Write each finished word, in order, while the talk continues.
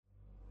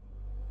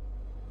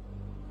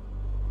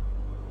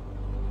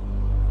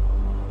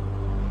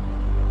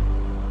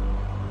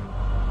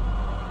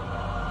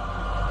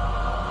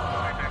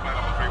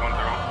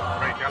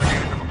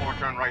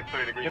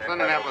It's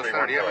Indianapolis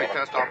Center. Do you have any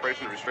test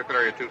operations restricted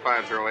area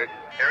 2508?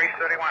 Aries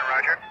 31,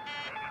 roger.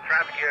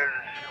 Traffic is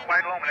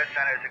quite luminous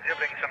and is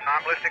exhibiting some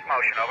non-ballistic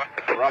motion,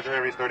 over. Roger,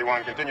 Aries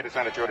 31. Continue to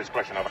send at your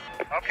discretion, over.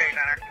 Okay,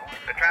 Center.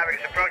 The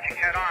traffic is approaching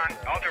head-on,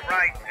 ultra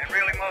right, and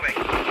really moving.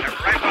 They're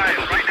right by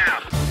us right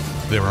now.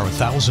 There are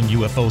 1,000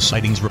 UFO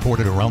sightings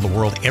reported around the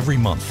world every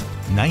month.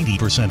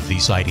 90% of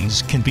these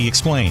sightings can be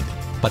explained,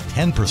 but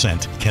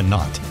 10%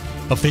 cannot.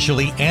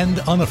 Officially and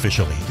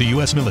unofficially, the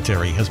U.S.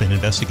 military has been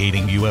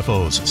investigating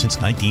UFOs since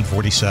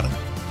 1947.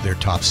 Their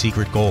top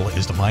secret goal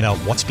is to find out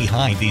what's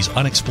behind these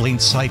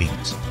unexplained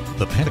sightings.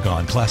 The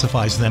Pentagon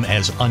classifies them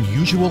as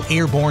unusual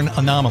airborne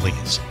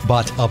anomalies,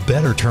 but a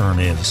better term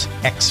is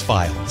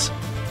X-Files.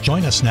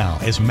 Join us now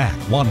as Mac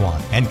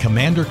Wanwan and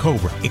Commander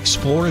Cobra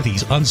explore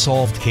these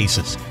unsolved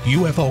cases,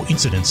 UFO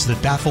incidents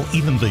that baffle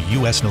even the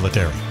U.S.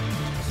 military.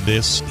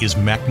 This is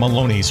Mac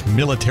Maloney's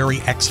Military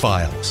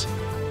X-Files.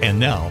 And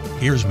now,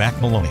 here's Mac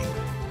Maloney.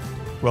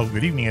 Well,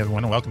 good evening,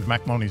 everyone, and welcome to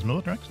Mac Maloney's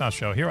Military X-Files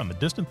show here on the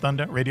Distant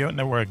Thunder Radio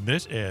Network.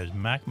 This is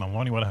Mac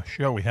Maloney. What a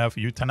show we have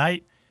for you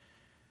tonight.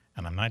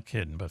 And I'm not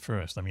kidding, but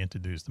first, let me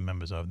introduce the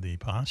members of the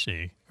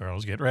posse.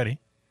 Girls, get ready.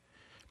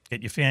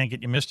 Get your fan,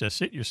 get your mister,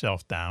 sit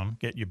yourself down,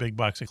 get your big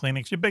box of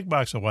Kleenex, your big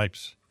box of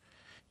wipes,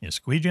 you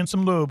squeeze in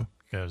some lube,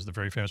 because the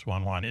very famous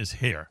Wanwan is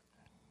here.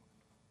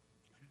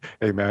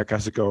 Hey, Mac,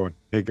 how's it going?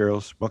 Hey,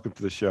 girls, welcome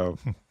to the show.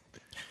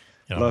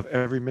 Love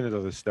every minute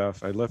of this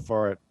stuff. I live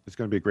for it. It's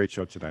going to be a great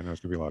show tonight. I know it's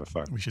going to be a lot of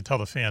fun. We should tell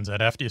the fans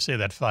that after you say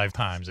that 5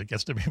 times, it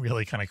gets to be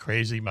really kind of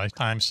crazy by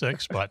time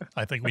 6, but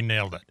I think we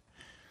nailed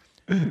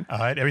it. All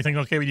right, everything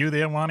okay with you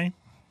there, Wani?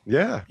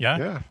 Yeah.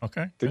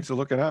 Okay. Things are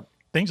looking up.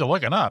 Things are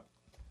looking up.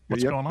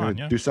 What's going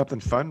on? Do something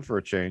fun for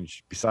a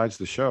change besides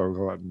the show.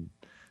 Go out and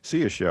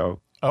see a show.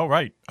 Oh,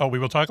 right. Oh, we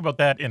will talk about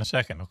that in a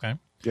second, okay?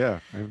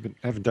 Yeah, I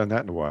haven't done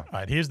that in a while. All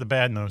right, here's the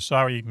bad news.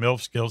 Sorry,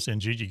 MILFs, Gills, and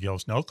Gigi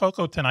Gills. No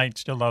Coco tonight,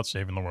 still out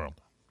saving the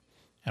world.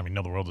 And we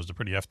know the world is a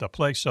pretty effed up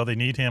place, so they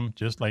need him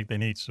just like they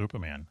need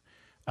Superman.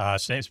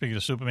 Speaking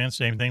of Superman,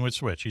 same thing with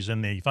Switch. He's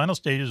in the final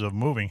stages of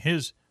moving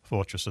his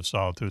Fortress of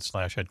Solitude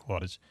 /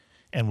 headquarters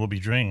and will be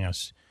joining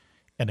us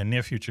in a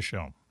near future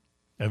show.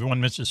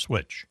 Everyone misses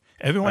Switch.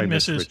 Everyone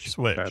misses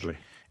Switch. Badly.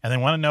 And they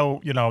want to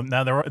know,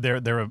 now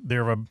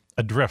they're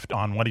adrift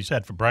on what he's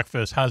had for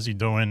breakfast. How's he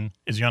doing?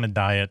 Is he on a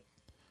diet?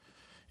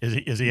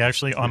 Is he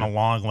actually on a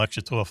long lecture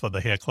tour for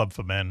the Hair Club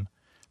for Men?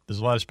 There's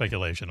a lot of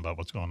speculation about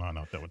what's going on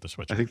out there with the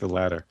Switch. I think the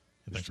latter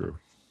is true.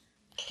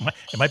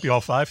 It might be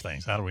all 5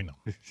 things. How do we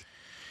know?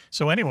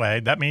 So anyway,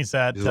 that means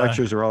that his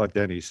lectures are all at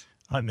Denny's.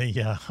 On the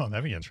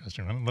that'd be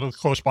interesting. A little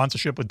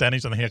co-sponsorship with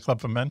Denny's and the Hair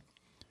Club for Men.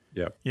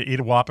 Yeah. You eat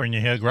a Whopper and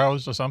your hair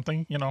grows or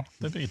something.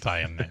 There'd be a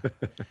tie in there.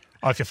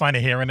 Or if you find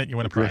a hair in it, you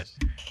win a prize.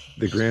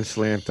 The Grand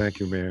Slam,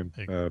 thank you, ma'am.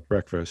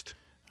 Breakfast.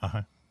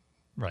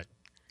 Right.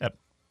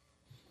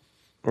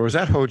 Or is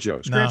that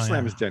Hojo's? Grand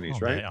Slam is Denny's,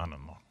 right? I don't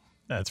know.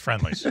 That's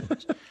Friendly's.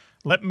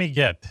 Let me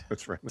get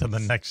to the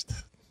next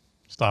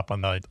stop on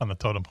the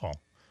totem pole.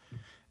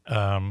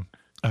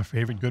 Our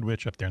favorite good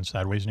witch up there in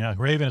Sideways, New York.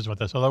 Raven is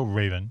with us. Hello,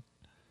 Raven.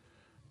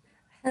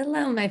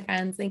 Hello, my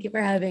friends. Thank you for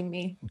having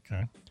me.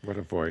 Okay. What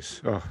a voice.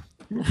 Oh.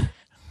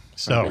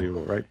 So,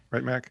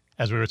 right, Mac?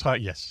 As we were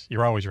talking, yes,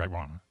 you're always right,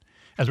 Ron.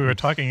 As we were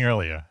talking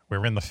earlier,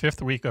 we're in the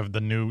 5th week of the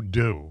new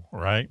due,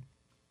 right?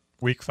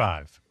 Week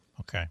 5.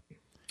 Okay.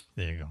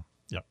 There you go.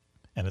 Yep.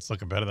 And it's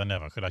looking better than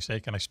ever. Can I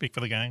speak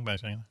for the gang by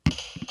saying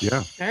that?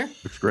 Yeah. Sure.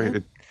 Looks great. Yeah.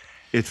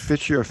 It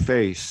fits your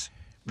face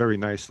very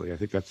nicely. I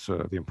think that's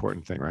the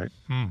important thing, right?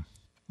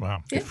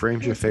 Wow. It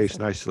frames your face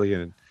nicely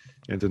and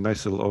a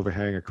nice little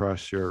overhang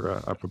across your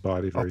upper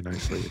body very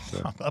nicely. It's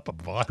upper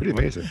body. Pretty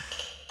amazing.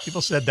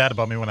 People said that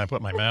about me when I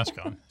put my mask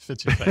on.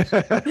 Fits your face.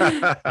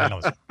 I know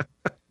this.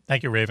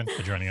 Thank you, Raven,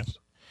 for joining us.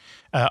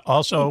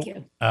 Also,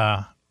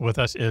 with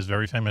us is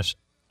very famous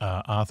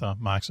author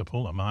Mark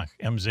Zapula. Mark,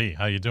 MZ,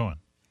 how you doing?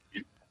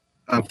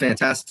 I'm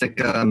fantastic,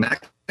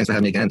 Mac. Thanks for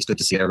having me again. It's good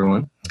to see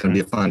everyone. It's going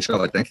to be a fun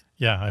show, I think.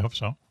 Yeah, I hope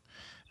so.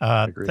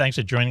 Thanks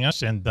for joining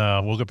us, and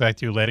we'll get back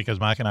to you later because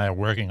Mark and I are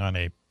working on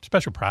a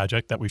special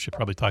project that we should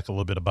probably talk a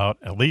little bit about,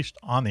 at least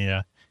on the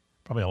air,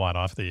 probably a lot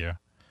off the air.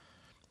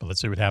 But let's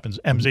see what happens.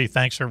 MZ,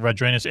 thanks for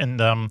joining us. And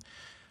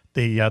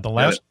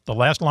the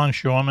last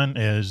Longshoreman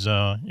is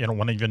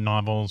one of your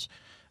novels,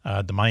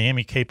 the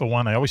Miami Caper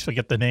one. I always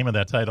forget the name of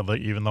that title,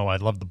 even though I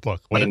love the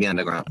book. Miami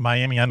Underground.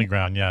 Miami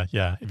Underground, yeah.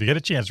 If you get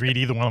a chance, read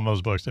either one of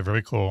those books. They're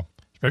very cool,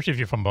 especially if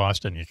you're from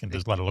Boston.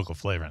 There's a lot of local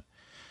flavor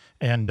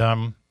in it.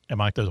 And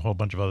Mike does a whole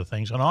bunch of other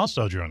things. And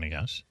also joining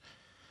us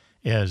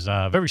is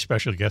a very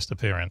special guest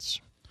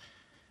appearance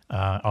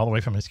all the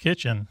way from his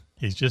kitchen.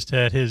 He's just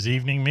had his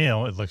evening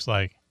meal, it looks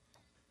like.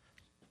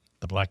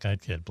 The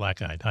Black-Eyed Kid.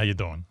 Black-Eyed, how you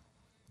doing,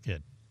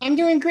 kid? I'm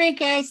doing great,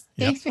 guys.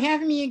 Thanks for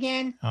having me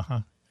again.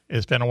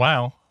 It's been a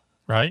while,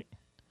 right?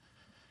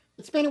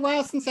 It's been a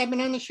while since I've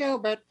been on the show,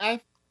 but I've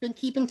been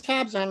keeping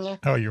tabs on you.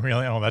 Oh, you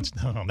really? Oh, that's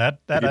no, that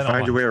you I don't find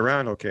like. your way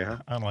around, okay, huh?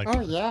 I don't like.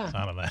 Oh, yeah.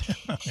 Sound of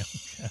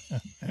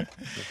that.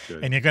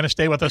 And you're going to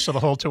stay with us for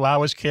the whole 2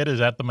 hours, kid? Is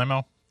that the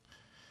memo?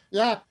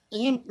 Yeah,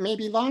 and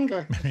maybe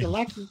longer if you're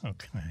lucky.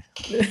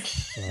 Okay.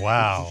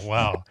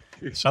 Wow.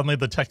 Suddenly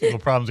the technical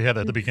problems we had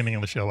at the beginning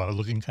of the show are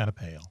looking kind of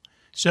pale.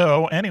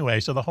 So anyway,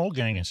 so the whole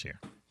gang is here.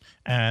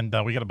 And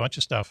we got a bunch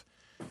of stuff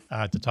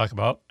to talk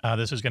about.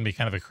 This is going to be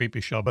kind of a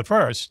creepy show. But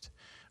first,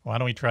 why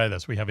don't we try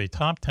this? We have a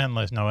top 10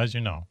 list. Now, as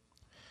you know,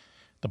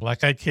 the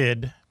Black Eyed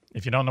Kid,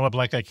 if you don't know what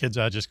Black Eyed Kids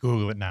are, just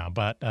Google it now.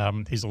 But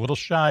he's a little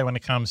shy when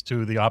it comes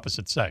to the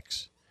opposite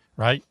sex,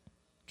 right,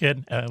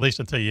 kid? At least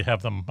until you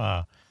have them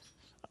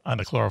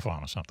under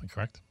chloroform or something,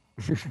 correct?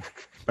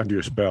 Under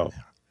your spell.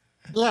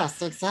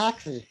 Yes,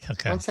 exactly.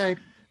 Okay. Once I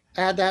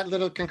add that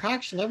little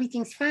concoction,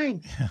 everything's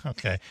fine.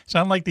 Okay.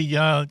 Sound like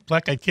the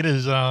Black Eyed Kid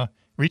is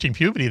reaching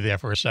puberty there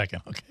for a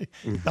second. Okay.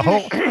 The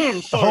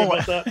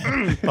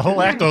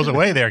whole act goes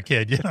away there,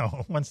 kid,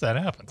 once that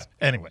happens.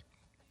 Anyway,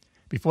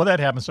 before that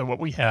happens, so what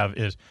we have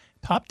is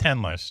top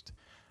 10 list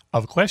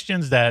of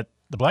questions that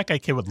the Black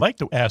Eyed Kid would like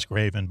to ask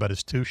Raven, but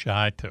is too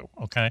shy to.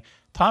 Okay.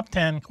 Top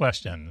 10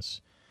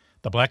 questions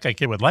the Black Eyed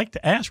Kid would like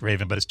to ask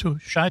Raven, but is too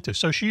shy to.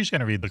 So she's going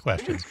to read the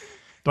questions.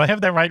 Do I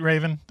have that right,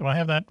 Raven? Do I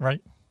have that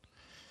right?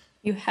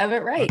 You have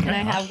it right, Okay. and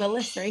I have the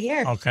list right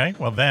here. Okay,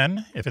 well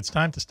then, if it's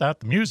time to start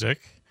the music,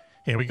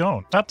 here we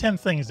go. Top 10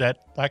 things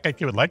that Black Eyed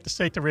Kid would like to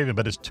say to Raven,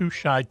 but is too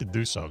shy to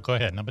do so. Go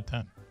ahead, number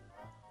 10.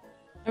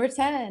 Number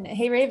 10.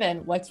 Hey,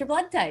 Raven, what's your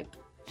blood type?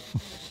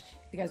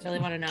 You guys really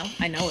want to know?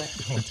 I know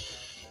it.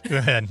 Go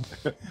ahead.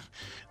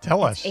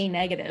 Tell us. A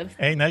negative.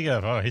 A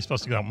negative. Oh, he's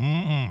supposed to go,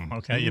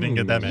 Okay, you didn't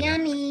get that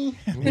many.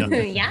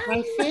 Yummy. Yeah.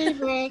 My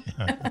favorite.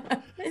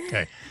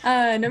 Okay.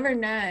 Number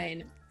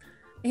 9.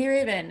 Hey,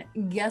 Raven,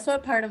 guess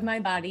what part of my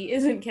body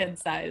isn't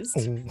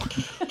kid-sized?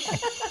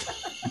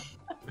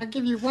 I'll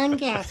give you one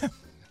guess.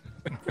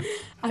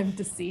 I'm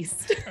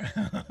deceased.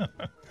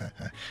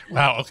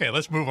 Wow, okay,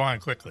 let's move on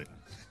quickly.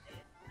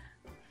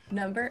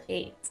 Number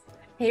 8.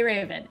 Hey,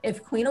 Raven,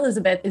 if Queen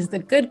Elizabeth is the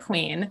good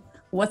queen,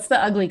 what's the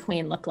ugly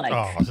queen look like?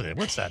 Oh,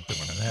 what's that doing?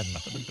 It had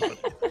nothing to do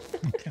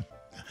with it.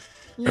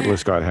 That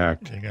list got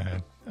hacked. Okay, go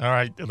ahead. All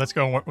right, let's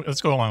go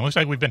along. Looks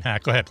like we've been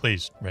hacked. Go ahead,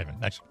 please, Raven.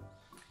 Next.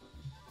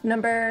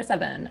 Number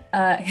 7.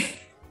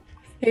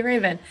 Hey,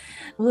 Raven,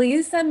 will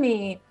you send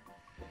me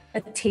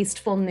a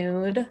tasteful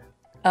nude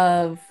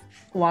of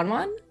Wan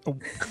Wan?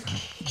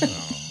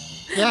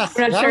 Yes.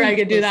 I'm not sure very I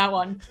could do tasty. that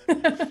one.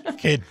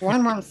 Kid.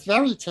 One's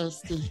very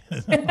tasty.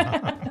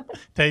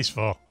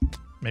 Tasteful.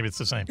 Maybe it's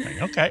the same thing.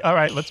 Okay, all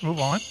right, let's move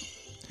on.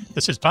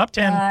 This is top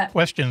 10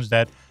 questions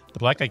that the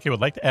Black Eyed Kid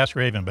would like to ask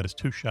Raven, but is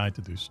too shy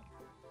to do so.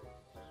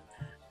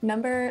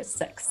 Number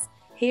 6.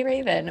 Hey,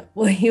 Raven,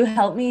 will you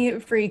help me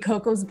free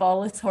Coco's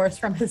ballless horse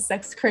from his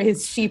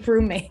sex-crazed sheep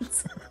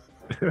roommates?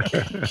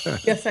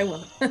 Yes, I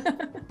will.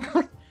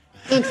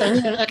 Thanks. I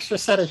need an extra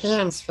set of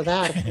hands for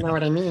that, if you know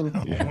what I mean.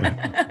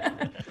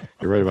 Yeah.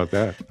 You're right about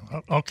that.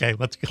 Okay,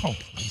 let's go,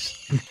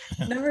 please.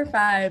 Number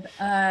 5.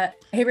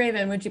 Hey,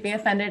 Raven, would you be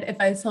offended if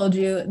I told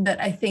you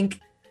that I think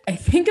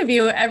of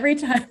you every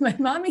time my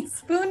mommy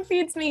spoon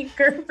feeds me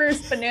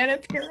Gerber's banana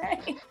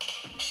puree?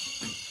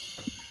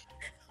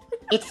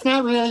 It's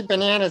not really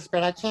bananas,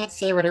 but I can't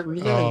say what it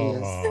really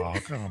is. Oh,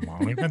 come on.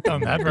 We haven't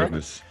done that, bro.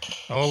 Goodness.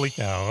 Holy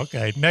cow.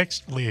 Okay,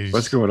 next, please.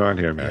 What's going on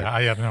here, man? Yeah,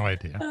 I have no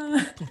idea.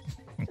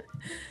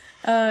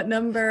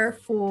 Number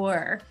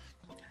 4.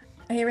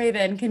 Hey,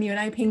 Raven, can you and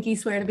I pinky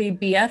swear to be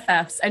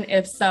BFFs? And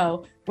if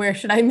so, where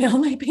should I mail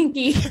my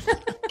pinky?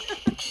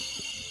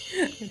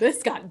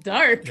 This got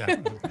dark. Yeah,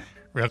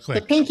 real The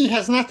quick. pinky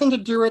has nothing to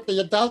do with the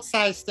adult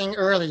size thing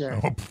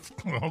earlier.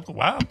 Oh,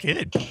 wow,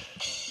 kid.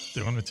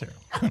 Doing material.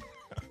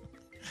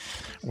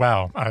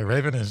 Wow. All right,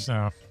 Raven is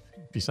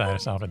beside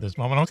herself at this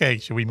moment. Okay,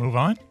 should we move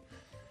on?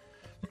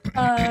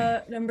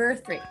 Number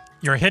 3.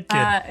 You're a hit,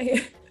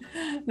 kid.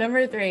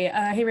 Number 3.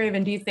 Hey,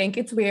 Raven, do you think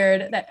it's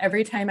weird that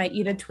every time I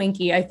eat a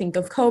Twinkie, I think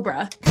of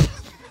Cobra?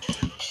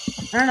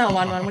 I don't know,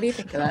 Wan Wan. What do you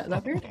think of that? Is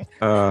that weird?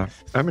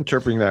 I'm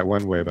interpreting that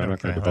one way, but I'm not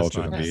going Okay, to divulge that's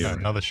it on not- the that's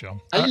another show.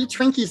 I eat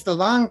Twinkies the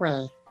long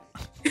way.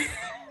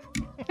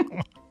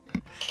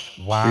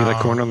 Wow. You like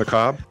corn on the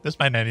cob? This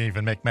might not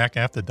even make Mac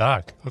after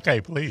dark.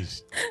 Okay,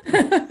 please.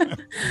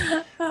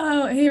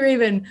 Oh, hey,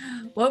 Raven,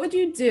 what would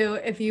you do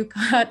if you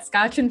caught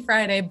Scotch and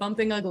Friday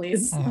bumping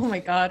uglies? Oh my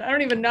God, I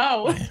don't even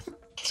know.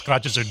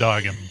 Scotch is her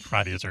dog and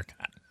Friday is her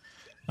cat.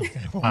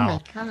 Okay, Oh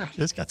wow. my God.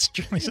 This got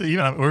strange.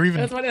 We're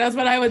even That's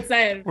what I would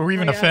say. we're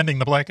even Oh, yeah. offending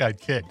the Black-Eyed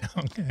Kid.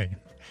 Okay.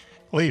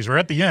 Please, we're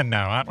at the end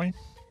now, aren't we?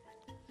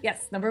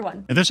 Yes, number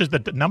 1. And this is the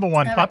number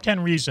 1 All top right.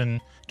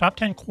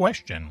 10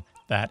 question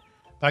that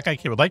Black-Eyed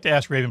Kid would like to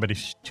ask Raven, but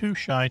he's too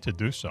shy to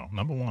do so.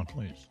 Number 1,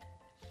 please.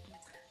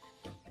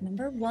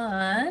 Number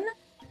 1.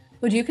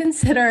 Would you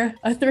consider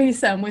a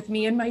threesome with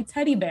me and my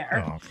teddy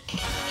bear? Oh,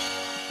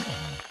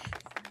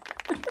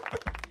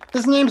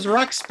 His name's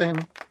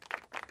Ruxpin.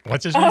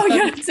 what's his Oh,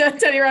 name? yeah,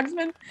 Teddy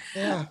Ruxpin.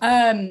 Yeah.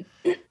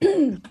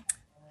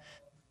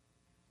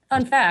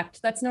 Fun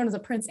fact, that's known as a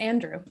Prince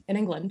Andrew in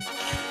England.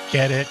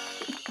 Get it?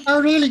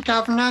 Oh, really,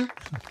 Governor?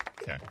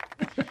 Okay.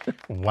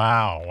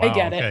 Wow. I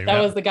get it. Okay, That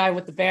was the guy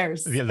with the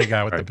bears. the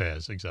guy with the Right.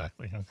 bears,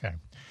 exactly. Okay.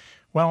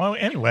 Well,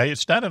 anyway, it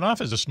started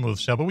off as a smooth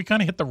sail, but we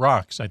kind of hit the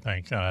rocks, I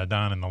think,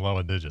 down in the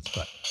lower digits.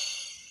 But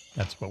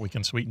that's what we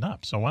can sweeten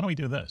up. So why don't we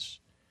do this?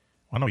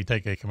 Why don't we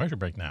take a commercial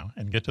break now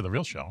and get to the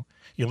real show?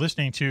 You're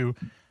listening to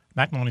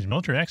Mac Maloney's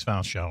Military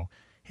X-Files show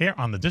here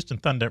on the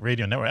Distant Thunder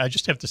Radio Network. I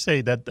just have to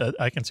say that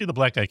I can see the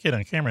black guy kid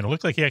on camera, and it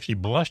looked like he actually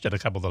blushed at a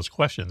couple of those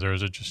questions, or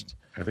is it just...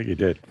 I think he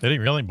did. Did he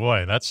really?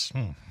 Boy, that's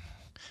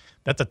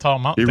a tall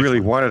mountain. He really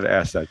wanted to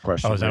ask that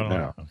question right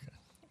now. Okay.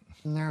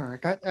 No, I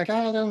got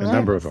a little A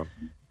number of them.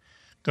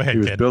 Go ahead, He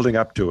was kid. building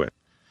up to it.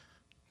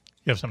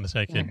 You have something to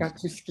say, I kid? got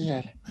too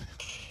scared.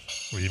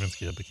 We even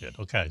scared the kid.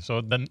 Okay,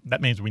 so then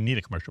that means we need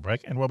a commercial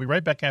break, and we'll be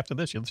right back after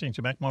this. You're listening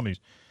to Mac Maloney's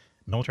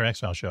Military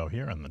X-Files show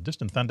here on the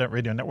Distant Thunder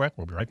Radio Network.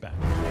 We'll be right back.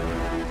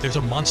 There's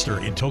a monster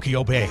in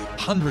Tokyo Bay,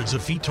 hundreds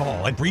of feet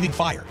tall and breathing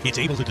fire. It's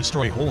able to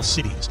destroy whole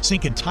cities,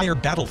 sink entire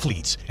battle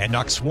fleets, and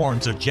knock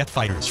swarms of jet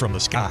fighters from the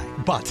sky.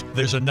 But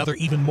there's another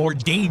even more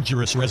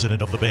dangerous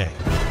resident of the bay.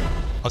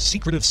 A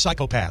secretive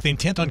psychopath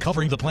intent on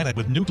covering the planet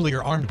with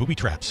nuclear-armed booby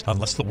traps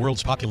unless the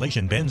world's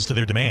population bends to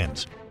their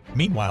demands.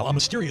 Meanwhile, a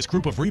mysterious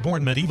group of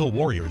reborn medieval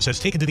warriors has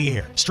taken to the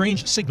air.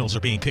 Strange signals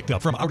are being picked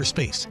up from outer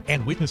space,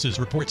 and witnesses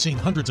report seeing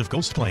hundreds of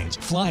ghost planes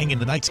flying in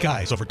the night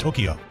skies over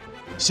Tokyo.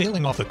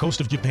 Sailing off the coast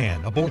of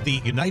Japan aboard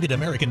the United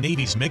American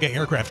Navy's mega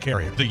aircraft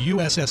carrier, the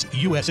USS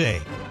USA,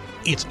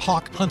 it's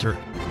Hawk Hunter,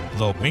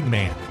 the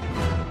Wingman.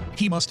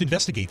 He must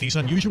investigate these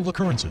unusual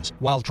occurrences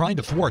while trying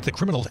to thwart the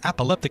criminal's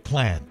apoplectic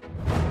plan.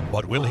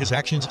 But will his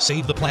actions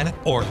save the planet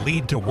or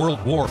lead to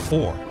World War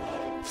IV?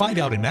 Find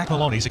out in Mac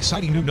Maloney's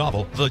exciting new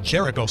novel, The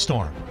Jericho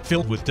Storm.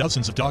 Filled with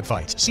dozens of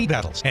dogfights, sea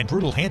battles, and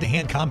brutal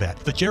hand-to-hand combat,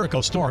 The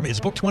Jericho Storm is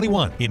book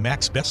 21 in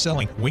Mac's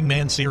best-selling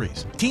Wingman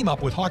series. Team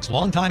up with Hawk's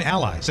longtime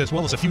allies, as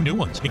well as a few new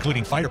ones,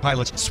 including fighter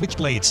pilots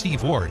Switchblade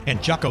Steve Ward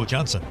and Jocko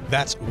Johnson.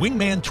 That's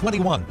Wingman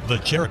 21, The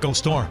Jericho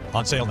Storm.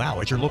 On sale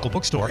now at your local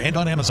bookstore and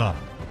on Amazon.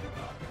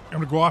 I'm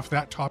going to go off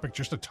that topic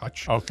just a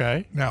touch.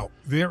 Okay. Now,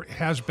 there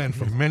has been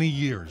for many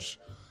years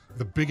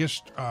the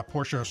biggest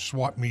Porsche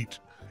swap meet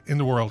in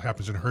the world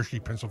happens in Hershey,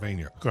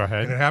 Pennsylvania. Go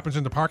ahead. And it happens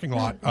in the parking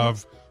lot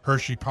of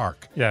Hershey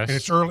Park. Yes. And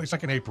it's early. It's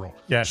like in April.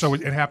 Yes. So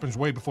it happens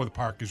way before the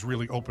park is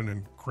really open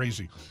and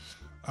crazy.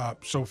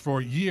 So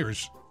for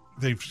years,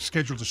 they've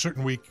scheduled a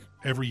certain week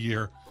every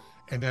year.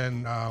 And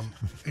then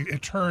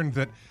it turned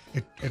that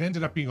it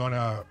ended up being on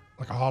a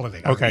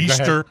holiday. Okay, like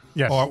Easter. go ahead.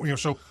 Yes. Or,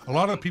 so a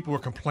lot of the people were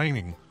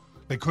complaining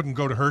they couldn't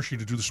go to Hershey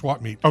to do the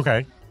swap meet.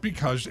 Okay.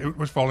 Because it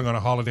was falling on a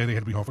holiday. They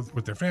had to be home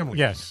with their family.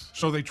 Yes.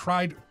 So they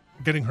tried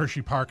getting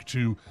Hershey Park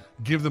to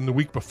give them the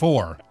week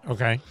before.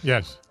 Okay.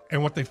 Yes.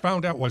 And what they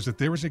found out was that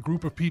there was a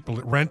group of people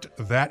that rent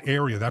that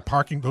area,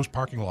 those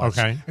parking lots.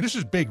 Okay. And this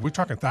is big. We're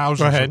talking Go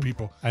thousands ahead. of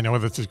people. I know where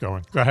this is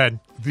going. Go ahead.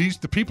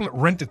 The people that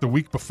rent it the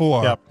week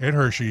before Yep. at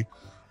Hershey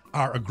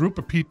are a group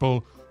of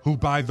people who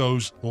buy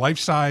those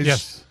life-size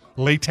Yes.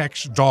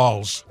 latex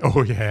dolls.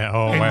 Oh, yeah.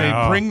 Oh, And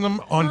wow. they bring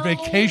them on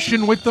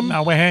vacation with them.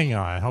 Now, hang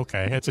on.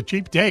 Okay. It's a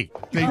cheap date.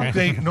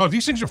 No,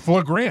 these things are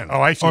 $4,000.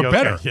 Oh, I see. Or Okay.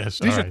 better. Yes,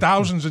 These all are right.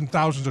 thousands and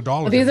thousands of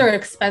dollars. These are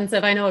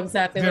expensive. I know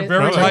exactly. They're what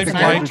very it is.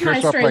 lifelike. It's my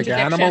Dress up strange like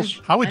addiction.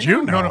 animals? How would I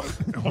you know. know?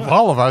 Of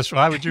all of us,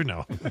 how would you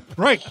know?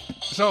 Right.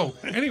 So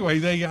anyway,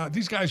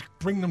 these guys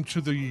bring them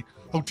to the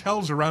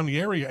hotels around the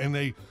area, and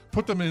they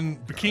put them in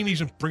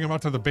bikinis and bring them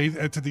out to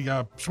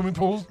the swimming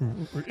pool,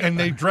 and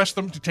they dress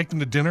them to take them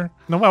to dinner.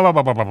 No,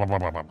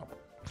 whoa.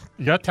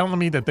 You're telling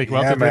me that they go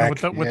out Yeah, to dinner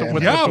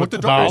Mac. With the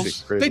dolls?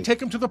 dolls. Crazy. They take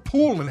them to the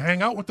pool and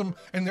hang out with them,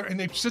 and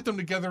they sit them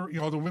together.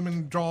 The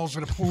women dolls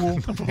at a pool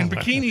in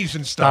bikinis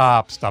and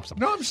stuff. Stop.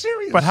 No, I'm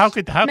serious. But how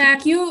could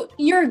Mac,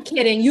 you're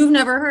kidding. You've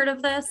never heard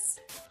of this?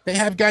 They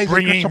have guys that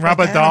bringing dress up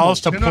rubber like dolls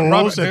animals. to They're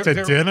not pools rubber- at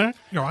they're- dinner?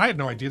 I had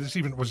no idea this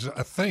even was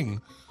a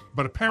thing.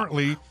 But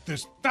apparently,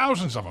 there's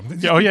thousands of them.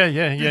 Oh, yeah.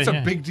 It's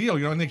yeah. a big deal,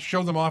 and they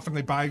show them off and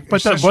they buy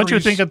But don't you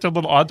accessories. think it's a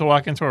little odd to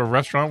walk into a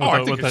restaurant I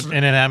with, think with it's- an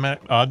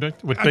inanimate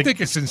object? With I big...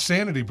 think it's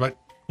insanity, but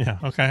Yeah,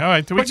 okay. All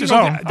right. To but each his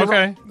own.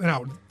 Okay.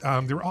 Now,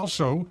 they're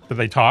also. Do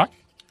they talk?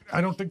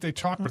 I don't think they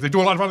talk, but they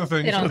do a lot of other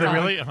things. They don't Do they talk.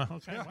 really?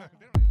 Okay.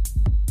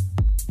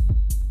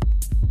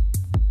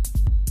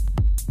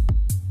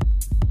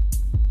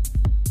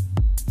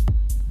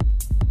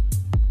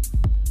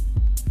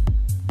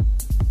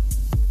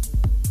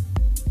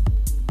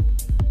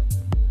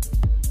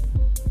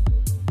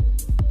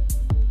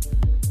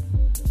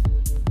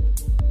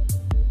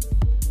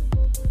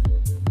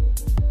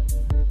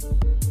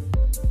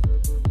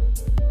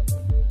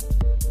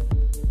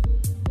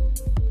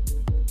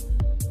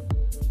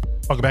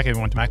 Welcome back,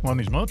 everyone, to Mac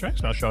Maloney's Military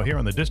X-Files show here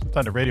on the Distant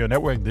Thunder Radio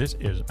Network. This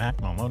is Mac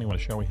Maloney. What a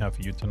show we have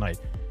for you tonight.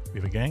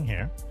 We have a gang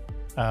here.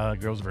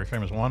 Girls are very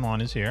famous.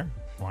 Juan is here.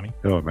 Juani.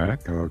 Hello,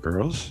 Mac. Hello,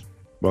 girls.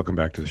 Welcome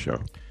back to the show.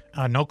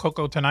 No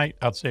Coco tonight,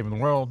 out saving the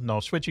world. No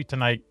Switchy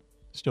tonight,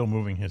 still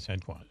moving his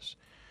headquarters.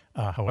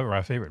 However,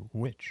 our favorite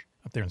witch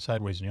up there in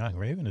Sideways, New York,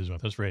 Raven, is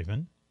with us.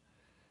 Raven,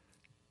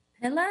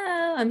 Hello,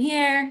 I'm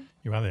here.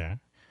 you are there.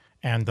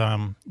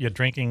 And you're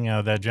drinking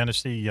that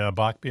Genesee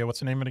Bach beer. What's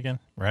the name of it again?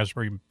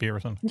 Raspberry beer or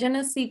something?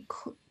 Genesee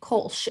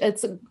Kolsch.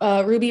 It's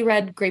ruby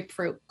red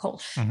grapefruit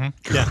Kolsch.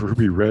 Mm-hmm. Yeah.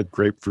 Ruby red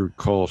grapefruit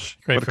Kolsch.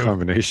 What a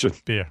combination.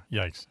 Beer.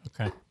 Yikes.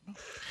 Okay.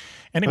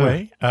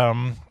 Anyway,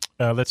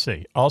 let's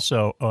see.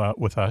 Also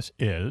with us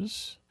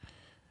is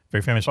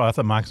very famous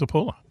author Mark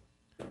Zappulla.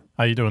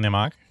 How you doing there,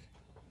 Mark?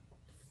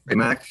 Hey,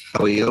 Mac.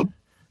 How are you?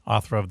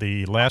 Author of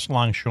The Last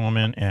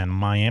Longshoreman and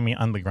Miami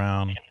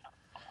Underground,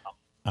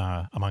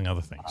 among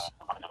other things.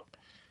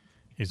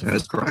 That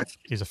is correct.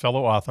 He's a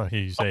fellow author.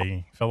 He's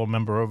a fellow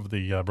member of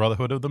the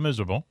Brotherhood of the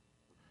Miserable.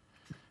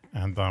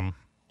 And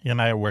he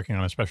and I are working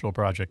on a special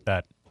project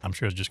that I'm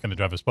sure is just going to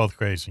drive us both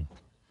crazy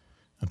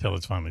until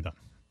it's finally done.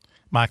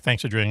 Mark,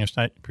 thanks for joining us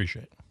tonight.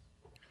 Appreciate it.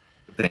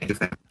 Thank you.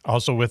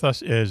 Also with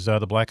us is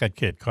the Black-Eyed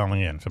Kid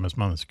calling in from his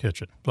mother's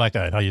kitchen.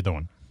 Black-Eyed, how you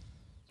doing?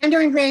 I'm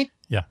doing great.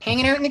 Yeah.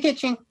 Hanging out in the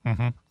kitchen.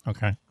 Mm-hmm.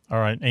 Okay. All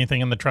right.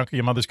 Anything in the trunk of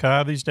your mother's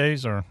car these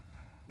days, or?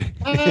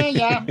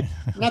 Yeah.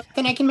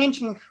 Nothing I can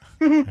mention.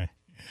 Okay.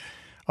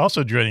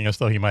 Also joining us,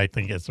 though he might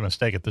think it's a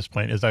mistake at this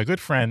point, is our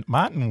good friend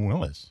Martin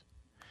Willis.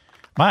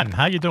 Martin,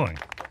 how you doing?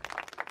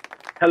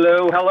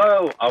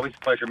 Hello. Always a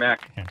pleasure,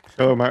 Mac. Okay.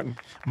 Hello, Martin.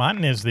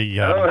 Martin is the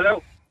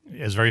hello.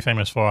 Is very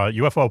famous for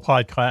UFO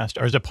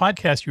podcast, or is it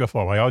podcast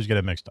UFO? I always get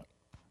it mixed up.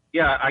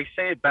 Yeah, I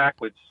say it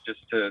backwards just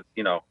to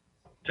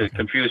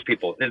confuse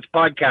people. It's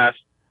podcast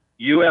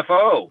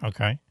UFO.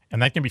 Okay,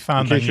 and that can be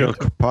found in on case your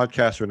YouTube.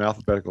 podcasts are in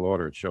alphabetical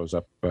order. It shows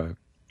up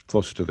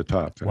closer to the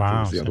top.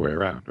 Wow, it's the other way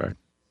around, right?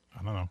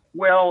 I don't know.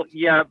 Well,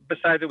 yeah.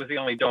 Besides, it was the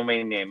only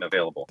domain name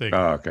available. Oh,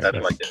 okay. That's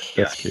what I did.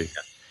 That's key.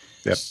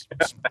 Yep.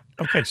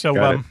 Okay,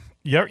 so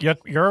you're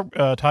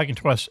talking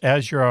to us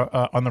as you're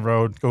on the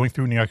road going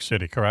through New York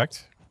City,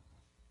 correct?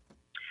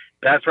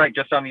 That's right.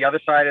 Just on the other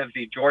side of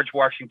the George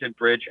Washington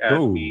Bridge as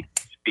we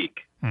speak.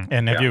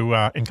 And have you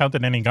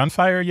encountered any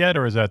gunfire yet,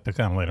 or is that to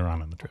come later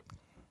on in the trip?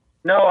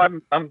 No,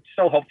 I'm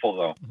still hopeful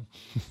though.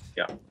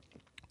 Yeah.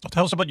 Well,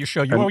 tell us about your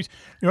show. You always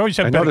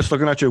have. I noticed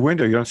looking out your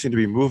window, you don't seem to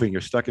be moving.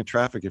 You're stuck in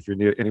traffic if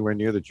you're anywhere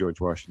near the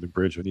George Washington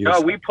Bridge. No,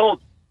 we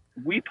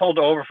pulled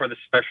over for the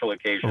special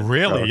occasion.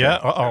 Really? Okay.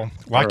 Yeah.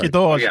 Lock your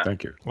doors. Yeah.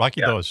 Thank you. Lock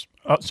your doors.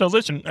 So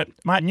listen,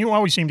 Martin, you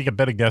always seem to get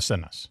better guests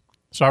than us.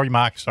 Sorry,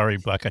 Mark. Sorry,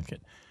 Black-Eyed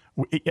Kid.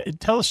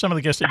 Tell us some of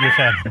the guests that you've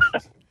had.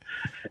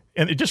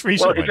 And it just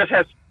recently. Well, it just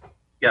has.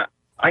 Yeah,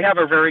 I have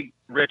a very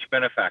rich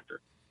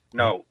benefactor.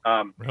 No,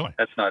 really,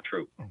 that's not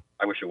true.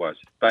 I wish it was.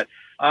 But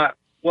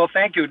well,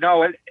 thank you.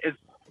 No, it's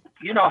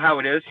you know how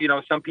it is.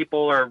 Some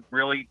people are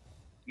really,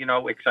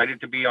 excited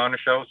to be on a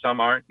show.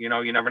 Some aren't. You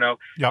never know.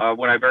 Yep.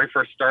 When I very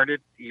first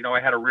started, I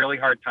had a really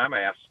hard time.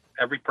 I asked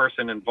every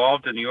person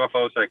involved in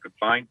UFOs that I could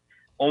find.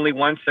 Only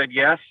one said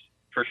yes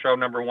for show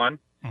number one.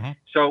 Mm-hmm.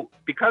 So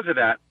because of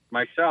that,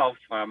 myself,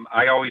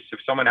 I always, if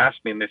someone asks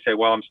me and they say,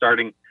 well, I'm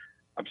starting,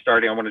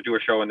 I want to do a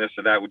show on this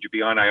or that, would you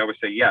be on? I always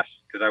say yes,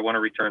 because I want to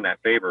return that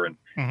favor. And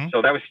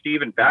so that was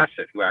Stephen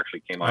Bassett who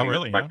actually came on. Oh, He was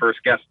really? my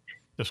first guest.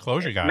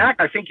 Disclosure guy. Mac,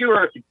 I think you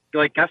were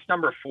like guest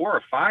number 4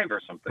 or 5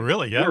 or something.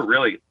 Really? Yeah.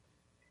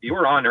 You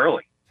were on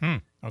early.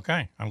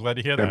 Okay. I'm glad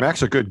to hear Yeah, that.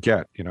 Mac's a good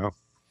get, Yeah,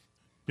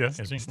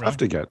 is he? Tough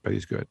to get, but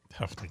he's good.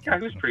 Tough to get. Yeah,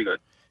 he was pretty good.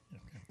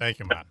 Thank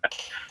you, Martin.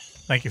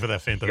 Thank you for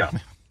that faint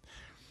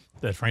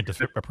that faint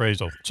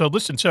appraisal. So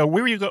listen, so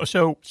where are you go?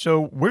 So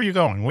where are you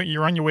going?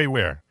 You're on your way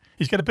where?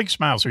 He's got a big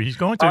smile, so he's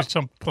going to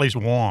some place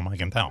warm. I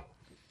can tell.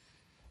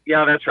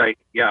 Yeah, that's right.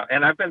 Yeah,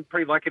 and I've been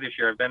pretty lucky this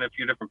year. I've been a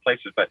few different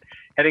places, but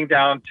heading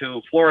down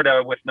to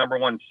Florida with number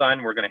one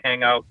son. We're going to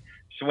hang out,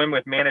 swim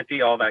with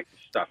manatee, all that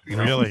stuff.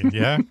 Really?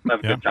 Yeah.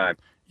 Have a good time.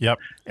 Yep.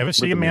 Ever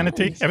see a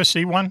manatee? Ever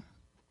see one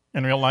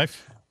in real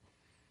life?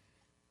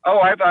 Oh,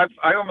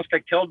 I almost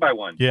got killed by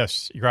one.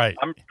 Yes, you're right.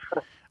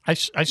 I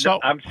saw.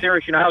 I'm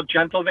serious. You know how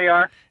gentle they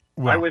are?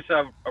 Well, I was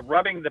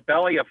rubbing the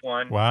belly of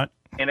one. What?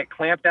 And it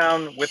clamped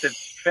down with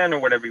its fin or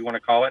whatever you want to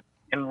call it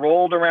and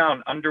rolled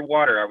around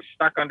underwater. I was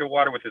stuck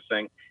underwater with this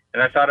thing.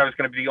 And I thought I was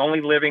going to be the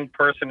only living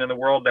person in the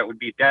world that would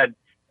be dead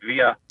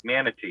via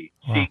manatee,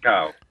 sea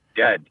cow,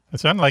 dead. It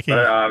sounded like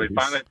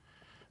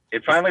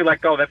it finally let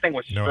go. That thing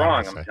was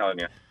strong, I'm telling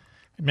you.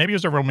 Maybe it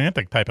was a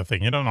romantic type of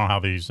thing. You don't know how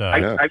these...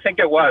 I think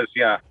it was,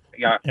 yeah.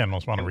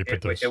 Animals want to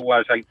reproduce. It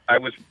was. I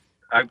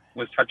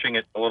was touching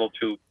it a little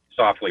too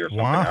softly or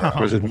something. Wow.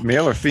 Was it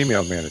male or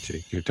female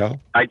manatee? Can you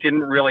tell? I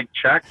didn't really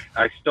check.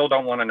 I still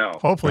don't want to know.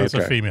 Hopefully it's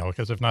a female,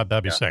 because if not,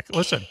 that'd be sick.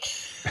 Listen,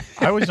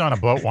 I was on a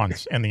boat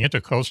once in the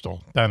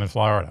Intercoastal down in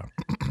Florida,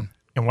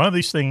 and one of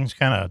these things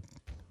kind of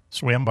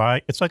swam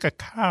by. It's like a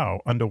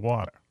cow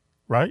underwater,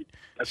 right?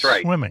 That's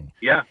right. Swimming.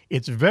 Yeah.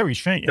 It's very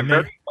strange.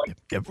 They're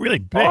really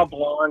big. Bob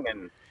long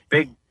and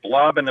big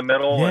blob in the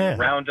middle and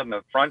round on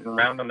the front and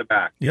round on the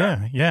back.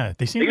 Yeah.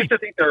 They seem. They used to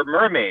think they're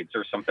mermaids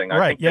or something.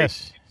 Right. I think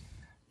yes.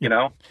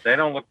 They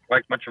don't look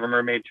like much of a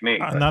mermaid to me.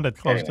 Not at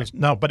close. Anyway.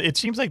 No, but it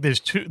seems like they're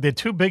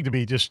too big to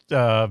be just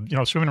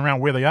swimming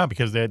around where they are,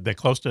 because they're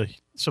close to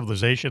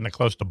civilization. They're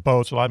close to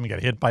boats. A lot of them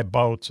get hit by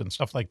boats and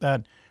stuff like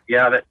that.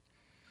 Yeah,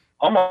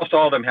 almost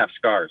all of them have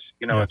scars.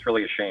 It's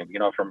really a shame.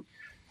 From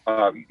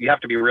you have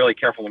to be really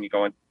careful when you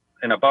go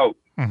in a boat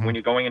when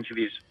you're going into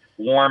these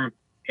warm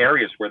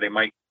areas where they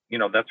might,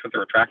 that's what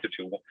they're attracted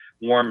to,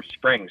 warm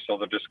springs. So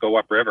they'll just go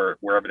upriver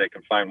wherever they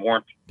can find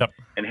warmth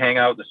and hang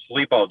out and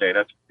sleep all day.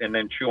 And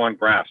then chew on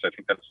grass. I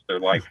think that's their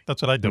life.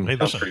 That's what I do. Hey,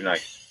 sounds pretty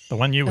nice. The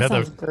one you had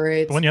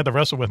to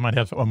wrestle with might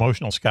have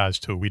emotional scars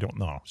too. We don't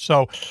know.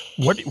 So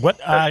what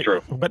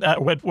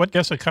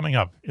guests are coming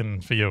up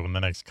for you in the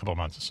next couple of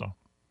months or so?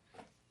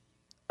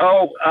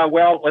 Oh,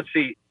 well, let's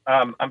see.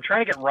 I'm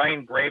trying to get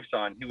Ryan Graves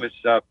on.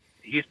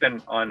 He's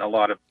been on a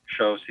lot of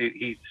shows.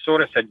 He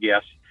sort of said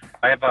yes.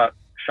 I have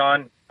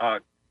Sean.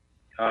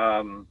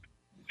 Trying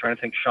to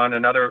think. Sean,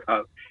 another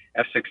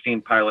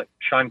F-16 pilot,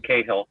 Sean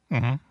Cahill.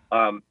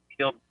 Mm-hmm.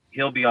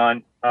 He'll be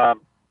on.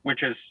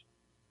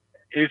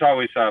 He's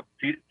always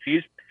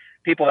these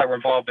people that were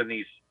involved in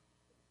the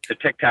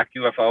Tic Tac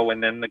UFO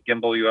and then the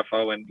gimbal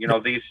UFO, and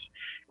these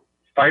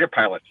fighter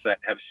pilots that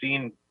have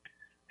seen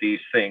these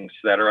things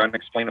that are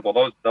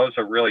unexplainable. Those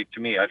are really, to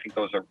me, I think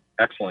those are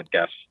excellent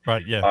guests.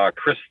 Right. Yeah.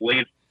 Chris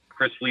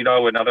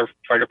Lido, another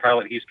fighter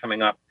pilot, he's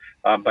coming up,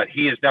 but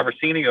he has never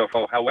seen a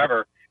UFO.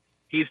 However,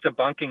 he's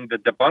debunking the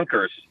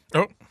debunkers,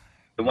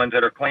 the ones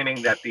that are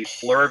claiming that these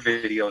blur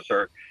videos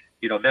are,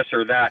 this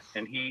or that,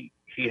 and he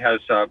has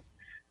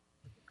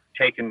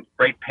taken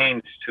great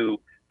pains to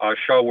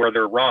show where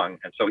they're wrong,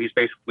 and so he's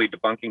basically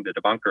debunking the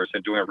debunkers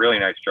and doing a really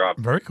nice job.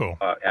 Very cool.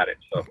 At it.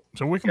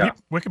 So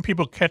where can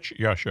people catch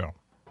your show?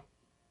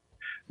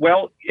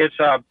 Well, it's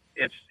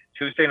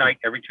Tuesday night,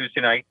 every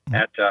Tuesday night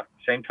at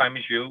same time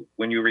as you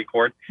when you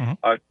record.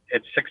 Mm-hmm.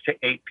 It's 6 to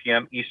 8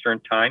 p.m. Eastern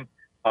time.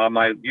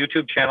 My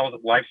YouTube channel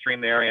live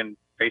stream there and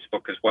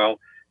Facebook as well,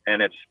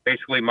 and it's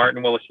basically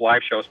Martin Willis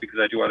live shows because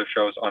I do other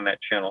shows on that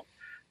channel.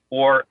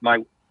 Or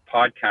my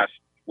podcast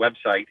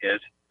website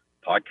is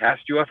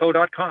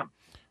podcastufo.com.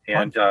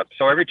 And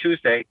so every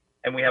Tuesday,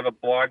 and we have a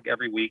blog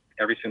every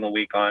single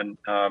week on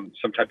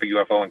some type of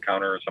UFO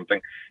encounter or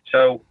something.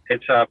 So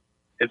it's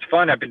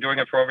fun. I've been doing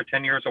it for over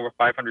 10 years, over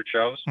 500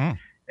 shows,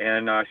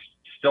 and I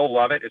still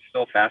love it. It's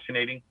still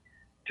fascinating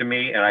to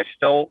me, and I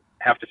still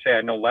have to say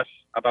I know less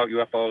about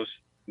UFOs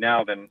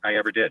now than I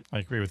ever did. I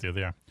agree with you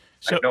there.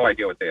 So, I have no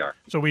idea what they are.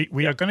 So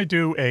we are going to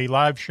do a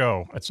live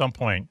show at some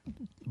point,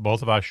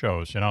 both of our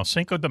shows.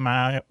 Cinco de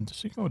Mayo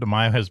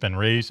has been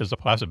raised as a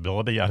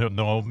possibility. I don't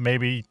know,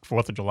 maybe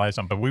 4th of July or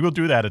something, but we will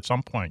do that at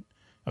some point.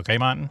 Okay,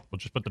 Martin? We'll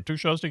just put the two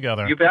shows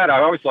together. You bet.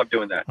 I always love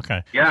doing that.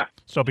 Okay. Yeah,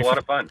 so it's a lot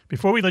of fun.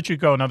 Before we let you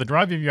go, now the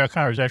driver of your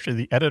car is actually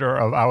the editor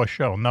of our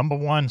show, number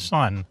one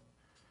son,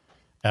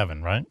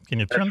 Evan, right?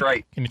 That's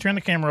right. Can you turn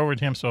the camera over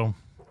to him so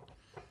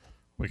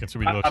we can see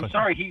what he looks like? I'm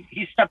sorry,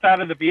 he stepped out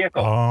of the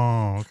vehicle.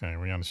 Oh, okay,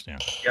 we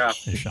understand. Yeah.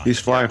 He's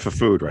flying for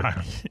food right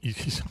now.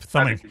 He's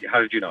thumbing. How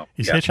did you know?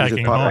 He's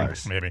hitchhiking home,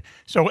 maybe.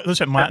 So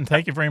listen, Martin,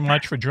 thank you very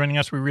much for joining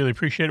us. We really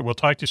appreciate it. We'll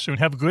talk to you soon.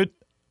 Have a good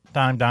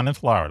time down in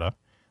Florida,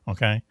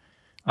 okay?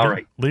 All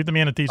right. Leave the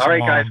manatees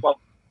alone. All right, guys. Well,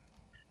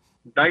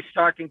 nice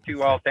talking to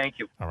you all. Thank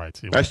you. All right.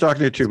 See you nice talking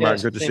to you too, Martin.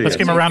 Good to see you. Let's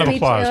give him a round of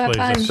applause,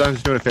 please. His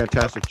son's doing a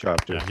fantastic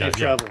job, too.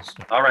 Yeah.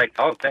 All right.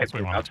 Oh, thanks.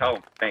 I'll tell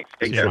him. Thanks.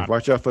 Take care.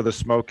 Watch out for the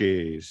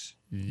Smokies.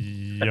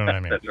 You know what I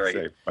mean? That's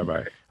right.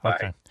 Bye-bye.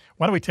 Okay.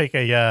 Why don't we take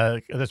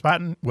there's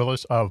Martin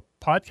Willis of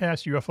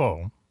Podcast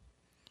UFO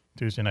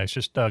Tuesday nights.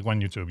 Just go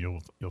on YouTube.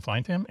 You'll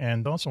find him.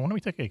 And also, why don't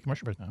we take a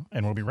commercial break now?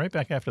 And we'll be right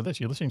back after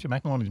this. You're listening to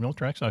Mac Maloney's Mill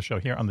Tracks, our show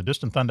here on the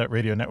Distant Thunder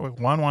Radio Network.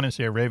 Juan is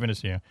here. Raven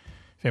is here.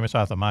 Famous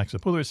author Mark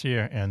Zapula is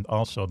here. And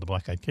also the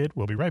Black Eyed Kid.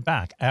 We'll be right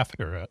back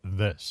after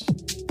this.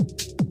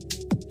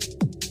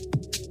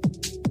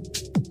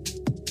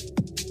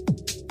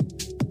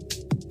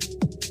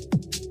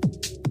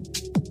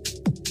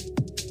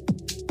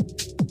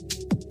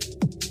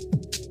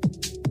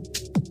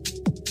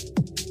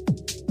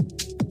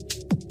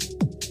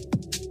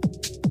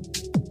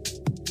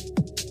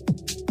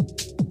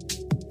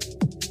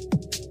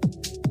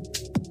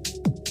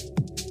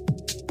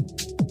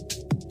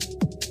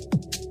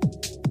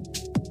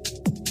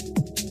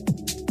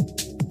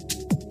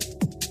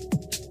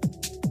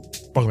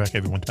 Welcome back,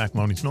 everyone, to Mac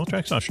Maloney's Mill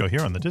Tracks, our show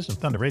here on the Distant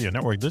Thunder Radio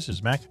Network. This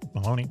is Mac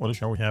Maloney. What a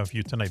show we have for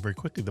you tonight. Very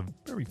quickly, the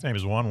very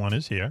famous Juan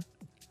is here.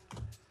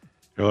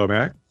 Hello,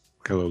 Mac.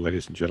 Hello,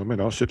 ladies and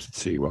gentlemen. All ships at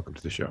sea. Welcome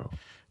to the show.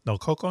 No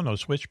Coco, no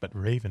Switch, but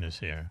Raven is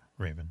here.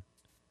 Raven.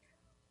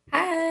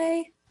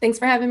 Hi. Thanks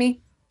for having me.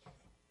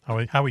 How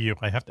are you?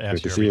 I have to ask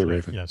you. Good to see you,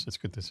 Raven. Yes, it's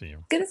good to see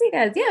you. Good to see you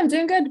guys. Yeah, I'm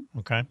doing good.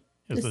 Okay.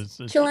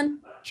 Chilling.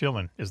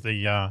 Chilling. Is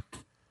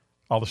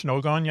all the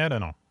snow gone yet or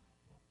no?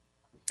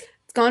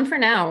 It's gone for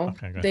now.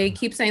 Okay, they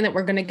keep saying that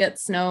we're going to get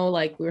snow.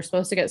 Like we were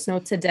supposed to get snow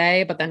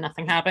today, but then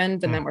nothing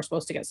happened. And then we're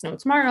supposed to get snow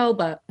tomorrow,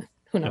 but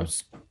who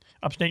knows? Yeah.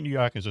 Upstate New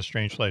York is a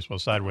strange place. Well,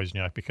 sideways New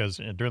York, because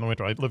during the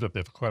winter, I lived up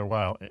there for quite a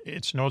while.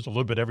 It snows a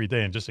little bit every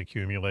day and just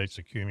accumulates.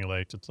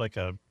 It's like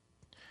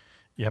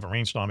you have a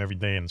rainstorm every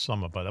day in the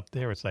summer, but up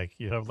there it's like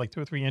you have like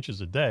 2 or 3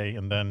 inches a day,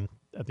 and then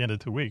at the end of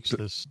 2 weeks,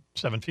 there's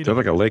 7 feet. Is that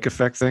like a lake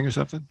effect thing or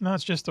something? No,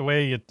 it's just the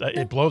way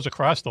it blows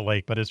across the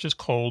lake, but it's just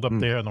cold up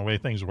there and the way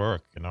things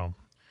work, you know.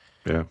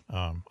 Yeah.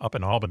 Up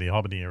in Albany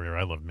area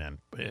I live, man.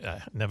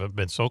 I've never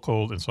been so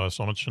cold and saw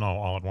so much snow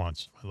all at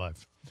once in my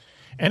life.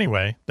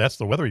 Anyway, that's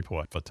the weather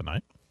report for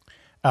tonight.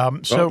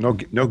 So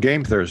no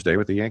game Thursday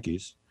with the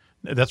Yankees.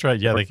 That's right.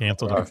 Yeah, they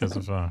canceled it because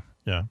of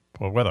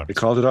poor weather. They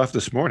called it off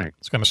this morning.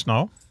 It's going to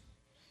snow.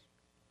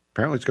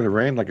 Apparently, it's going to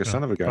rain like a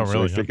son of a gun. Really?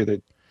 So they figured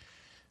they'd.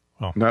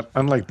 Well, not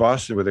unlike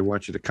Boston, where they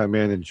want you to come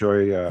in,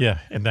 enjoy.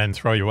 And then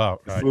throw you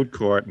out. The food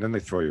court, and then they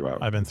throw you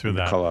out. I've been through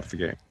that. Call off the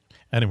game.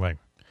 Anyway,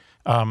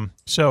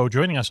 so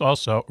joining us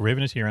also,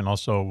 Raven is here, and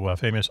also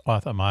famous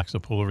author Mark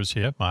Zapulver is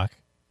here. Mark,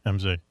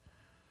 MZ.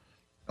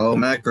 Oh,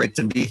 Matt, great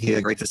to be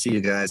here. Great to see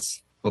you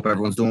guys. Hope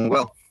everyone's doing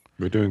well.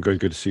 We're doing good.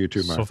 Good to see you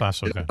too, Mark. So far,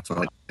 so good.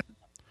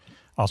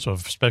 Also, a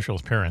special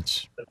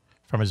appearance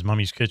from his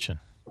mummy's kitchen.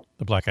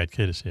 The Black-Eyed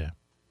Kid is here.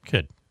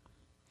 Kid.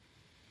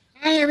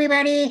 Hi,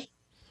 everybody.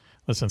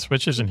 Listen,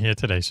 Switch isn't here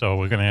today, so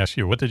we're going to ask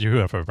you, what did you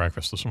have for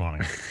breakfast this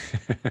morning?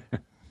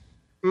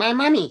 My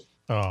mummy.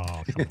 Oh,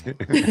 come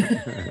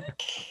on.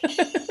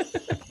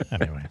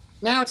 Anyway.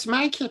 Now it's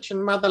my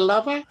kitchen, mother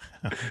lover.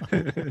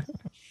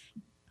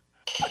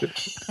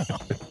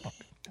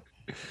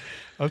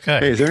 Okay.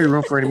 Hey, is there any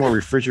room for any more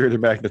refrigerator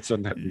magnets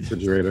on that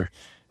refrigerator?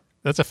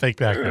 That's a fake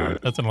background.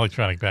 That's an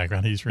electronic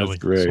background. He's really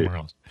somewhere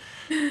else.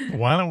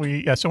 Why don't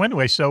we? So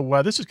anyway,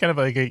 this is kind of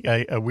like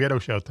a weirdo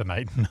show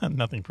tonight.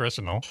 Nothing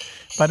personal,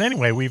 but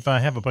anyway, we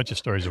have a bunch of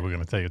stories that we're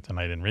going to tell you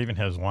tonight. And Raven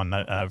has one.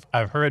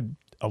 I've heard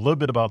a little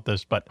bit about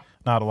this, but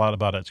not a lot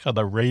about it. It's called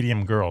the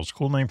Radium Girls.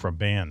 Cool name for a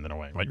band in a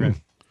way, right?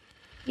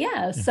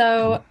 Yeah.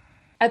 So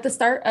at the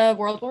start of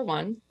World War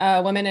I,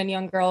 women and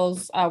young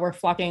girls were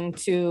flocking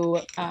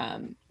to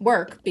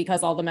work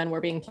because all the men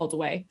were being pulled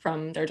away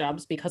from their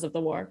jobs because of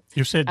the war.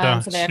 You said,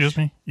 excuse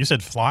me? You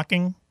said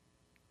flocking?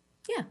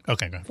 Yeah.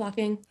 Okay, go ahead.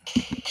 Flocking.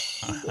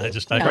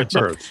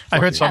 I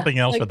heard something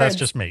else, but that's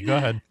just me. Go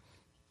ahead.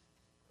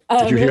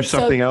 Did you hear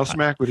something else,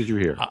 Mac? What did you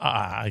hear?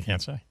 I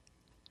can't say.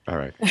 All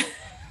right.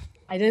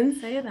 I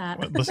didn't say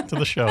that. Listen to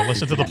the show.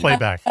 Listen to the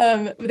playback.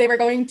 They were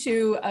going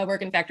to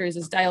work in factories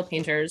as dial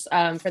painters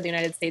for the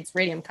United States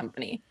Radium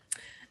Company.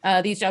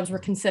 These jobs were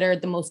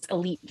considered the most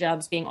elite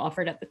jobs being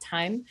offered at the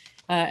time,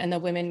 and the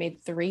women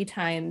made 3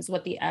 times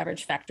what the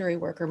average factory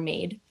worker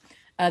made.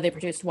 They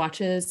produced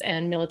watches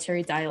and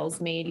military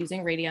dials made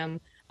using radium,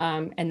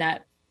 and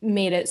that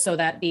made it so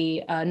that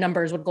the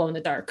numbers would glow in the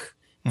dark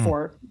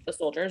for the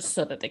soldiers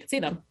so that they could see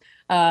them.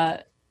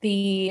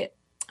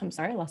 I'm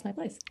sorry, I lost my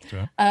place.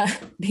 Sure.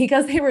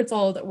 Because they were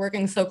told that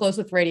working so close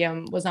with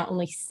radium was not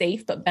only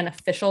safe, but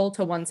beneficial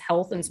to one's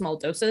health in small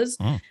doses.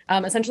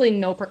 Essentially,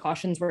 no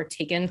precautions were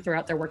taken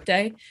throughout their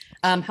workday.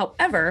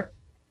 However,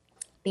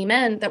 the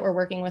men that were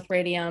working with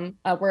radium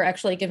were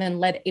actually given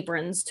lead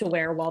aprons to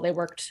wear while they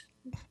worked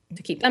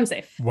to keep them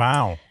safe.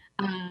 Wow.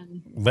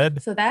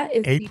 Lead. So that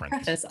is aprons. The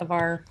preface of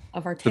our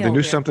tale. So they knew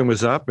here. something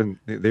was up, and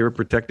they were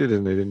protected,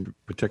 and they didn't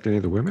protect any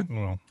of the women.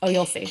 Well,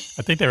 you'll see.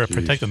 I think they were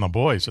protecting the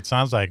boys. It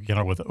sounds like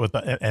with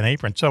an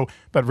apron. So,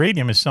 but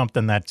radium is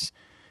something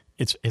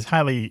it's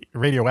highly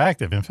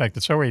radioactive. In fact,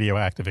 it's so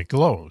radioactive it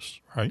glows,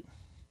 right?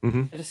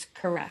 Mm-hmm. That is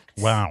correct.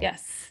 Wow.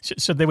 Yes.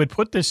 So they would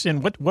put this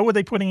in. What were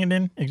they putting it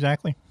in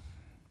exactly?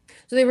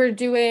 So they were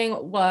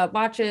doing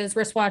watches,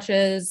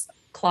 wristwatches,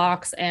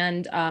 clocks,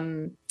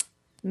 and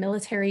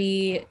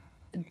military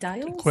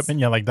dials. Equipment,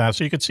 yeah, like that.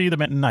 So you could see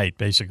them at night,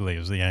 basically,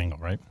 is the angle,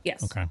 right?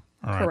 Yes. Okay.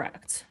 All right.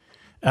 Correct.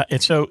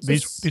 And so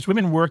these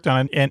women worked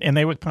on it, and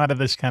they were part of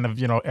this kind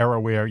of era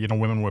where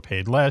women were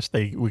paid less.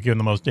 They were given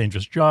the most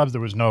dangerous jobs.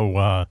 There was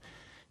no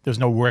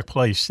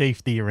workplace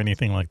safety or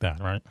anything like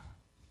that, right?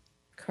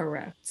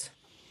 Correct.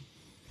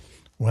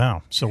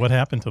 Wow. So what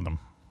happened to them?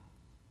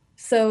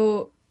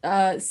 So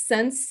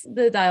since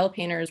the dial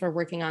painters were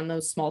working on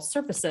those small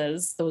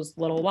surfaces, those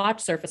little watch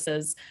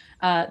surfaces,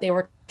 they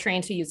were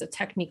trained to use a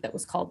technique that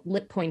was called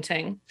lip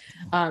pointing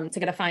to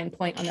get a fine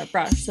point on their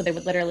brush. So they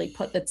would literally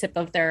put the tip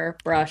of their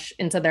brush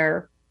into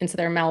their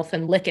mouth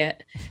and lick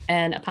it.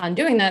 And upon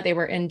doing that, they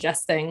were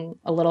ingesting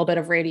a little bit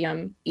of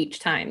radium each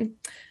time.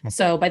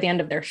 So by the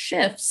end of their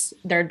shifts,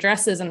 their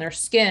dresses and their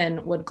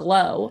skin would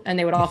glow, and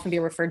they would often be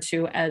referred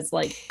to as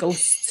like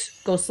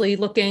ghostly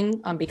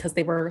looking because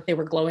they were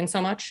glowing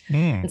so much.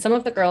 And some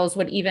of the girls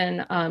would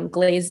even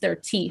glaze their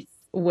teeth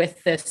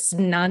with this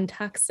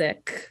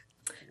non-toxic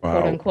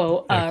quote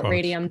unquote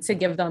radium to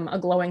give them a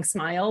glowing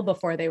smile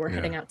before they were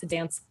heading out to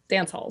dance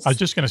halls. I was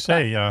just going to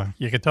say,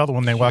 you could tell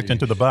when they walked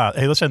into the bar.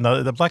 Hey, listen,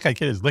 the Black-Eyed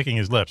Kid is licking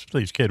his lips.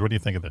 Please, kid, what do you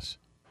think of this?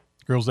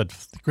 Girls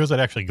that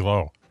actually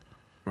glow.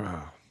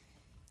 Wow.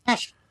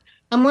 Gosh,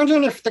 I'm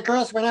wondering if the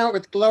girls went out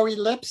with glowy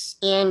lips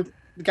and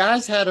the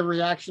guys had a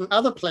reaction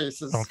other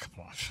places. Oh,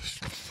 come on.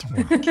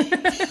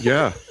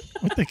 Yeah.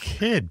 With the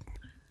kid.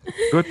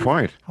 Good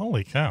point.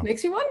 Holy cow!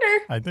 Makes you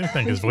wonder. I do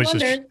think his voice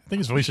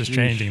is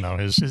changing though.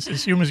 His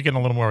humor is getting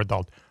a little more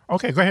adult.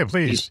 Okay, go ahead,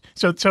 please.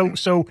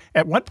 So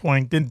at what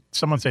point did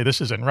someone say this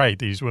isn't right?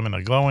 These women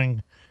are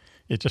glowing.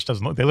 It just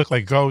doesn't look. They look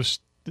like ghosts.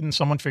 Didn't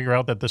someone figure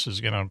out that this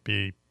is going to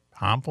be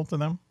harmful to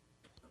them?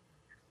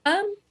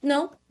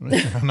 No.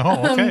 No.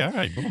 Okay. All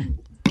right. Boom.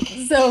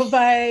 So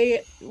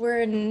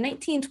we're in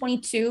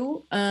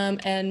 1922,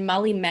 and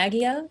Molly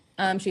Maggia,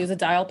 she was a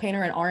dial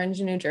painter in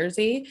Orange, New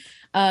Jersey.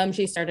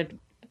 She started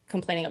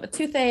complaining of a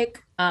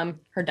toothache.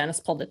 Her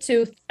dentist pulled a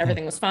tooth.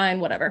 Everything was fine,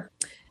 whatever.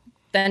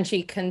 then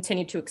she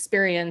continued to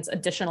experience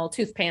additional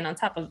tooth pain on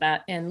top of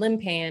that and limb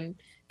pain,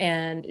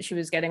 and she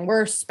was getting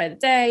worse by the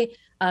day.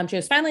 She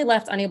was finally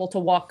left unable to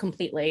walk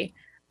completely.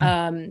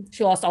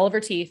 She lost all of her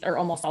teeth, or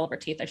almost all of her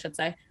teeth, I should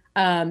say.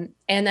 And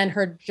then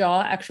her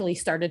jaw actually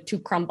started to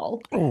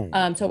crumble.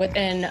 So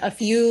within a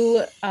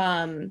few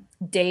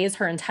days,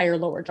 her entire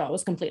lower jaw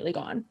was completely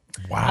gone.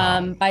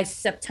 Wow. By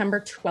September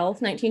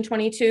 12th,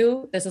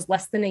 1922, this is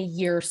less than a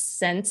year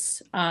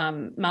since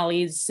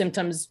Molly's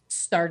symptoms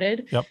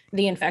started. Yep.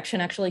 The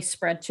infection actually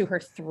spread to her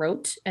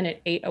throat, and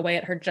it ate away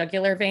at her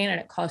jugular vein, and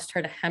it caused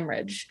her to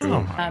hemorrhage.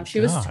 She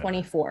was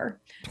 24.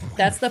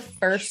 That's the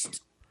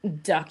first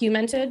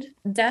documented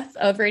death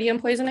of radium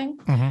poisoning.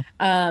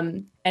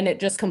 And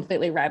it just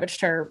completely ravaged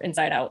her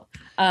inside out.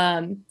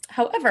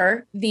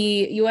 However,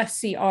 the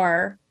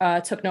USCR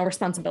took no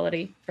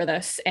responsibility for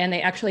this, and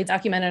they actually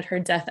documented her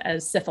death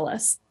as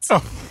syphilis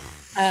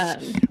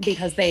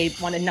because they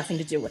wanted nothing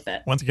to do with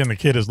it. Once again, the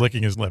kid is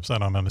licking his lips. I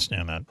don't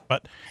understand that.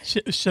 But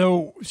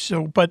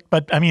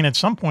but I mean, at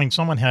some point,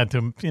 someone had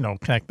to,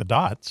 connect the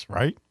dots,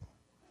 right?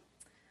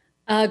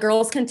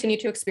 Girls continue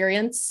to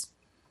experience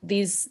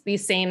these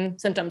same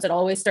symptoms. It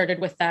always started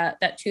with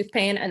that tooth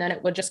pain, and then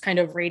it would just kind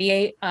of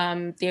radiate.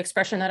 The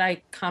expression that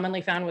I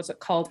commonly found was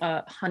called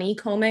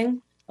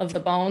honeycombing of the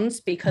bones,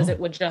 because it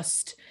would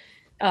just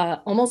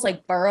almost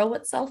like burrow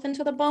itself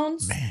into the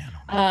bones.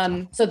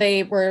 So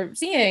they were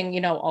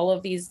seeing, all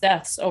of these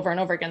deaths over and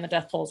over again. The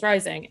death toll is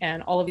rising,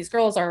 and all of these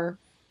girls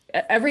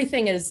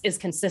everything is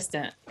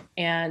consistent,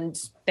 and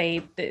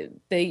the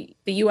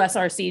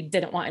USRC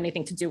didn't want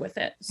anything to do with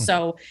it.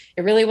 So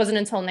it really wasn't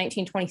until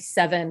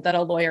 1927 that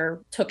a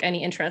lawyer took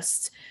any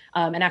interest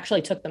and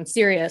actually took them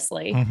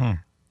seriously.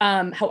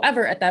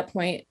 However, at that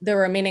point, the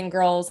remaining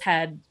girls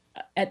had,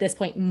 at this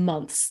point,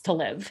 months to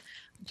live,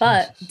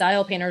 but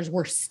dial painters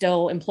were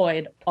still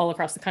employed all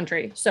across the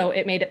country. So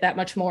it made it that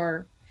much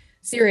more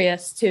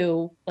serious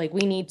to, like,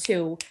 we need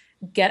to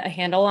get a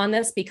handle on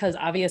this, because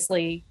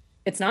obviously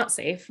it's not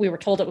safe. We were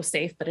told it was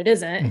safe, but it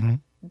isn't.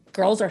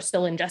 Girls are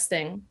still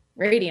ingesting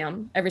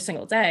radium every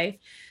single day.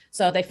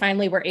 So they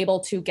finally were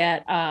able to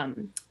get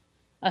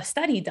a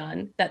study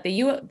done. That the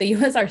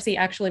USRC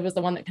actually was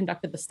the one that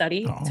conducted the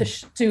study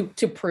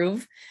to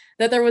prove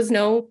that there was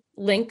no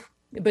link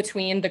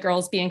between the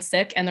girls being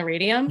sick and the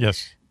radium.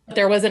 Yes.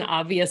 There was an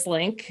obvious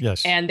link.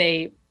 Yes. And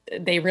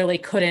they really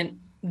couldn't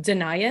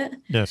deny it.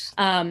 Yes.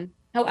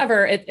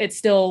 However, it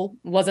still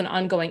was an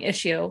ongoing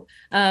issue.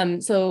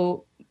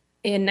 So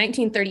in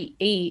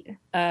 1938,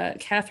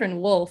 Catherine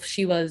Wolfe,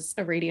 she was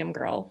a radium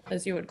girl,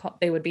 as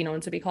they would be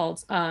known to be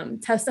called,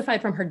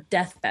 testified from her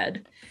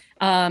deathbed.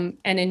 And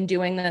in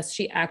doing this,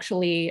 she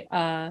actually,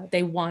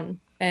 they won,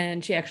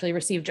 and she actually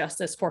received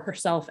justice for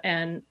herself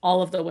and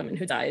all of the women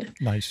who died.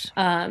 Nice.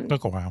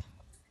 Took a while.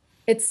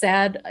 It's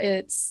sad.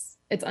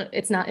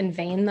 It's not in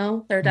vain,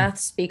 though, their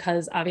deaths,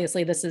 because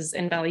obviously this is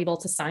invaluable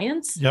to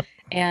science. Yep.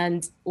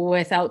 And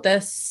without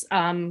this,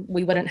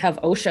 we wouldn't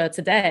have OSHA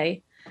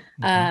today.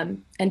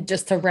 And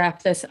just to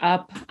wrap this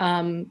up,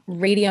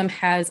 radium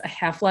has a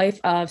half-life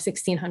of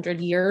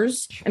 1,600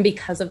 years. And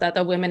because of that,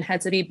 the women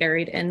had to be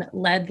buried in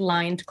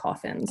lead-lined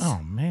coffins.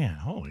 Oh, man.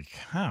 Holy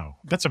cow.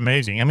 That's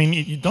amazing. I mean,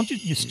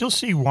 you still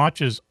see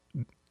watches.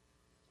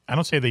 I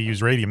don't say they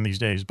use radium these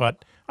days,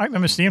 but I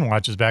remember seeing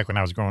watches back when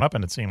I was growing up,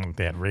 and it seemed like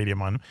they had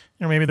radium on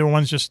them. Maybe they were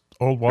ones just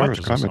old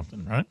watches or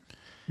something, right?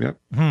 Yep.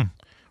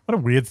 What a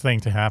weird thing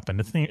to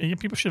happen.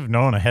 People should have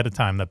known ahead of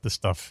time that this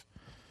stuff.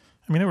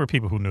 I mean, there were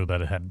people who knew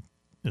that it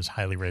is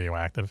highly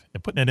radioactive. They're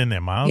putting it in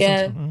their mouths.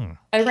 Yeah.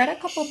 I read a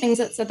couple of things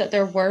that said that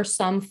there were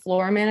some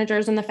floor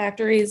managers in the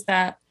factories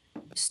that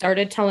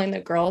started telling the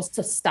girls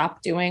to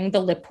stop doing the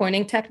lip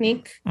pointing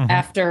technique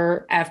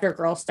after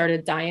girls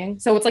started dying.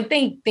 So it's like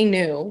they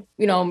knew,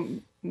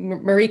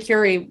 Marie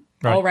Curie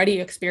already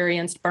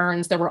experienced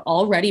burns. There were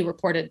already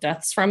reported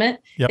deaths from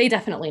it. Yep. They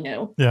definitely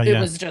knew. It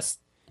was just,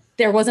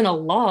 there wasn't a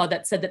law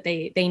that said that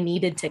they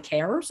needed to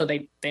care. So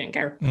they didn't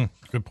care.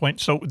 Good point.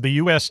 So the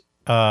U.S.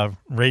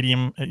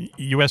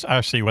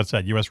 USRC, what's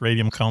that? U.S.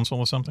 Radium Council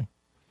or something?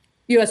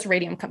 U.S.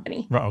 Radium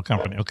Company. Oh,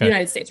 company. Okay.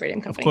 United States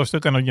Radium Company. Of course, they're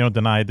going to,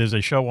 deny it. There's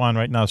a show on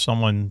right now.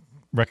 Someone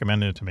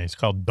recommended it to me. It's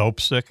called Dope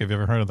Sick. Have you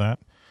ever heard of that?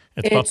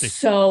 It's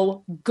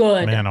so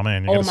good. Man, oh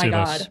man, you got to see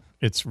God.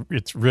 this.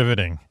 It's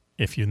riveting.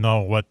 If you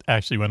know what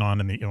actually went on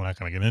we're not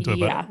going to get into it,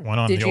 but went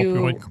on in the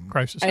opioid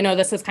crisis. I know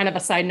this is kind of a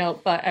side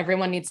note, but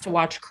everyone needs to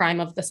watch Crime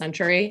of the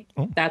Century.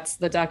 That's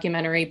the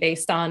documentary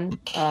based on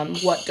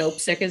what Dope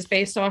Sick is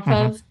based off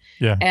of.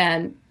 Yeah.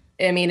 And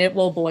I mean, it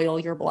will boil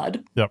your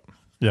blood. Yep.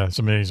 Yeah, it's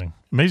amazing.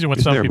 Amazing what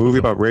Isn't some there people a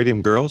movie do. about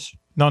radium girls?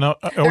 No.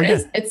 There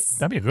is.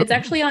 That'd be a good It's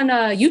actually on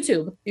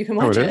YouTube. You can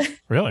watch it.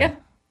 Really? Yeah.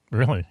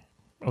 Really?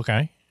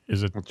 Okay.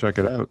 Is it? I'll check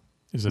it out.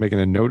 Is it making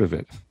a note of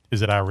it?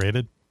 Is it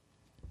R-rated?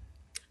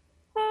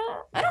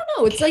 I don't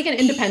know. It's like an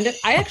independent.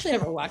 I actually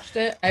never watched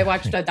it. I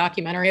watched a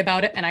documentary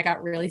about it, and I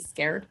got really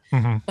scared.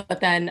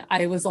 But then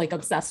I was like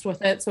obsessed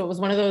with it. So it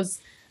was one of those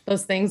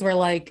things where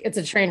like it's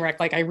a train wreck.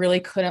 Like I really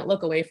couldn't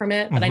look away from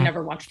it, but I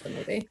never watched the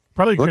movie.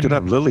 Probably looked it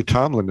up. Lily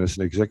Tomlin is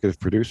an executive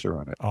producer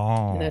on it.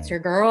 Oh, that's your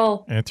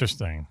girl.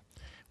 Interesting.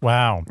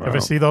 Wow.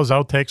 Ever see those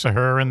outtakes of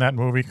her in that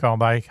movie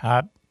called like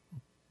Hot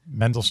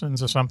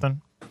Mendelssohn's or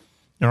something? You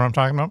know what I'm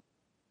talking about?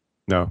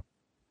 No.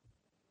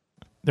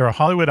 There are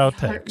Hollywood Hart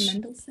outtakes.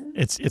 Mendelsohn?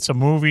 It's a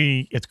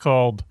movie. It's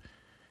called,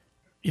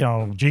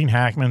 Gene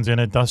Hackman's in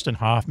it. Dustin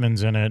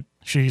Hoffman's in it.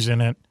 She's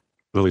in it.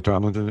 Lily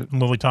Tomlin's in it.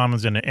 Lily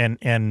Tomlin's in it.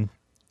 And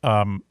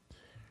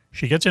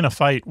she gets in a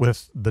fight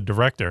with the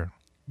director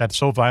that's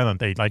so violent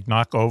they like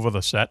knock over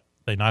the set.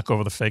 They knock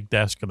over the fake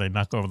desk and they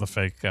knock over the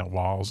fake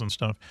walls and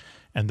stuff.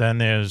 And then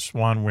there's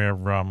one where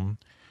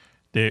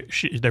they're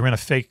in a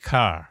fake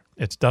car.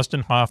 It's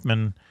Dustin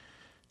Hoffman,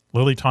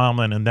 Lily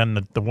Tomlin, and then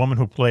the woman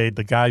who played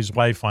the guy's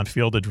wife on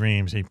Field of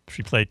Dreams.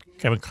 She played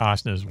Kevin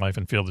Costner's wife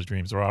in Field of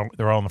Dreams.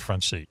 They're all in the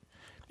front seat.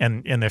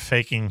 And they're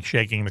shaking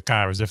the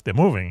car as if they're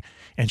moving.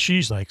 And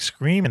she's like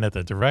screaming at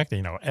the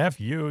director, F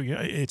you.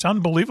 It's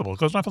unbelievable. It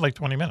goes on for like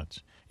 20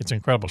 minutes. It's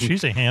incredible.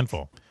 She's a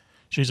handful.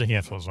 She's a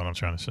handful is what I'm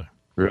trying to say.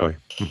 Really?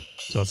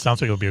 So it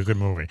sounds like it'll be a good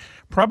movie.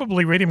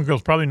 Probably Radium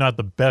Girl's probably not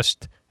the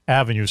best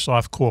avenue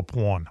softcore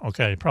porn.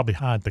 Okay, probably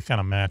hard to kind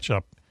of match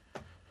up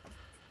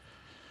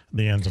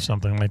the ends or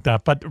something like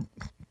that. But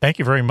thank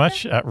you very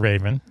much,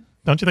 Raven.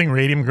 Don't you think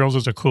Radium Girls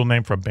is a cool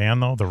name for a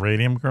band, though? The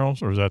Radium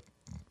Girls? Or is that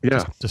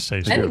just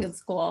say so? I think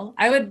it's cool.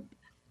 I would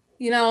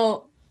They'd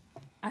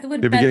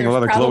be bet getting a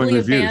lot there's of glowing probably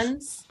a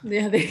reviews. band.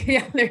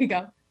 Yeah, there you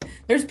go.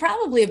 There's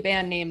probably a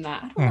band named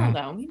that. I don't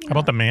know, though. Maybe How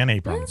about the Man That's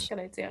Aprons? a good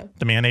idea.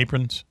 The Man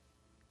Aprons?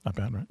 Not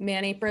bad, right?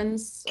 Man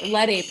Aprons,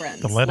 Lead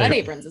Aprons. The Lead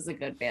Aprons is a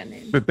good band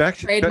name. But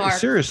Trademark.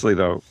 seriously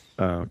though,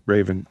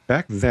 Raven,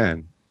 back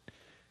then,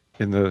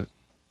 in the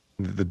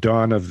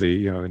dawn of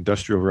the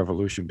Industrial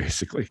Revolution,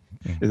 basically,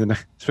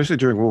 especially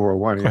during World War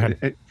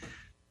One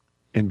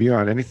and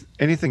beyond,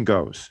 anything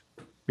goes.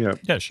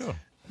 Yeah, sure.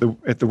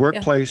 At the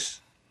workplace,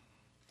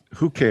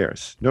 who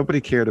cares? Nobody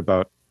cared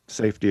about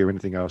safety or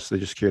anything else. They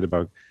just cared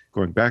about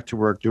going back to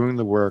work, doing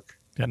the work,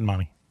 getting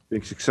money,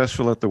 being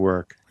successful at the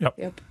work.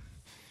 Yep.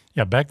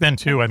 Yeah, back then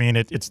too. I mean,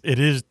 it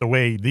is the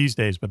way these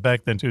days, but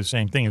back then too, the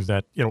same thing is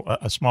that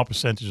a small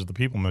percentage of the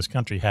people in this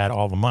country had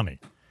all the money.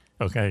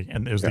 Okay,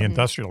 and it was the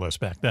industrialists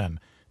back then.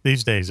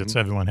 These days, it's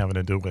everyone having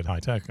to do with high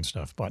tech and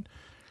stuff. But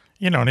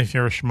and if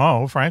you're a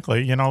schmo,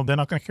 frankly, they're not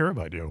going to care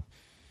about you.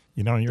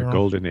 You're the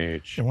golden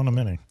age. You're one of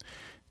many.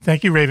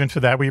 Thank you, Raven, for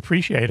that. We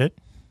appreciate it.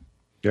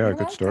 Yeah,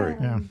 good story.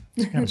 Yeah,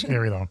 it's kind of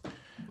scary though.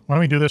 Why don't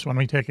we do this? Why don't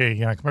we take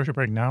a commercial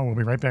break now? We'll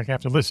be right back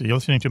after this. You're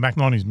listening to Mac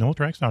Maloney's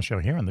Military X-Now Show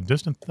here on the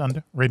Distant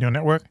Thunder Radio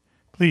Network.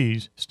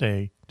 Please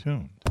stay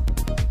tuned.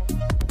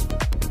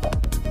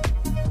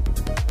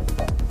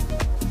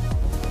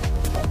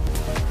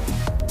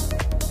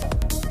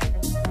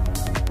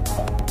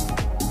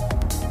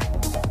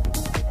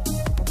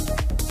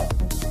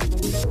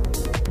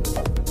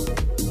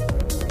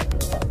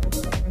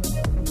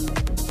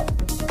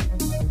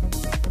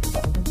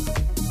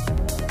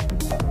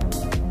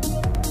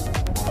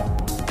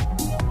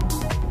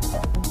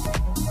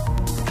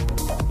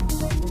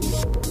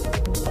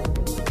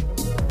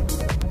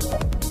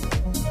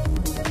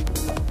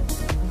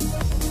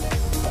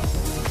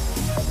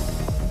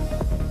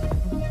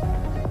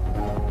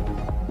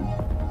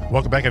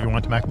 Welcome back,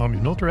 everyone, to Mac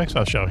Maloney's Military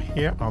X-Now Show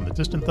here on the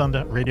Distant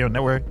Thunder Radio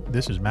Network.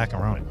 This is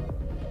Macaroni.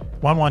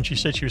 One, she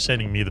said she was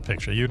sending me the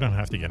picture. You don't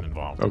have to get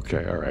involved.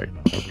 Okay, all right.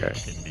 Okay.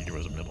 Didn't need you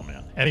as a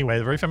middleman. Anyway,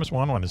 the very famous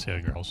one is here,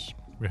 girls.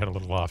 We had a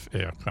little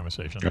off-air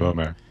conversation. Hello,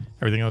 Mac.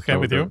 Everything okay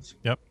with you?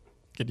 Yep.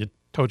 Get your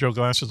Tojo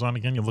glasses on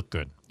again. You look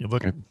good. You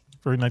look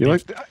very 19...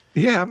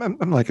 Yeah,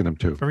 I'm liking them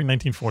too. Very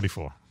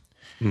 1944.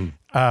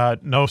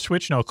 No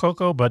Switch, no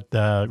Coco, but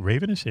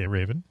Raven is here.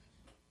 Raven,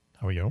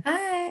 how are you?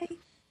 Hi.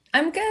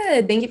 I'm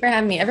good. Thank you for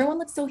having me. Everyone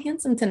looks so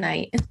handsome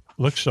tonight.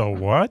 Looks so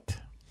what?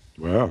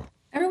 Wow.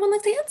 Everyone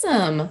looks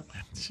handsome.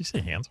 Did she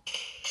say handsome?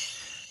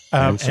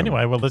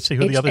 Anyway, well, let's see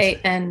who the other...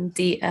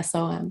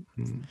 Handsom.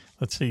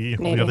 Let's see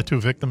who the other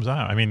two victims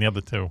are. I mean, the other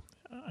two.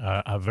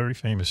 A very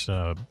famous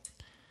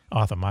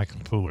author, Michael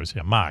Pooler, is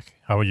here. Mark,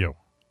 how are you?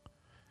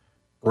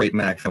 Great,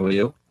 Mac. How are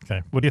you?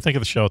 Okay. What do you think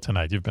of the show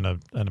tonight? You've been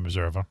an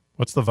observer.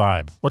 What's the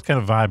vibe? What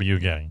kind of vibe are you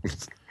getting?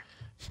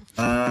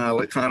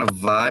 What kind of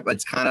vibe?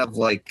 It's kind of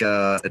like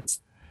it's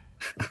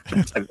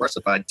a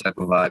diversified type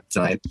of vibe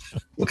tonight.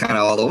 We're kind of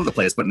all over the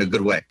place, but in a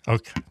good way.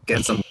 Okay.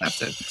 Getting some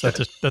laughs in.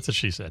 That's what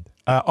she said.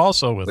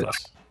 Also with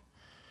us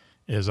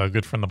is our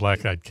good friend, the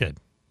Black-Eyed Kid.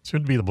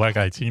 Soon to be the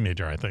Black-Eyed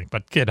Teenager, I think.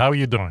 But, Kid, how are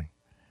you doing?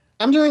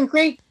 I'm doing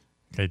great.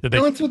 Okay.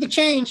 Going through the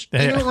change.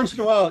 Once in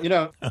a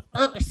while,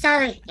 Oh,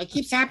 sorry. It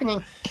keeps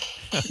happening.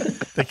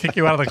 They kick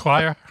you out of the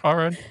choir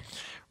already?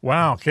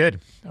 Wow, Kid.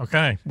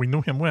 Okay. We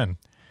knew him when.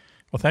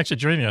 Well, thanks for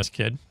joining us,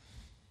 Kid.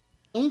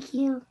 Thank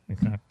you.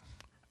 Okay.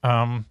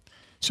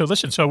 So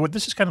listen,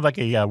 this is kind of like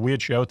a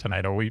weird show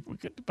tonight, or we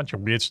get a bunch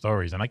of weird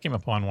stories, and I came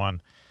upon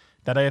one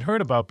that I had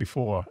heard about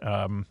before,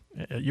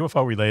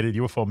 UFO related,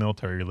 UFO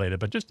military related,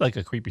 but just like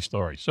a creepy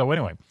story. So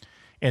anyway,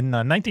 in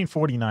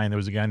 1949, there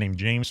was a guy named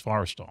James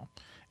Forrestal,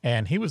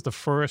 and he was the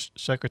first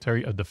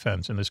Secretary of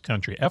Defense in this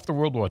country. After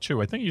World War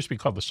II, I think it used to be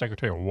called the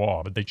Secretary of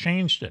War, but they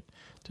changed it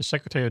to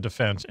Secretary of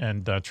Defense,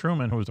 and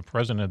Truman, who was the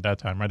president at that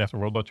time, right after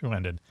World War II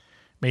ended,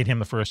 made him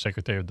the first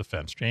Secretary of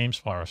Defense, James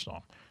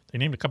Forrestal. They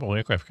named a couple of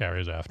aircraft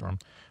carriers after him.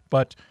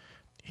 But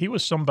he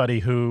was somebody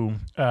who,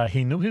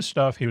 he knew his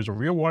stuff. He was a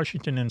real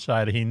Washington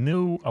insider. He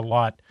knew a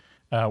lot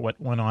what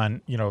went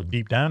on,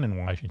 deep down in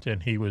Washington.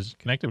 He was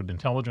connected with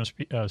intelligence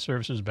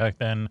services back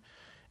then.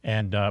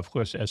 And, of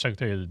course, as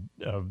Secretary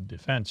of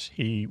Defense,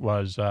 he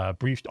was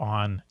briefed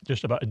on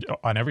just about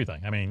on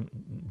everything. I mean,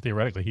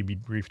 theoretically, he'd be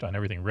briefed on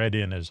everything, read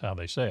in is how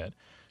they say it.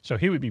 So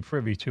he would be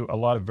privy to a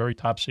lot of very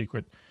top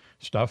secret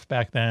stuff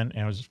back then.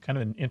 And it was kind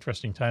of an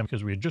interesting time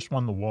because we had just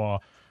won the war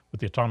with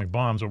the atomic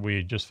bombs, where we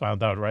had just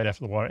found out right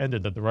after the war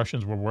ended that the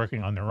Russians were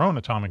working on their own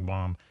atomic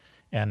bomb.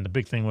 And the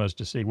big thing was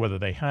to see whether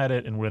they had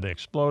it and where they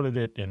exploded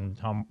it and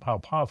how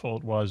powerful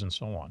it was and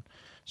so on.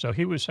 So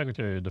he was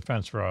Secretary of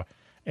Defense for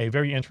a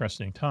very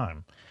interesting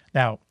time.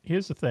 Now,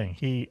 here's the thing.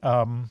 He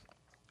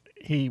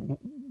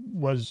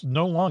was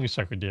no longer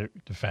Secretary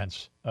of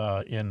Defense in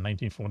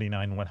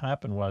 1949. What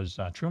happened was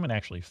Truman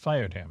actually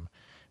fired him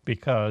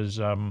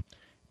because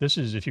this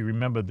is, if you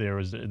remember,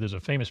 there's a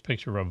famous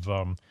picture of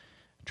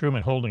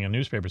Truman holding a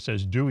newspaper that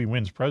says Dewey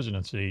wins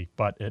presidency,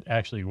 but it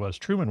actually was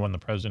Truman won the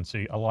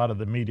presidency. A lot of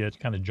the media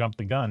kind of jumped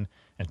the gun,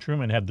 and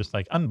Truman had this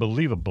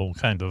unbelievable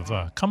kind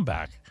of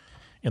comeback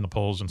in the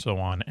polls and so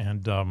on,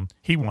 and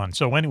he won.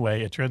 So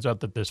anyway, it turns out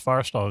that this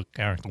Forrestal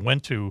character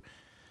went to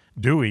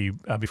Dewey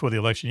before the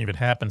election even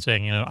happened,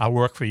 saying, I'll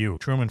work for you.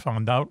 Truman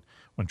found out.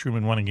 When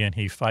Truman won again,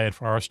 he fired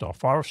Forrestal.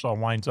 Forrestal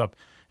winds up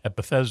at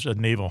Bethesda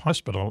Naval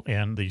Hospital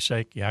in the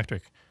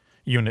psychiatric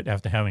unit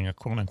after having a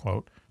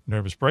quote-unquote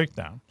nervous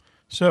breakdown.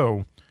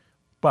 So,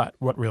 but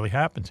what really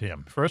happened to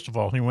him? First of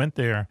all, he went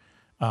there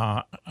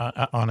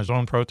on his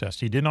own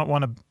protest. He did not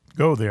want to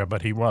go there,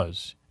 but he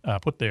was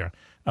put there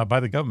by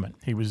the government.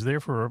 He was there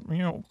for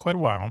quite a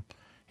while.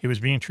 He was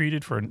being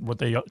treated for what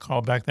they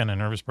called back then a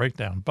nervous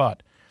breakdown,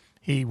 but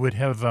he would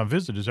have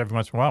visitors every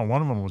once in a while.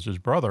 One of them was his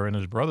brother, and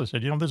his brother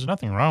said, there's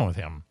nothing wrong with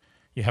him.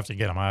 You have to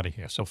get him out of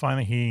here. So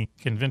finally he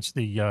convinced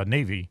the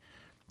Navy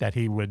that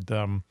he would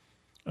come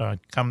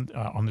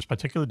on this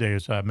particular day, it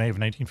was May of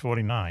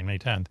 1949, May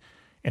 10th,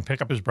 and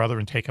pick up his brother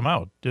and take him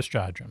out,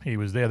 discharge him. He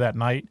was there that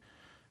night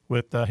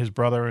with his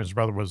brother. His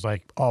brother was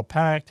all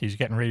packed. He's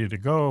getting ready to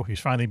go. He's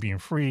finally being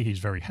free. He's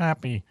very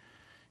happy.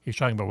 He's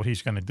talking about what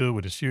he's going to do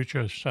with his future,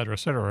 et cetera, et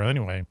cetera.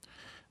 Anyway,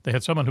 they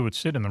had someone who would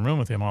sit in the room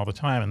with him all the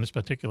time, and this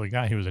particular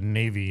guy, he was a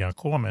Navy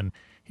corpsman.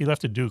 He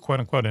left to do,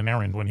 quote-unquote, an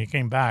errand. When he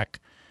came back,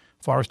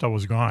 Forrestal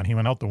was gone. He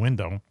went out the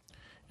window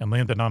and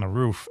landed on a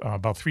roof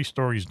about 3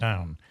 stories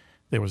down.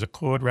 There was a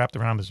cord wrapped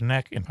around his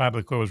neck, and part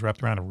of the cord was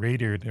wrapped around a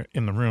radiator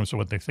in the room. So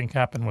what they think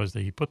happened was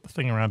that he put the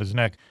thing around his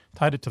neck,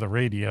 tied it to the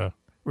radiator,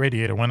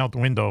 went out the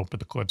window, but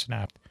the cord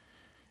snapped,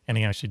 and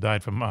he actually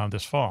died from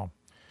this fall.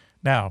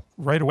 Now,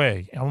 right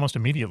away, almost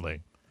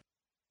immediately,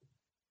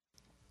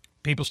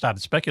 people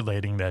started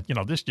speculating that,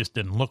 this just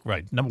didn't look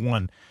right. Number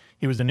one,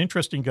 he was an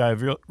interesting guy,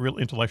 real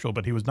intellectual,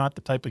 but he was not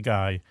the type of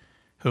guy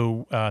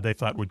who they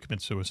thought would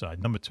commit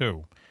suicide. Number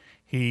two,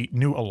 he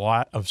knew a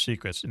lot of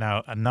secrets.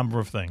 Now, a number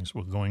of things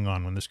were going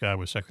on when this guy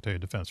was Secretary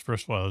of Defense.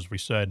 First of all, as we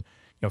said,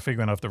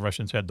 figuring out if the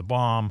Russians had the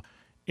bomb,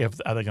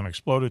 are they going to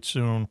explode it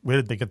soon? Where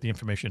did they get the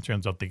information? It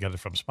turns out they got it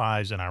from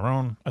spies in our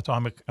own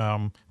atomic,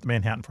 the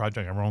Manhattan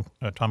Project, our own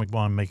atomic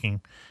bomb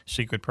making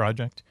secret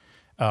project.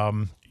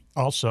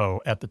 Also,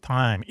 at the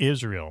time,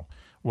 Israel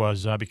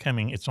was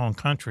becoming its own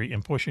country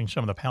and pushing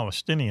some of the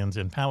Palestinians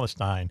in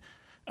Palestine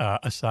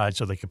aside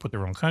so they could put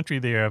their own country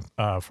there.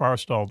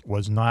 Forrestal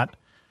was not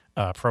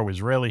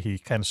pro-Israeli. He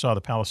kind of saw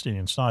the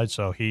Palestinian side,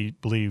 so he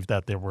believed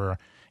that there were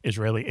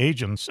Israeli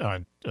agents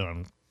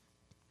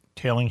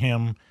tailing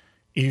him,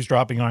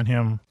 eavesdropping on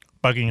him,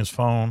 bugging his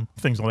phone,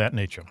 things of that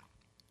nature.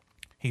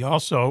 He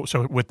also,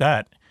 so with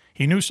that,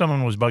 he knew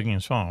someone was bugging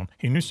his phone.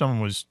 He knew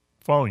someone was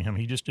following him.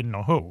 He just didn't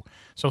know who.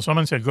 So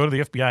someone said, go to the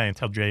FBI and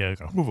tell J.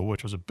 Edgar Hoover,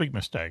 which was a big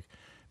mistake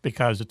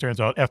because it turns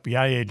out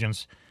FBI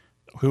agents,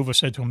 Hoover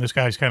said to him, this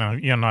guy's kind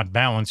of not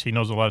balanced. He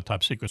knows a lot of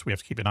top secrets. We have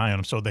to keep an eye on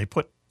him. So they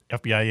put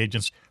FBI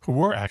agents who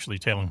were actually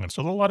tailing him.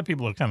 So a lot of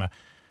people are kind of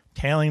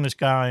tailing this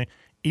guy,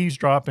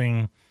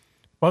 eavesdropping,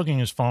 bugging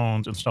his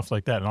phones and stuff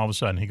like that. And all of a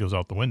sudden he goes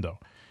out the window.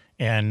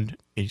 And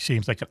he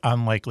seems like an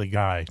unlikely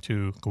guy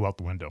to go out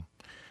the window.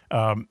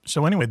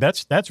 So anyway,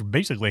 that's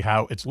basically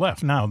how it's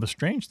left. Now, the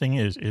strange thing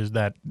is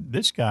that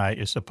this guy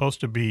is supposed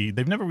to be,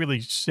 they've never really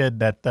said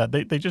that,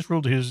 they just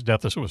ruled his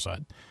death a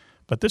suicide.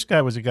 But this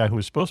guy was a guy who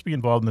was supposed to be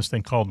involved in this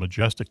thing called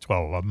Majestic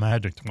 12, or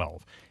Magic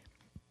 12.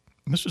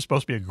 And this was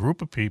supposed to be a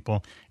group of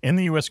people in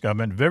the U.S.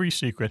 government, very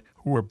secret,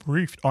 who were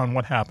briefed on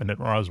what happened at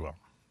Roswell.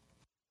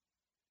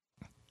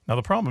 Now,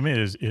 the problem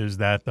is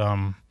that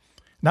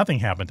nothing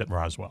happened at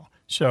Roswell.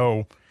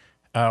 So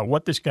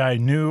what this guy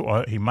knew,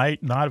 or he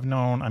might not have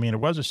known, it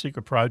was a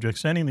secret project,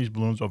 sending these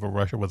balloons over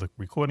Russia with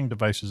recording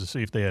devices to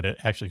see if they had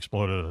actually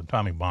exploded an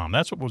atomic bomb.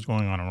 That's what was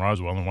going on in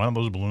Roswell, and one of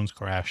those balloons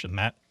crashed, and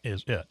that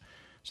is it.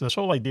 So this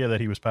whole idea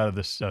that he was part of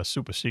this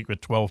super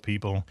secret 12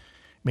 people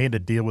made a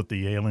deal with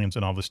the aliens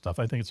and all this stuff.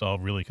 I think it's all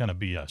really kind of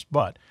BS.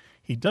 But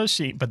he does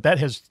see, but that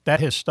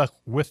has stuck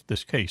with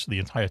this case the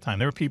entire time.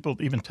 There are people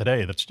even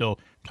today that still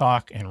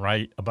talk and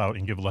write about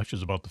and give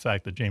lectures about the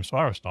fact that James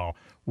Forrestal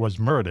was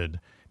murdered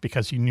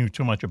because he knew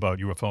too much about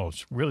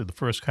UFOs. Really the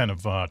first kind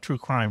of true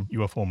crime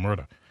UFO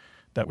murder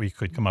that we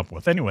could come up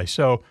with. Anyway,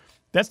 so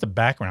that's the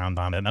background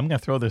on it. And I'm going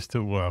to throw this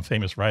to a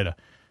famous writer,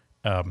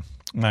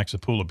 Max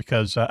Zapula,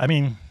 because,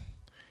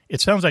 it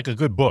sounds like a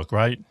good book,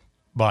 right?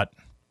 But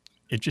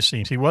it just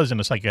seems he was in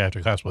a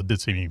psychiatric hospital. It did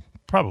seem he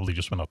probably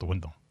just went out the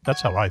window.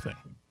 That's how I think.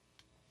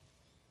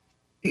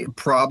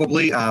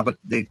 Probably, but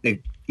they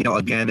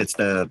again, it's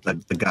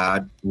the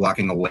God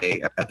walking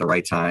away at the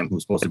right time,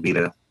 who's supposed to be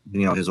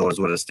his orders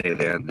were to stay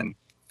there, and then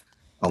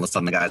all of a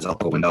sudden the guy's out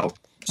the window.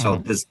 So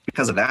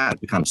because of that,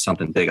 it becomes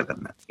something bigger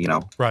than that,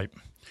 Right.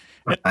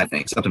 I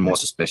think something more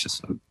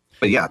suspicious.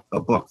 But yeah, a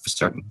book for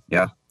certain.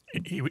 Yeah.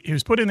 He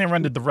was put in there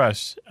under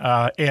duress,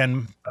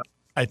 and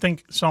I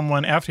think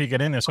someone, after he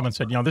got in there, someone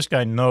said, this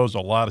guy knows a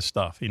lot of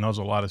stuff. He knows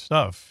a lot of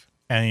stuff,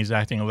 and he's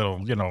acting a little,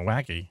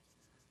 wacky.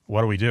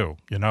 What do we do,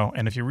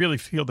 And if you really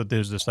feel that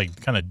there's this,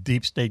 kind of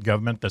deep state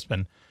government that's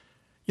been,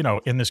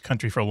 in this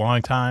country for a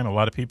long time, a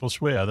lot of people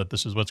swear that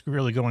this is what's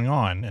really going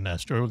on, and that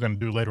story we're going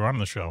to do later on in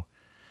the show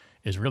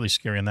is really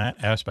scary in that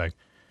aspect.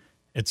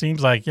 It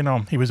seems like,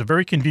 he was a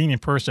very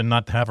convenient person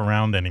not to have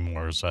around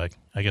anymore, is I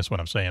guess what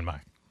I'm saying,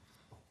 Mike.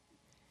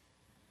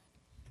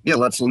 Yeah,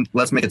 let's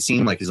make it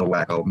seem like he's a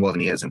wacko more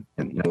than he is, and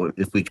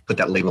if we put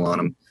that label on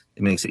him,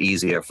 it makes it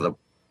easier for the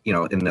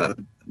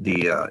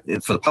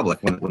for the public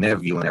when they're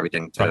viewing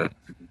everything to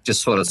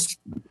just sort of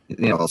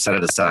set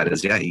it aside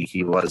as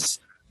he was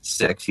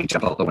sick, he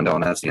jumped out the window,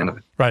 and that's the end of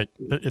it. Right.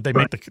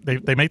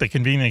 They make the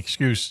convenient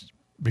excuse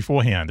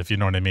beforehand, if you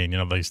know what I mean.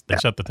 They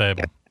set the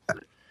table. Yeah.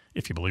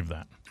 If you believe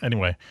that.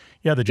 Anyway,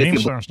 yeah, the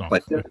James Forrestal.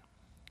 Go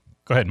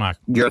ahead, Mark.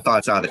 Your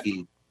thoughts are that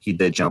he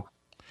did jump.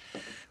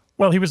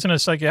 Well, he was in a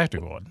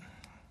psychiatric ward.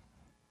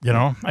 He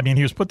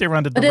was put there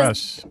under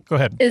duress. Go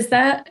ahead. Is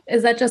that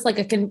just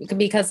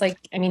because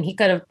he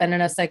could have been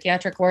in a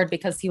psychiatric ward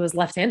because he was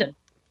left-handed.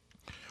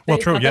 Well,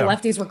 true, yeah. The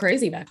lefties were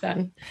crazy back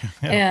then.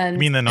 Yeah. And I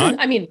mean, they're not.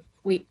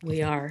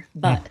 We are,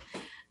 but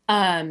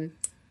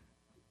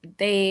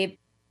they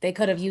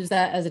could have used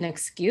that as an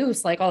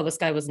excuse, this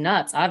guy was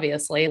nuts.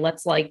 Obviously,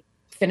 let's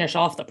finish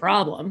off the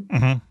problem.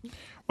 Mm-hmm.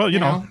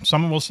 Well,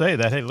 someone will say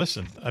that, hey,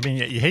 listen,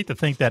 you hate to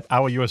think that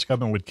our U.S.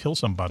 government would kill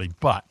somebody,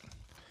 but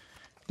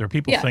there are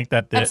people who think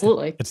that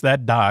it's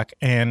that dark.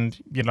 And,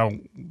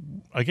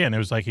 again, it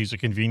was like he's a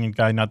convenient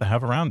guy not to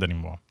have around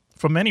anymore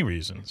for many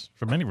reasons,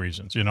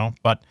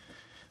 But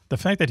the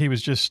fact that he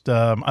was just,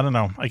 I don't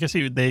know, I guess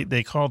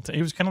they called,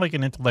 he was kind of like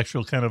an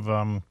intellectual kind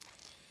of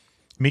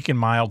meek and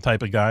mild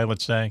type of guy,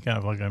 let's say, kind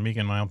of like a meek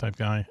and mild type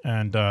guy.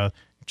 And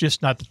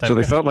just not the type So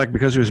they of felt like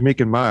because he was meek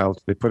and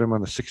mild, they put him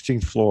on the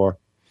 16th floor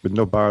with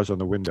no bars on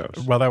the windows.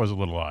 Well, that was a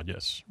little odd,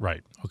 yes.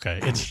 Right. Okay.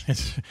 It's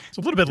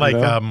a little bit like...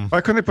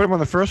 why couldn't they put him on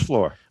the first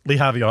floor? Lee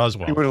Harvey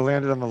Oswald. He would have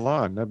landed on the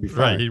lawn. That'd be fine.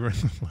 Right. He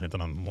landed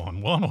on the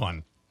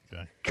lawn.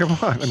 Okay. Come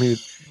on.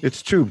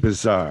 It's too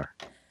bizarre.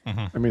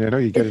 Mm-hmm. I know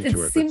you get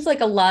into it. It seems like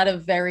a lot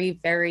of very,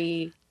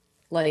 very...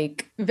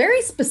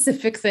 very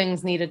specific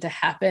things needed to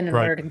happen in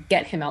order to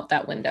get him out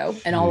that window,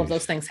 and all of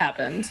those things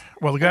happened.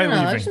 Well, the guy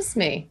leaving, that's just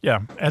me.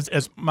 Yeah,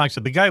 as Mike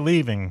said, the guy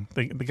leaving,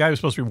 the guy who's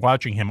supposed to be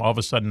watching him, all of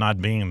a sudden not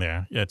being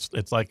there. It's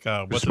like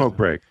the smoke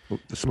break.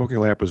 The smoking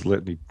lamp was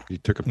lit, and he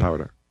took a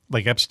powder.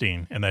 Like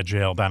Epstein in that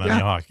jail down in New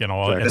York.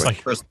 Exactly. It's like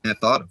first thing I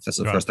thought of. That's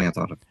the first thing I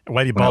thought of.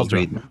 Whitey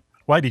Bulger.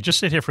 Whitey, just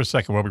sit here for a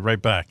second. We'll be right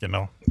back.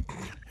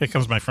 Here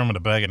comes my friend with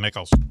a bag of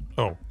nickels.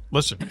 Oh,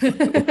 listen.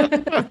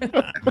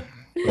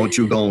 Don't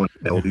you go, and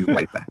they'll be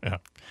right back. Yeah.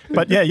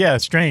 But yeah,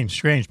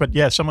 strange. But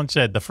yeah, someone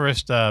said the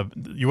first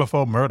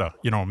UFO murder,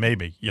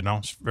 maybe,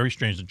 it's very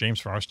strange, the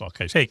James Forrestal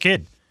case. Hey,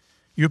 kid,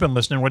 you've been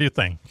listening. What do you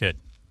think, kid?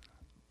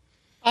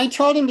 I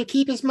told him to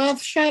keep his mouth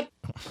shut,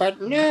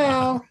 but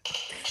no.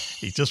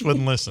 He just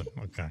wouldn't listen.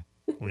 Okay,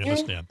 we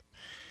understand.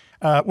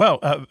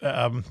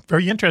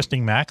 Very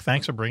interesting, Mac.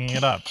 Thanks for bringing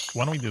it up.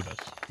 Why don't we do this?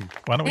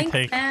 Why don't we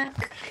take a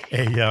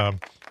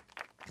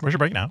commercial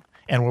break now?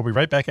 And we'll be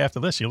right back after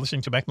this. You're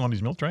listening to Mac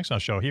Maloney's Military Exile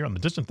Show here on the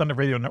Distant Thunder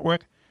Radio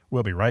Network.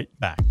 We'll be right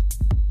back.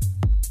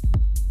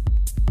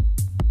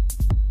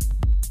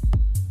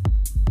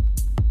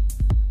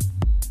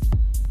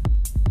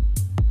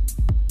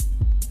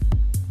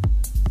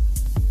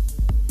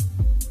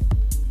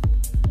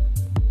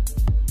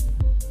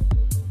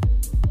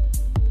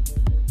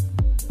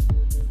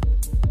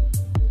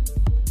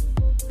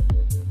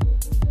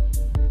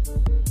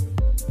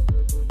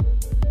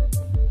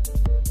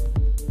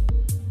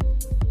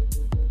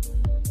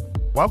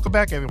 Welcome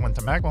back, everyone,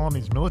 to Mac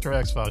Maloney's Military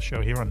X-Files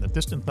Show here on the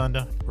Distant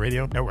Thunder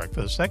Radio Network.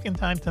 For the second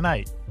time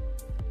tonight,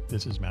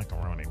 this is Mac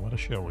Maloney. What a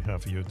show we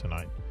have for you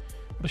tonight.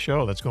 What a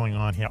show that's going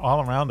on here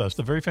all around us.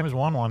 The very famous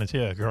Juan is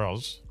here,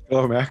 girls.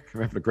 Hello, Mac.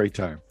 I'm having a great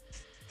time.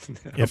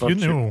 If you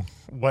knew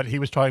what he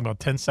was talking about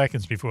 10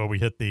 seconds before we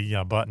hit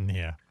the button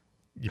here,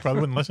 you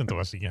probably wouldn't listen to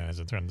us again, as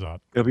it turns out.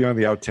 It'll be on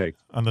the outtake.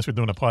 Unless we're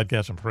doing a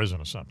podcast in prison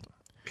or something.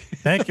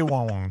 Thank you,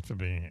 Juan, for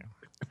being here.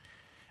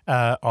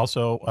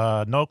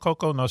 Also, no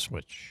Coco, no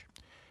Switch.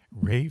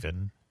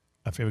 Raven,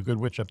 our favorite good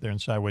witch up there in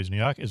Sideways, New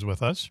York, is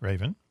with us.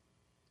 Raven.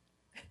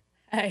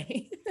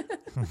 Hey.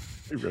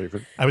 Hey,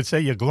 Raven. I would say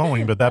you're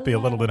glowing, but that'd be a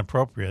little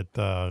inappropriate,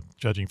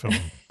 judging from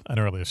an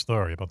earlier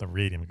story about the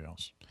radium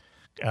girls.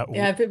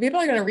 Yeah, people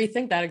are going to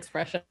rethink that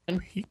expression.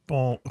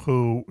 People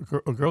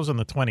girls in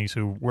the 20s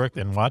who worked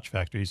in watch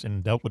factories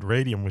and dealt with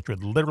radium, which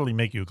would literally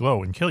make you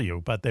glow and kill you,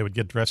 but they would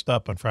get dressed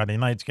up on Friday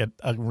nights, get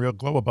a real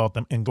glow about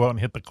them, and go out and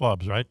hit the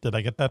clubs, right? Did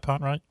I get that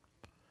part right?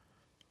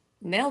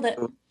 Nailed it.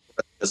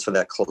 Just for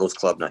those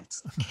club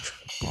nights.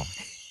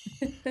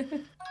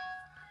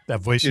 That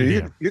voice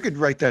you could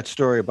write that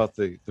story about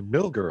the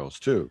mill girls,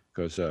 too,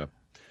 because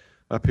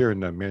up here in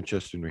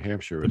Manchester, New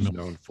Hampshire is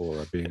known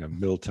for being a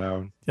mill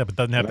town. Yeah, but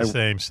doesn't have the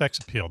same sex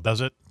appeal,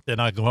 does it? They're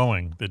not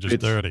glowing. They're just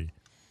dirty.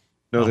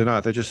 No, they're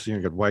not. They're just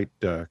got white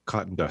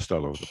cotton dust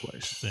all over the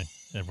place. See,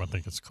 everyone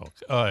thinks it's coke.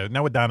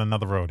 Now we're down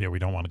another road here we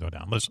don't want to go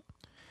down. Listen,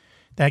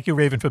 thank you,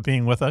 Raven, for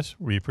being with us.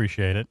 We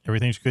appreciate it.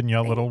 Everything's good in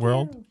your little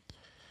world?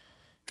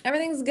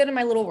 Everything's good in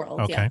my little world,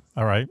 Okay, yeah.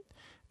 all right.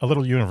 A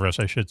little universe,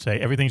 I should say.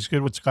 Everything's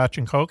good with Scotch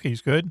and Coke?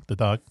 He's good? The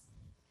dog?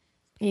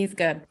 He's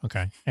good.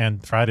 Okay.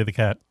 And Friday the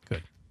cat?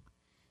 Good.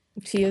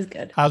 She is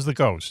good. How's the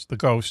ghost? The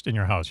ghost in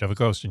your house? You have a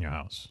ghost in your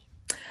house?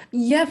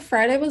 Yeah,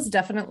 Friday was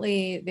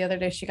definitely the other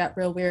day. She got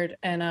real weird,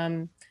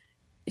 and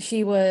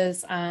she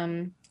was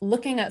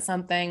looking at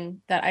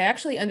something that I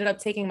actually ended up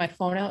taking my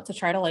phone out to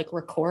try to like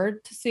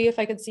record to see if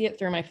I could see it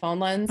through my phone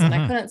lens, and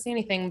I couldn't see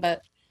anything.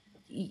 But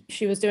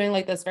she was doing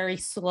like this very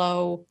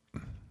slow,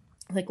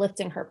 like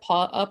lifting her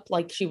paw up,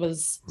 like she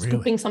was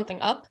scooping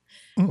something up.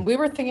 We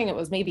were thinking it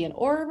was maybe an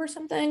orb or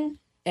something,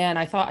 and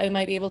I thought I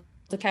might be able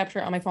to capture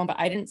it on my phone, but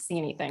I didn't see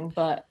anything.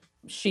 But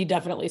she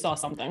definitely saw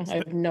something. I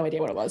have no idea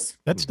what it was.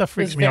 That stuff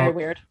freaks me out. It was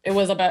very weird.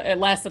 It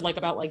lasted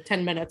about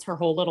 10 minutes, her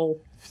whole little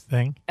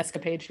thing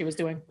escapade she was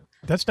doing.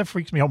 That stuff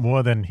freaks me out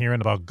more than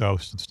hearing about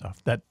ghosts and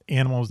stuff. That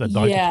animals, that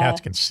dogs and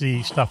cats can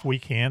see stuff we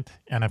can't.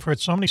 And I've heard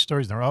so many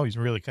stories, and they're always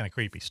really kind of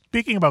creepy.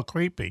 Speaking about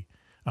creepy,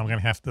 I'm going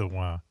to have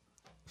to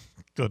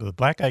go to the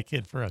Black Eyed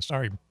Kid first.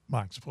 Sorry,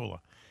 Mark Zapula.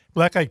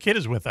 Black Eyed Kid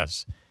is with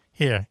us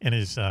here in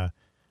his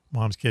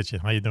mom's kitchen.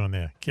 How you doing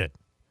there, Kid?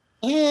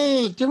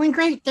 Hey, doing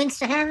great. Thanks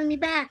for having me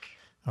back.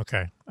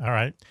 Okay. All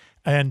right.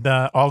 And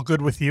all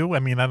good with you? I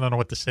mean, I don't know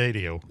what to say to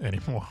you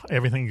anymore.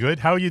 Everything good?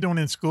 How are you doing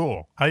in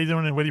school? How are you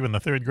doing? What are you in the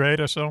third grade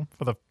or so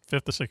for the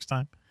fifth or sixth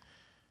time?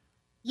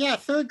 Yeah,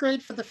 third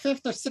grade for the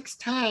fifth or sixth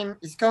time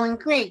is going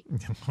great.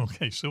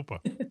 Okay, super.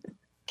 You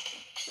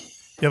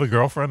have a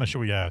girlfriend, or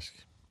should we ask?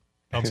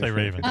 Don't say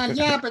Raven.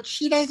 Yeah, but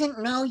she doesn't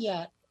know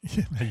yet.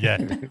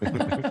 Yet.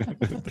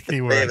 The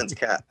key word. Raven's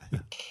cat.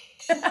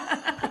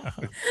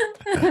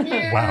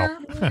 Wow.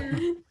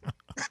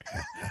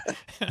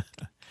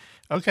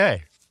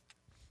 Okay.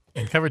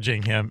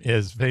 Encouraging him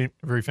is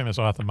very famous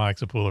author Mark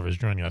Zapula is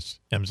joining us.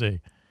 MZ,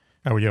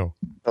 how are you?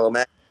 Oh,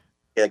 man.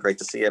 Yeah, great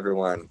to see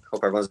everyone.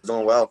 Hope everyone's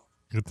doing well.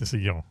 Good to see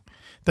you.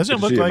 Doesn't Good it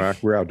to look see like you, Mark.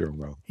 We're all doing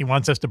well. He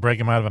wants us to break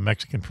him out of a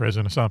Mexican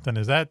prison or something?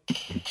 Is that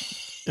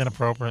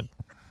inappropriate?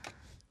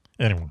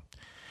 Anyway,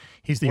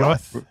 he's the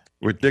author.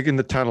 We're digging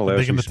the tunnel.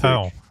 Digging the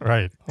tunnel,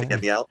 right?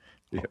 Get me out.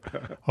 Yeah.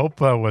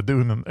 Hope we're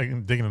digging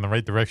in the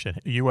right direction.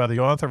 You are the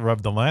author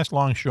of The Last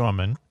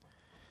Longshoreman,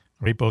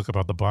 a great book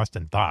about the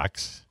Boston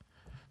docks,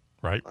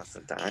 right?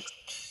 Boston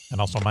docks. And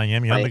also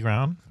Miami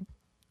Underground.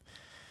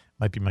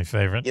 Might be my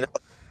favorite. You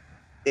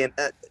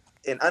know,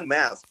 in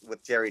Unmasked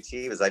with Jerry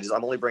Cheeves,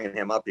 I'm only bringing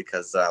him up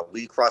because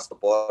we crossed the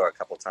border a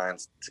couple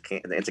times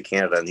into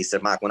Canada, and he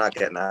said, "Mark, we're not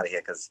getting out of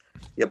here because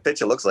your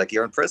picture looks like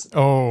you're in prison."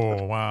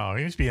 Oh wow,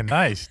 he was being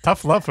nice.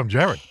 Tough love from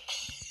Jerry.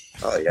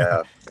 Oh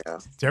yeah, yeah.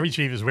 Jerry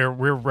Cheeves, we're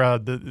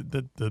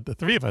the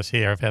three of us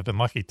here have been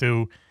lucky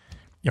to,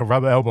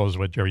 rub elbows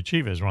with Jerry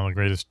Cheeves, one of the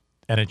greatest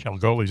NHL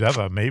goalies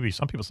ever. Maybe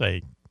some people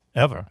say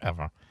ever.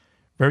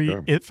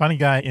 Very funny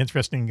guy,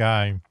 interesting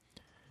guy.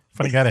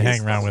 Funny guy to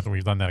hang around with, and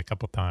we've done that a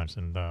couple of times.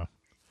 And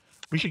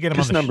we should get him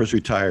on the number's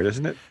retired,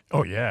 isn't it?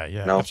 Oh,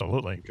 yeah, No.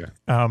 absolutely.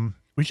 Okay.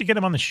 We should get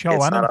him on the show.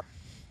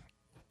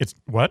 It's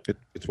what?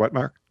 It's what,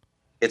 Mark?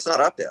 It's not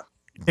up there.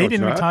 They it's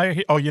didn't not?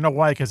 retire. You know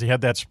why? Because he had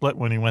that split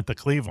when he went to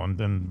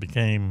Cleveland and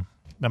became,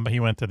 remember,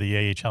 he went to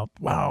the AHL.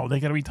 Wow, they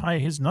got to retire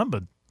his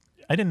number.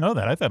 I didn't know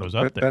that. I thought it was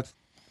up there.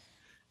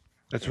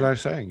 That's what I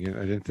was saying.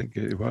 I didn't think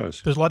it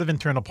was. There's a lot of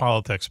internal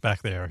politics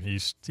back there.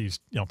 He's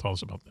told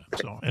us about that.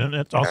 So, and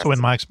it's also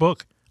in Mike's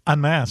book,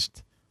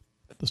 Unmasked,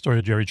 the story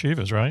of Jerry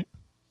Cheeves, right?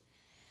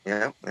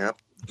 Yeah.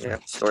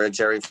 Story of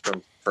Jerry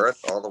from birth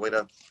all the way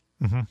to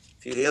a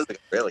few years ago,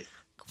 really.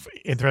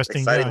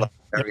 Interesting. Exciting,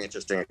 very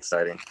interesting,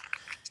 exciting.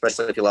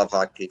 Especially if you love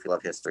hockey, if you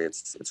love history,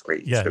 it's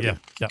great. Yeah.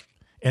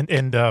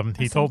 And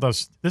he told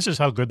us this is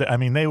how good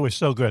they were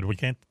so good. We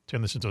can't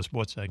turn this into a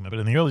sports segment, but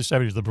in the early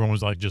 70s, the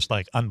Bruins were just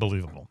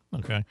unbelievable.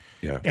 Okay.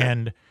 Yeah.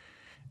 And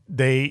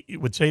they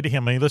would say to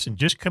him, "Hey, listen,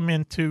 just come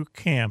into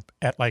camp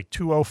at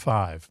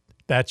 2:05.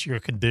 That's your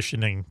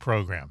conditioning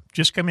program.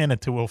 Just come in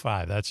at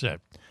 2:05. That's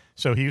it."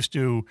 So he used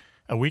to,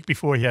 a week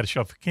before he had to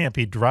show up for camp,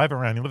 he'd drive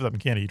around. He lived up in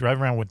Canada. He'd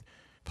drive around with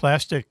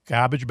plastic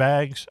garbage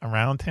bags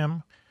around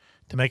him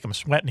to make him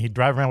sweat, and he'd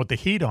drive around with the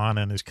heat on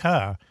in his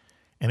car,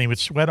 and he would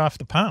sweat off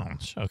the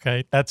pounds.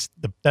 Okay, that's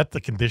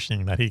the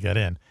conditioning that he got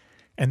in,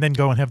 and then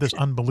go and have this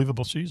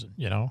unbelievable season.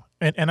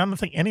 And I don't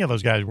think any of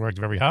those guys worked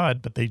very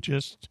hard, but they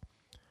just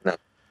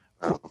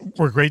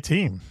were a great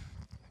team.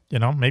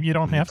 Maybe you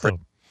don't have to.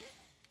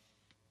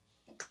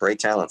 Great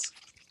talents.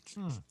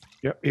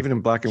 Yeah, even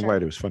in black and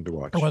white, it was fun to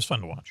watch. It was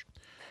fun to watch.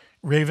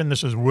 Raven,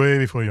 this is way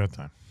before your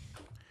time.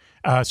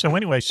 So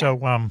anyway,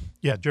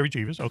 Jerry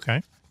Jeeves.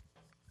 Okay.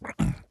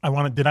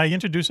 Did I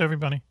introduce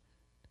everybody?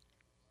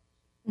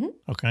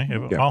 Mm-hmm. Okay.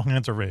 Yeah. All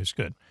hands are raised.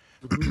 Good.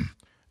 I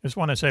just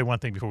want to say one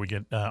thing before we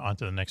get on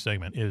to the next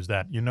segment is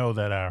that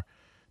that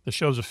the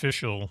show's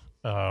official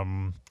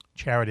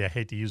charity, I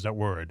hate to use that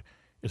word,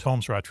 is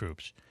Homes for Our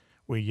Troops.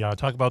 We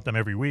talk about them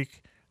every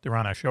week. They're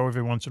on our show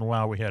every once in a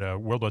while. We had a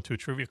World War II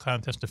trivia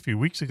contest a few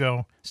weeks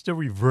ago. Still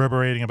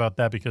reverberating about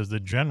that because the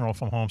general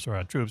from Homes for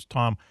Our Troops,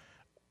 Tom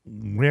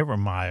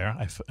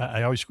Wevermeyer,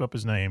 I always screw up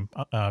his name,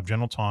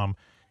 General Tom,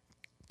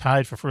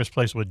 tied for first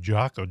place with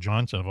Jocko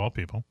Johnson, of all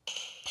people.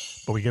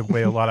 But we give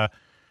away a lot of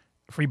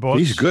free books.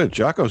 He's good.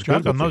 Jocko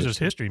knows his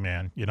history,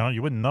 man. You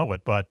wouldn't know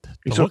it, but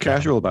he's so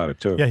casual about it,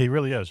 too. Yeah, he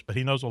really is. But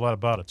he knows a lot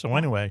about it. So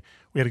anyway,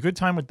 we had a good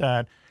time with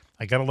that.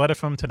 I got a letter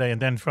from him today, and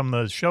then from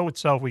the show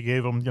itself, we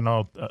gave him,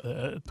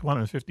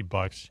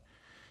 $250.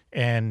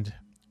 And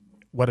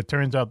what it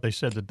turns out, they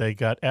said that they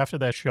got, after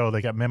that show,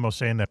 they got memos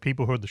saying that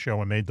people heard the show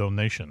and made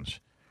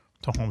donations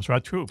to Homes for Our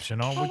Troops,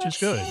 which is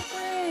good.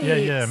 So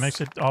yeah, it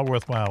makes it all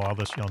worthwhile, all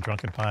this,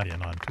 drunken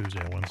partying on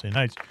Tuesday or Wednesday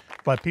nights.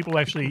 But people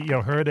actually,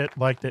 heard it,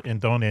 liked it, and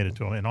donated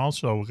to them. And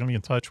also, we're going to be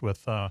in touch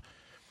with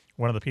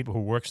one of the people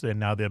who works there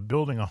now. They're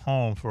building a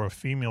home for a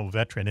female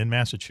veteran in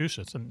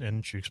Massachusetts.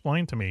 And she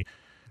explained to me,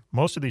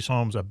 most of these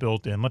homes are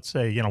built in, let's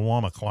say,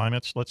 warmer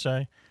climates, let's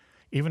say.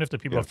 Even if the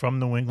people are from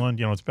New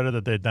England, it's better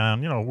that they're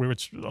down, where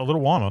it's a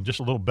little warmer, just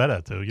a little better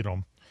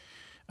to,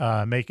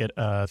 make it,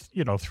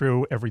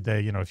 through every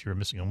day, if you're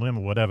missing a limb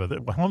or whatever.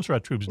 What Homes for Our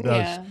Troops does.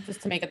 Yeah,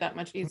 just to make it that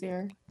much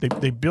easier.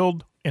 They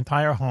build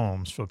entire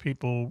homes for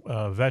people,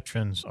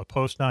 veterans of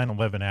post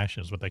 9/11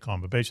 action is what they call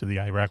them, but basically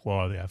the Iraq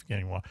War, the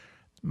Afghan War.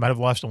 Might have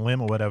lost a limb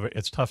or whatever.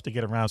 It's tough to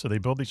get around. So they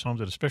build these homes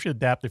that are especially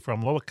adapted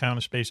from lower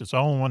counter space. It's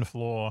all on one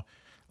floor.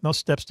 No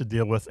steps to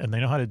deal with, and they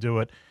know how to do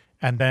it.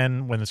 And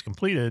then when it's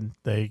completed,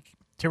 they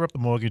tear up the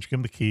mortgage, give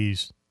them the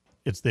keys.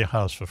 It's their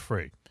house for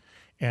free.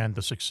 And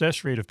the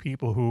success rate of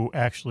people who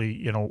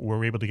actually,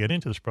 were able to get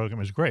into this program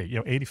is great.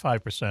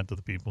 85% of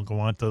the people go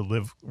on to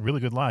live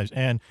really good lives.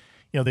 And,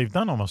 they've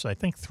done almost, I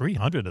think,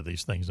 300 of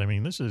these things. I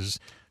mean, this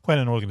is quite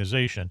an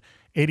organization.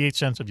 88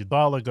 cents of your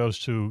dollar goes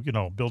to,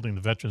 building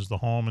the veterans the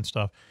home and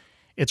stuff.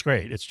 It's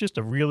great. It's just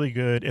a really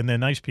good, and they're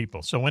nice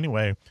people. So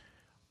anyway,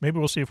 maybe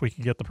we'll see if we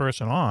can get the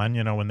person on,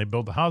 when they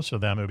build the house for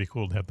them. It would be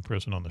cool to have the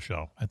person on the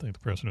show. I think the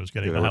person who's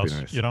getting the house,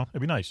 nice.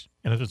 It'd be nice.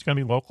 And if it's going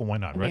to be local, why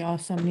not, That'd right? be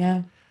awesome,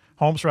 yeah.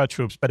 Homes for Our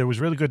Troops. But it was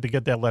really good to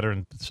get that letter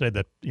and say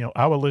that,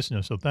 our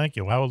listeners, so thank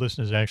you, our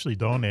listeners actually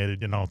donated,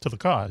 to the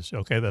cause.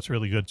 Okay, that's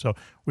really good. So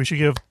we should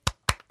give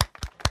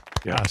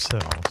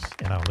ourselves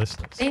and our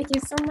listeners. Thank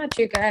you so much,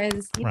 you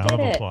guys. You round did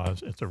of it.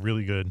 applause. It's a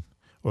really good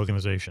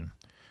organization.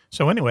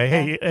 So anyway,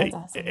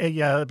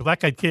 hey,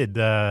 Black Eyed Kid,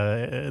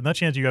 no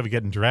chance of you ever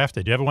getting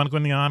drafted. You ever want to go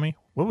in the Army?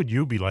 What would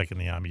you be like in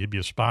the Army? You'd be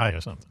a spy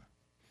or something.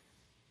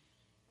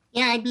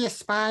 Yeah, I'd be a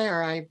spy,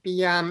 or I'd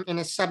be in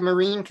a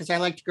submarine because I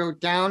like to go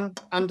down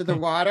under the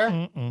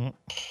water.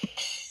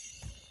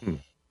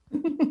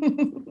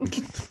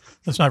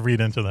 Let's not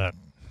read into that.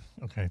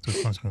 Okay.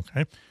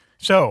 Okay.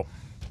 So,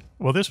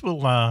 well, this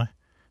will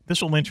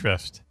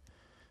interest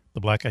the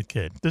Black Eyed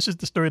Kid. This is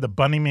the story of the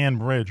Bunny Man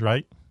Bridge,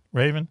 right,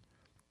 Raven?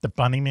 The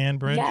Bunny Man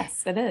Bridge?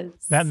 Yes, it is.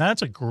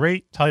 That's a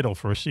great title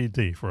for a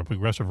CD, for a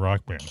progressive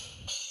rock band.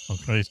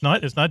 Okay, it's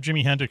not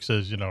Jimi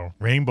Hendrix's,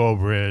 Rainbow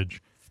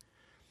Bridge.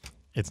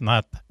 It's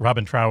not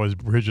Robin Trower's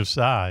Bridge of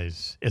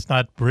Sighs. It's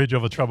not Bridge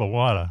Over Troubled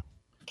Water.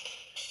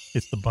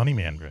 It's the Bunny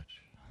Man Bridge.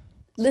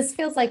 This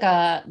feels like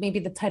maybe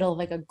the title of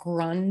like a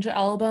grunge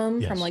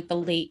album from like the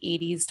late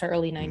 80s to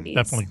early 90s.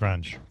 Definitely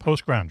grunge.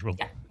 Post-grunge. Well,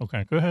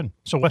 okay, go ahead.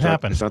 So what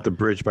happened? It's not the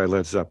Bridge by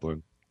Led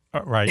Zeppelin.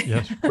 Right,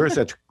 yes. Where's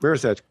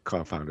that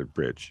confounded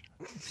bridge?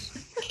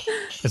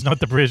 It's not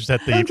the bridge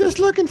that I'm just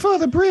looking for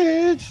the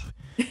bridge.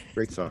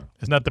 Great song.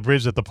 It's not the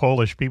bridge that the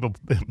Polish people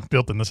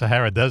built in the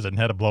Sahara Desert and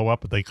had to blow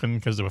up, but they couldn't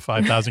because there were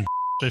 5,000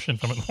 fishing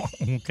from it.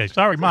 Okay,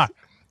 sorry, Mark.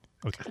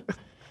 Okay,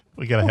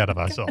 we got ahead of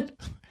ourselves.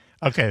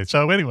 Okay,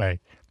 so anyway,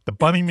 the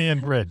Bunny Man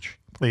Bridge.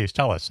 Please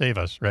tell us, save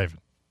us, Raven.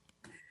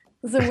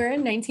 So we're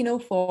in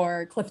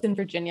 1904, Clifton,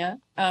 Virginia,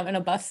 and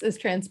a bus is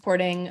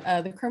transporting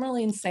the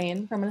criminally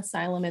insane from an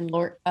asylum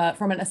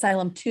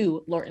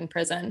to Lorton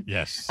Prison.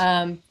 Yes.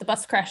 The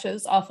bus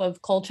crashes off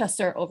of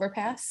Colchester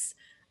Overpass.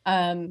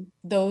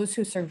 Those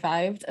who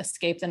survived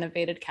escaped and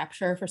evaded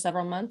capture for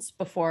several months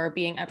before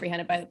being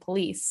apprehended by the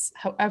police.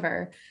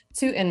 However,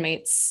 2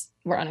 inmates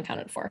were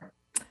unaccounted for.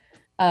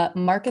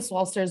 Marcus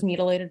Walster's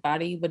mutilated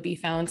body would be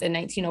found in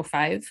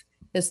 1905.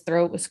 His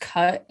throat was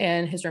cut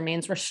and his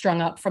remains were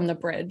strung up from the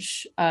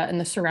bridge, and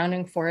the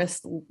surrounding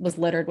forest was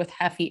littered with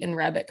half-eaten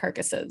rabbit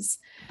carcasses.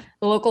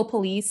 The local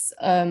police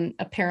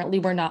apparently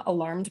were not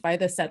alarmed by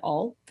this at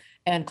all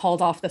and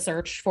called off the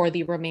search for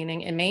the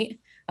remaining inmate,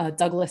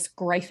 Douglas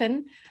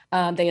Gryphon.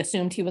 They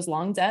assumed he was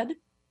long dead,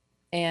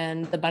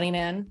 and the Bunny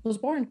Man was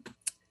born.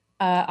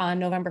 On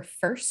November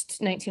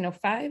 1st,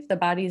 1905, the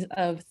bodies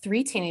of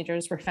 3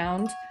 teenagers were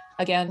found.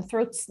 Again,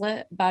 throats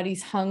slit,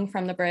 bodies hung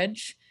from the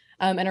bridge.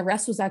 An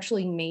arrest was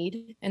actually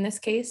made in this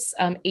case.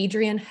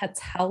 Adrian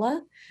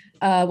Hatala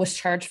was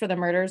charged for the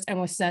murders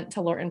and was sent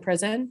to Lorton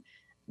Prison.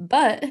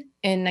 But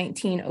in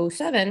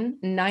 1907,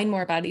 9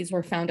 more bodies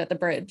were found at the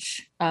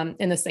bridge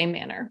in the same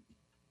manner.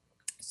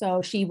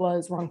 So she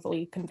was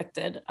wrongfully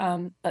convicted,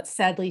 but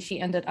sadly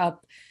she ended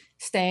up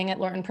staying at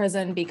Lorton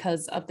Prison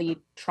because of the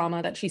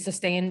trauma that she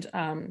sustained.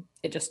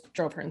 It just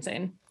drove her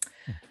insane.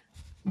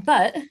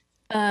 But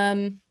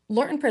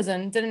Lorton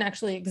Prison didn't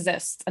actually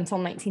exist until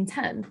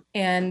 1910,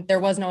 and there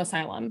was no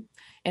asylum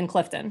in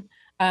Clifton.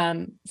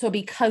 So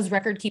because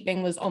record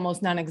keeping was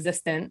almost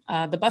non-existent,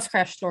 the bus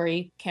crash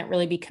story can't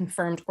really be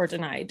confirmed or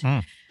denied.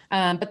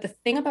 But the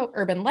thing about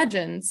urban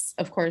legends,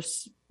 of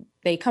course,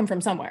 they come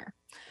from somewhere.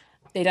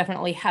 They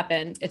definitely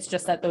happened. It's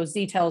just that those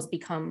details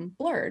become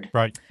blurred.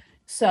 Right.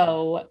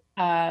 So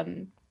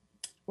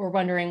we're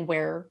wondering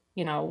where,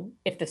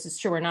 if this is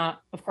true or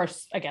not. Of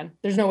course, again,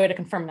 there's no way to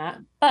confirm that,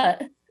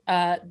 but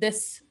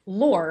this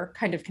lore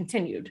kind of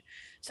continued.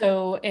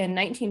 So in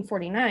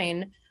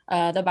 1949,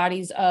 the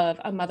bodies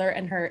of a mother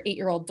and her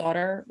 8-year-old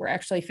daughter were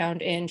actually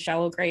found in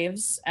shallow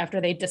graves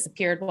after they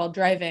disappeared while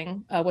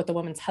driving with the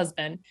woman's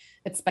husband.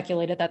 It's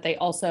speculated that they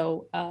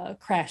also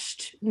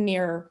crashed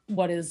near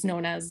what is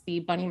known as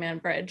the Bunny Man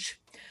Bridge.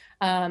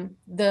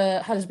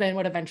 The husband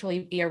would eventually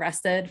be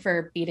arrested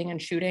for beating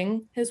and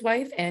shooting his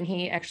wife, and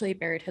he actually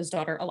buried his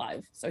daughter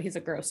alive. So he's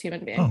a gross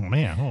human being. Oh,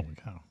 man. Holy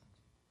cow.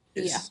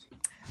 Yeah.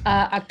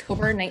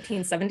 October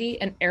 1970,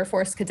 an Air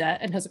Force cadet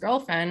and his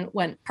girlfriend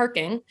went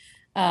parking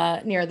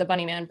near the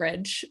Bunny Man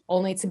Bridge,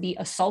 only to be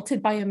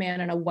assaulted by a man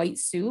in a white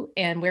suit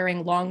and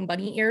wearing long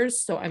bunny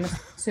ears. So I'm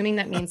assuming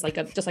that means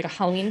just like a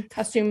Halloween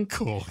costume,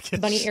 cool, yes.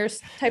 Bunny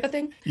ears type of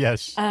thing.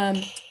 Yes.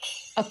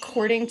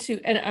 According to,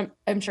 and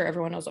I'm sure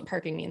everyone knows what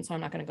parking means, so I'm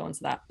not going to go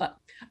into that. But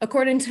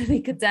according to the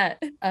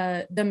cadet,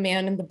 the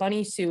man in the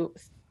bunny suit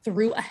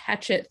threw a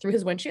hatchet through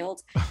his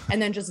windshield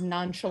and then just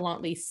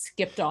nonchalantly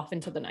skipped off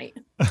into the night.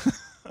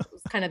 It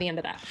was kind of the end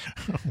of that.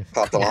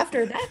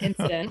 After that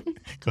incident,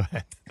 go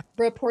ahead.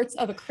 Reports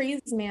of a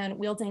crazed man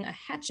wielding a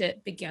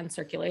hatchet began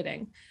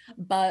circulating,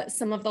 but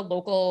some of the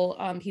local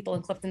people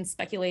in Clifton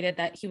speculated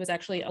that he was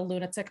actually a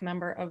lunatic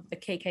member of the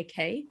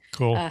KKK.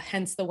 Cool.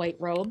 Hence the white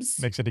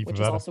robes, Makes it even which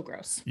better. is also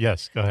gross.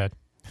 Yes, go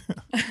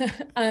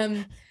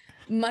ahead.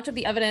 Much of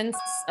the evidence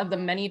of the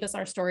many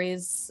bizarre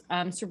stories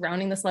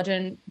surrounding this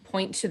legend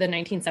point to the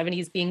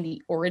 1970s being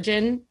the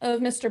origin of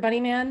Mr.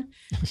 Bunny Man,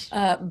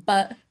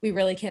 but we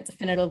really can't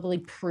definitively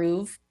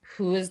prove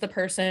who is the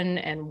person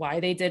and why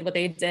they did what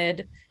they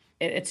did.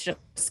 It's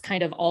just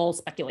kind of all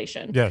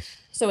speculation. Yes.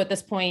 So at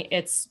this point,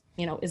 it's,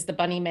 is the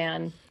Bunny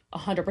Man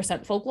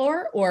 100%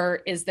 folklore,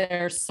 or is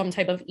there some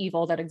type of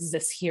evil that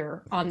exists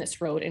here on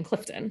this road in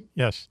Clifton?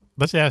 Yes.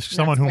 Let's ask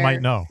someone who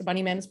might know. The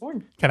Bunny Man is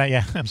born.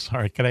 I'm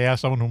sorry. Can I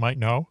ask someone who might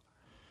know?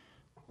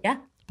 Yeah.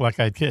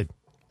 Black-eyed kid.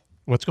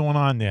 What's going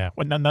on there?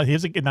 Well, now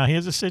here's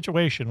a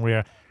situation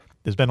where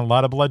there's been a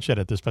lot of bloodshed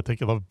at this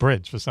particular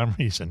bridge for some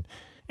reason,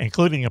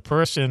 including a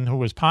person who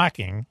was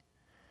parking,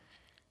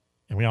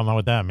 and we all know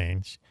what that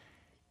means,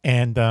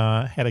 and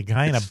had a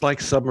guy It's like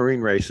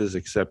submarine races,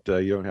 except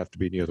you don't have to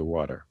be near the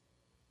water.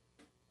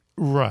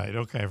 Right.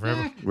 Okay.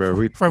 For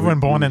For everyone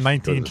born in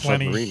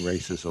 1920, submarine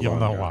races you'll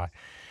know why.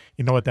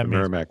 You know what that the means.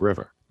 Merrimack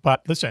River.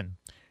 But listen,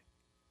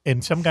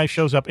 and some guy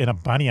shows up in a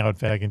bunny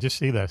outfit. I can just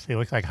see this. He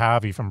looks like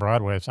Harvey from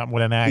Broadway or something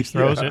with an axe,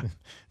 throws it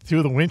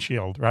through the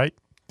windshield, right?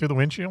 Through the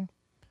windshield?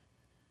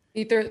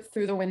 Either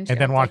through the windshield.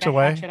 And then walks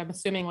away? Hatchet, I'm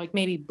assuming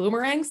maybe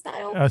boomerang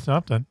style.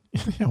 Something.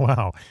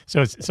 Wow.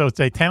 So it's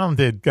a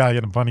talented guy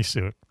in a bunny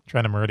suit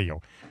trying to murder you.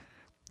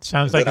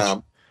 Sounds like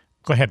arm.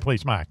 Go ahead,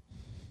 please, Mark.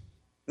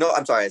 No,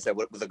 I'm sorry. I said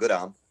with a good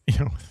arm.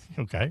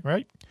 Okay,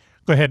 right.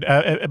 Go ahead.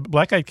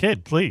 Black-eyed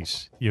kid,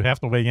 please. You have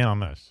to weigh in on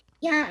this.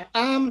 Yeah.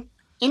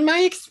 In my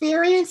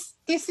experience,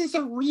 this is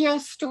a real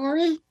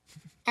story.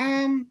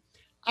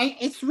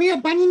 It's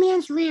real. Bunny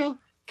Man's real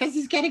because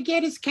he's got to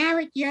get his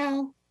carrot,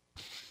 yo.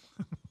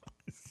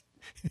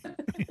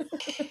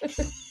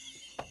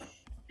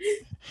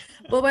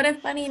 Well, what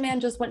if Bunny Man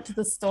just went to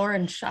the store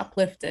and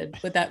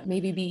shoplifted? Would that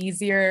maybe be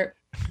easier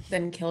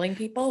than killing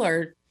people,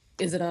 or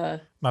is it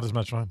not as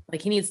much fun?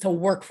 Like he needs to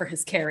work for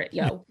his carrot,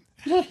 yo.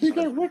 Yeah, you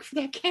got to work for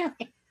that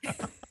carrot.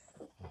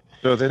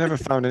 So they never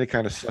found any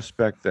kind of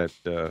suspect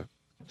that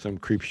some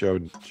creep show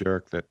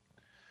jerk that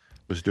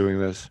was doing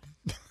this.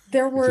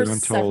 There were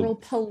several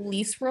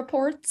police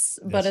reports,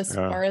 but as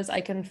Yeah. far as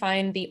I can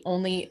find, the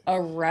only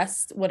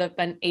arrest would have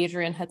been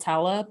Adrian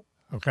Hatala.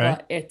 Okay.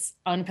 But it's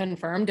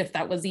unconfirmed if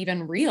that was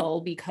even real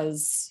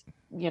because,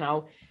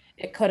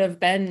 it could have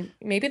been,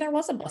 maybe there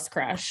was a bus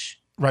crash.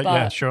 Right.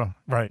 Yeah, sure.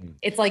 Right.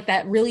 It's like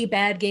that really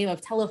bad game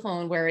of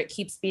telephone where it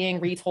keeps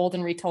being retold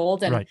and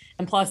retold. And, Right.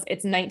 and plus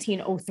it's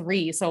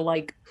 1903. So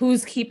like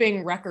who's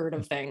keeping record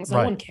of things? No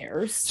Right. one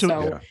cares.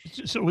 So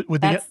with the,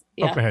 that's-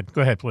 yeah.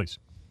 Go ahead, please.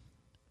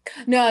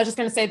 No, I was just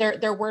going to say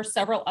there were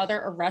several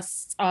other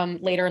arrests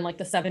later in like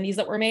the 70s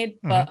that were made.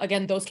 But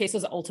again, those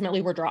cases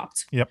ultimately were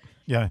dropped. Yep.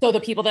 Yeah. So the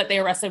people that they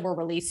arrested were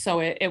released. So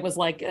it was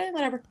like,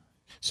 whatever.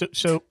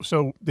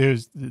 So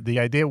there's the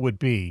idea would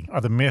be, or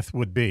the myth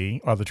would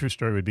be, or the true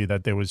story would be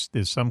that there's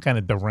some kind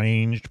of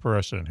deranged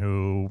person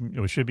who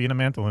should be in a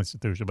mental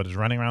institution, but is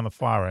running around the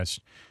forest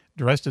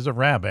dressed as a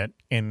rabbit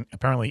and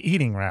apparently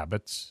eating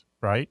rabbits,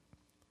 right?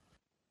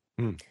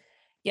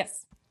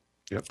 Yes.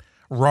 Yep.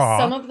 Raw.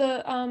 Some of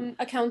the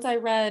accounts I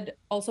read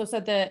also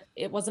said that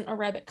it wasn't a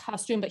rabbit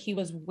costume, but he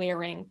was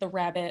wearing the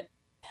rabbit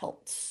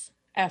pelts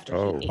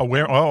after he ate them.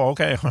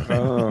 Okay.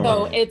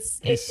 So it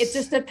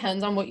just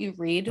depends on what you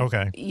read.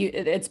 Okay.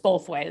 It's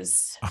both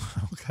ways.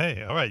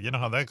 Okay, all right. You know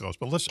how that goes.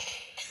 But listen,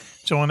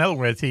 so in other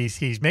words,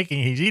 he's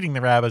eating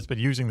the rabbits, but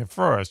using the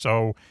fur.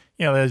 So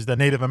as the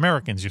Native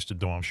Americans used to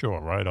do, I'm sure,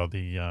 right? Or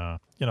the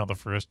the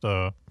first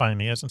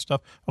pioneers and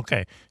stuff.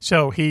 Okay,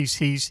 so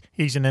he's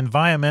an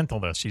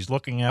environmentalist. He's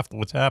looking after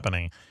what's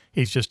happening.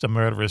 He's just a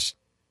murderous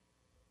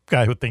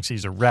guy who thinks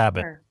he's a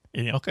rabbit. Sure.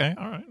 Okay,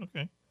 all right,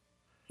 okay.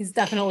 He's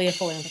definitely a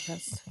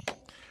philanthropist.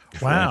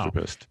 Wow.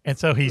 And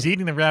so he's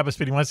eating the rabbits,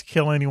 but he wants to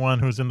kill anyone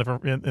who's in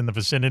the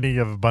vicinity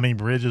of Bunny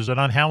Bridge. Is it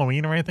on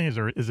Halloween or anything?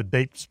 Is it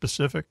date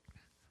specific?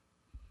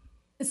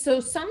 So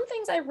some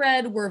things I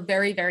read were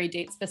very, very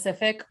date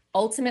specific.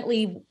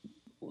 Ultimately,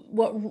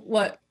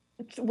 what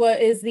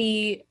is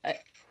the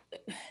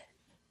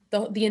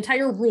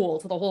entire rule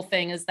to the whole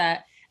thing is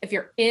that if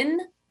you're in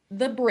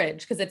the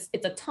bridge, because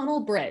it's a tunnel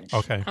bridge,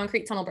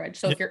 concrete tunnel bridge.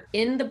 So if you're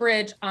in the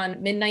bridge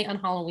on midnight on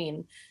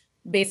Halloween,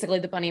 basically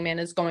the bunny man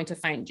is going to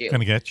find you. Going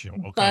to get you.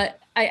 Okay. But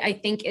I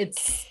think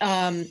it's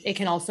it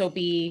can also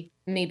be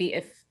maybe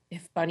if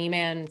Bunny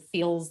Man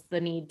feels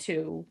the need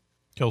to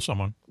kill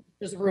someone,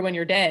 just ruin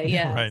your day.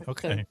 Yeah. Right.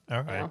 Okay.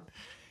 All right.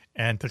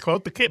 And to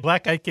quote the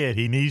Black Eyed Kid,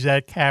 he needs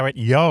that carrot,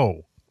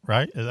 yo.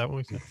 Right? Is that what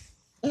we said?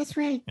 That's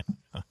right.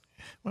 I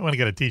want to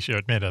get a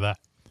T-shirt made of that.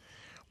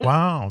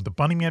 Wow, the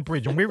Bunny Man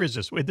Bridge. And where is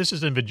this? Wait, this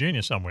is in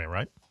Virginia somewhere,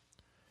 right?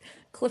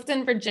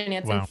 Clifton, Virginia.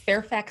 It's in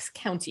Fairfax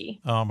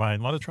County. Oh, my. A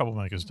lot of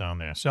troublemakers down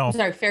there. So I'm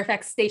sorry,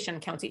 Fairfax Station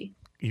County.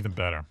 Even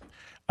better.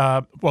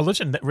 Well,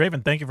 listen,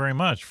 Raven, thank you very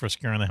much for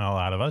scaring the hell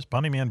out of us.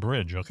 Bunny Man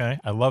Bridge, okay?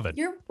 I love it.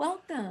 You're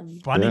welcome.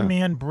 Bunny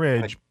Man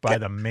Bridge by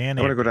the man.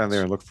 I want to go down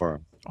there and look for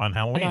him. On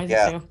Halloween?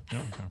 Yeah.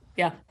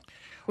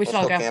 We should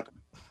all go. Yep.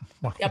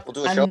 We'll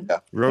do a show.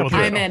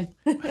 I'm in.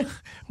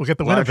 We'll get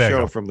the live Winnebago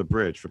show from the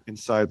bridge, from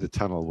inside the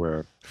tunnel,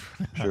 where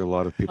I'm sure a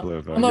lot of people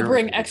have. I'm gonna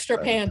bring extra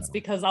pants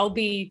because I'll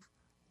be.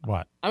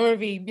 What? I'm gonna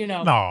be,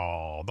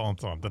 No,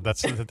 don't.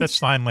 That's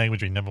sign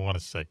language we never want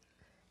to say.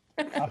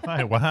 All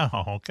right,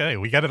 wow. Okay,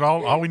 we got it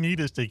all. All we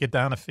need is to get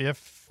down to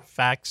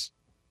Fairfax,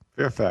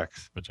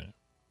 Virginia.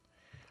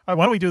 All right,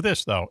 why don't we do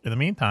this, though? In the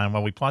meantime,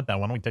 while we plot that,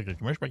 why don't we take a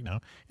commercial break now?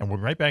 And we'll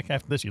be right back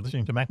after this. You're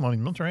listening to Mac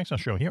Maloney's Military Access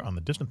Show here on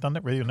the Distant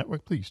Thunder Radio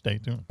Network. Please stay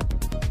tuned.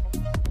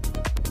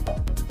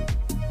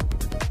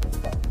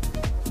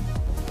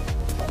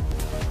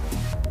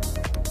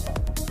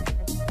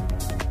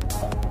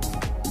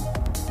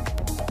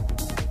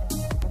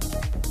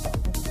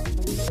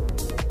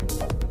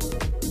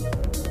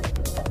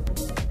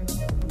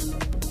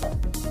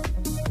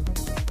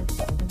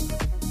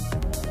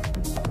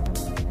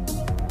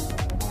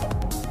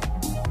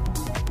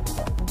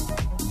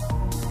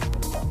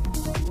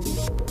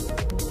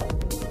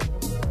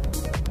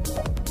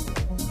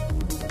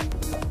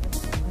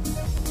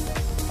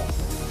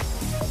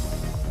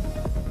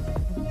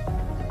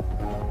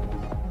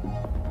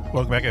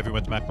 Welcome back,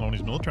 everyone, to Mac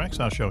Maloney's Military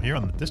Access Show here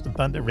on the Distant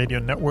Thunder Radio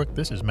Network.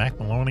 This is Mac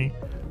Maloney.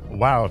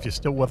 Wow, if you're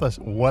still with us,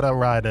 what a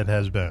ride it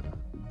has been.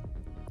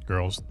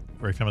 Girls,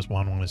 very famous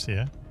one is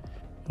here.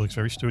 He looks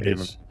very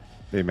studious.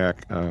 Hey,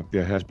 Mac. Yeah,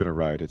 it has been a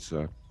ride. It's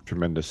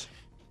tremendous.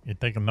 You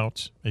taking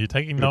notes? Are you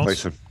taking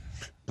notes?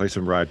 Play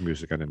some ride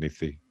music underneath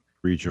the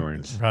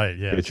rejoins. Right,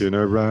 yeah. Get you in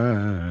a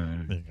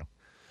ride. There you go.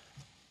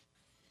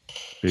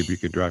 Maybe you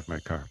could drive my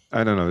car.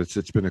 I don't know.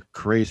 It's been a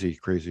crazy,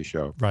 crazy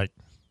show. Right.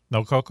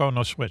 No Coco,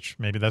 no Switch.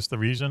 Maybe that's the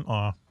reason,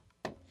 or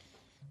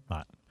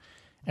not.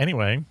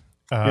 Anyway.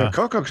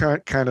 Coco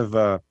kind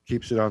of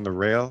keeps it on the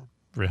rail.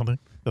 Really?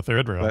 The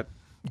third rail. But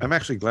I'm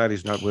actually glad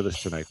he's not with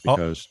us tonight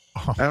because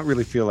I don't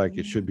really feel like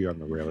it should be on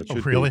the rail. It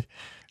should really?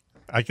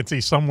 I can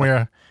see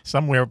somewhere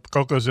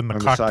Coco's in the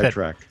cockpit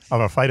of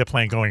a fighter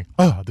plane going,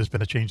 oh, there's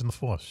been a change in the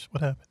force.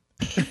 What happened?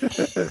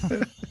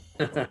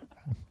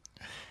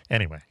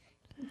 Anyway,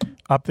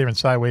 up there in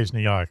Sideways,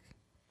 New York,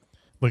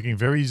 looking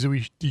very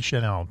Zooey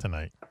Deschanel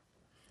tonight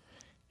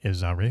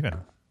is Raven,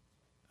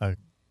 a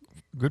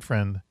good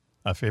friend,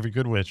 a favorite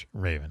good witch,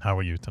 Raven. How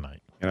are you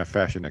tonight? And a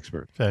fashion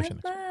expert.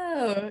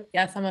 Hello.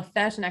 Yes, I'm a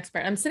fashion expert.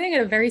 I'm sitting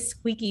at a very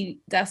squeaky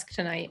desk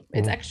tonight.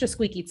 It's extra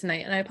squeaky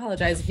tonight, and I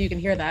apologize if you can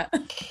hear that.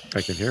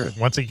 I can hear it.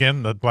 Once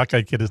again, the Black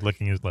Eyed Kid is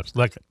licking his lips.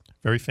 Look,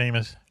 very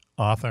famous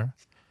author,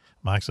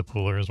 Mark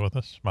Zapula is with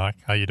us. Mark,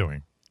 how you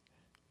doing?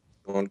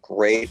 Doing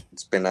great.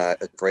 It's been a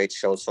great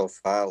show so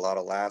far. A lot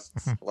of laughs.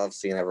 Love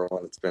seeing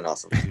everyone. It's been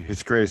awesome.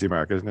 It's crazy,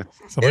 Mark, isn't it?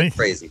 So It's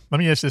crazy. Let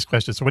me ask this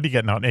question. So what are you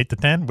getting out? 8 to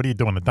 10? What are you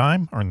doing? A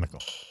dime or a nickel?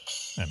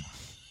 And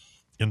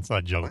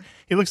inside joke.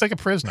 He looks like a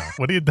prisoner.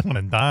 What are you doing?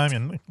 A dime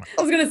and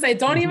I was gonna say,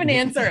 don't even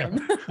answer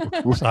him.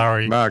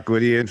 Sorry. Mark,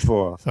 what are you in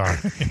for? Sorry.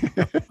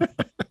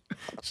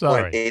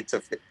 Sorry.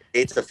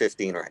 8 to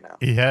 15 right now.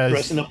 He has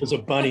dressing up as a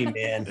bunny,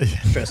 man.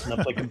 Dressing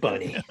up like a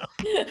bunny.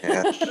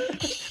 Yeah.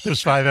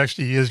 There's 5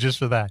 extra years just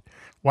for that.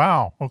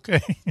 Wow.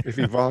 Okay. If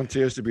he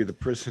volunteers to be the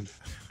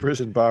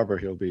prison barber,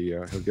 he'll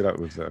get out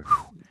with a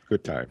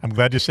good time. I'm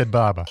glad you said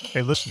Baba.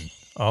 Hey, listen.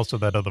 Also,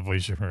 that other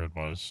voice you heard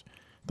was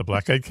the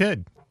black-eyed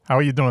kid. How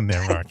are you doing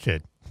there, Mark,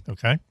 kid?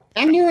 Okay.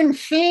 I'm doing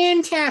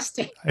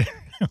fantastic.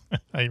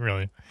 I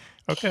really.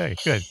 Okay,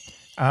 good.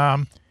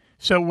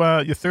 So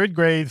your third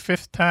grade,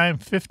 fifth try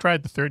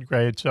the third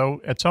grade.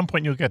 So at some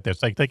point you'll get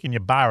this, like taking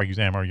your bar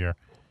exam or your,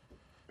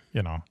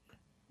 going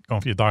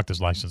for your doctor's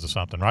license or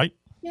something, right?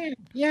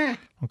 Yeah.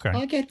 Okay.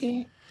 I'll get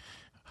there.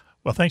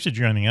 Well, thanks for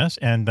joining us.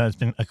 And it's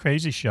been a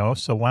crazy show.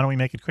 So why don't we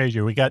make it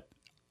crazier? We got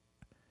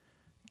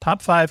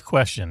top 5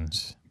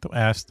 questions to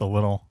ask the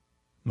little,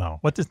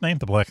 what's his name?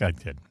 The black-eyed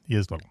kid. He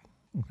is little.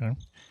 Okay.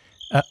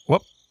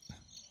 Whoop.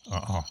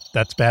 Uh-oh.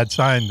 That's bad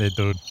sign there,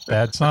 dude.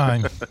 Bad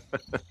sign.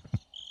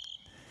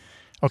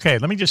 Okay,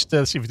 let me just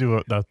see if we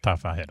do the top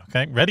 5 hit.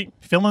 Okay, ready?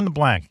 Fill in the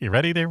blank. You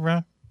ready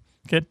there,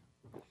 kid?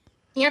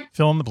 Yep.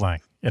 Fill in the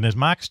blank. And is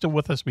Mark still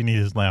with us? We need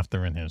his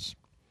laughter in his.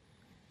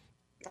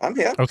 I'm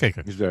here. Okay,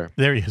 good. He's there.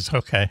 There he is.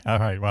 Okay. All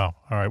right. Wow.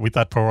 All right. We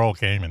thought parole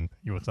came and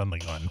you were suddenly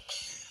gone.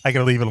 I got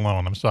to leave it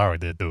alone. I'm sorry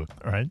to do it.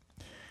 All right.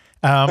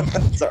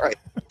 It's all right.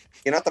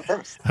 You're not the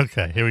first.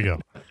 Okay, here we go.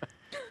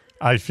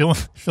 I fill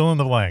in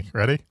the blank.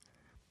 Ready?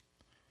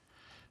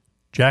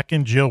 Jack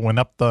and Jill went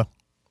up the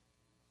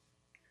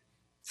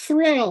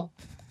Thrill.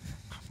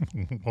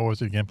 What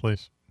was it again,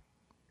 please?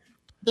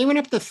 They went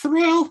up the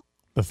thrill.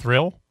 The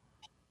thrill?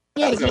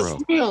 Yeah, they were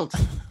thrilled.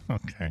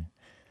 Okay.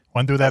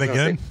 Want to do that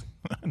again?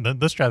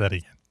 Let's try that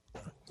again.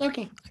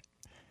 Okay.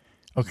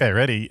 Okay,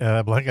 ready?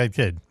 Black-eyed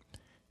kid.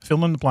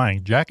 Fill in the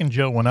blank. Jack and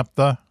Jill went up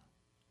the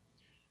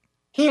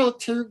Hill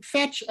to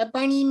fetch a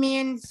bunny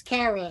man's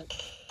carrot.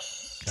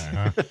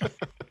 Okay.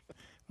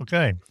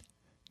 Okay.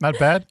 Not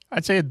bad.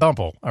 I'd say a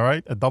double. All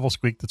right. A double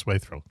squeaked its way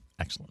through.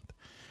 Excellent.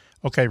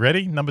 Okay.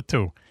 Ready? Number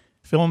 2.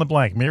 Fill in the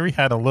blank. Mary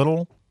had a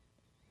little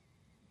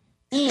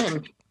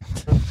hand.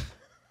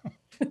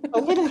 A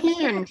little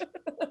hand.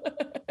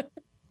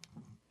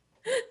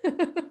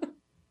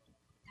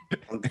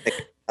 I'm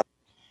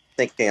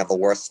thinking of the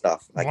worst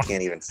stuff. I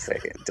can't even say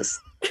it. Just.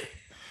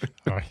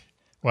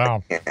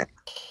 Wow.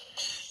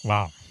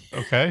 Wow.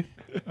 Okay.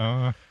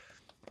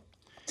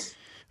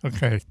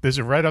 Okay. This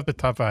is right off the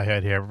top of my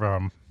head here.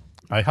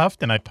 I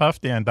huffed and I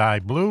puffed and I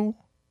blew.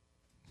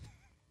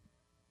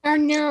 Oh,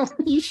 no.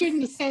 You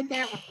shouldn't have said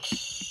that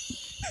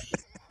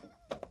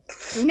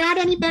one. Not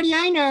anybody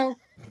I know.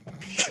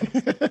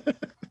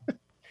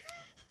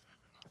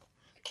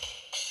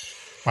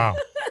 Wow.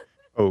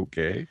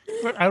 Okay.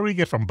 How do we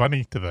get from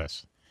bunny to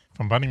this?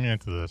 From bunny man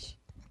to this?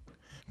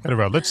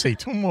 Whatever. Let's see.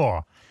 2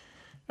 more.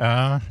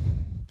 I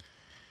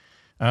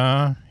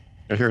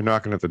hear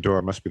knocking at the door.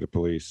 It must be the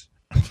police.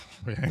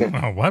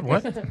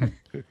 What?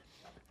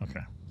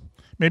 Okay.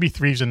 Maybe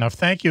 3's enough.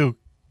 Thank you.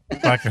 Oh,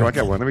 I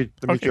got one. Let me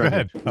Okay, try. go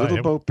ahead.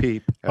 Little Bo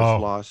Peep has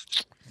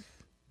lost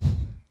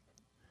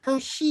her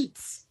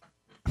sheets.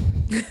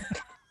 I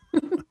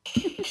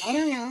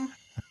don't know.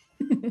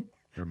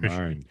 her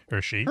mind.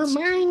 Her sheets? Her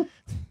mind.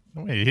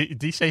 Wait,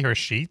 did he say her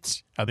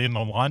sheets? Are they in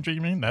the laundry,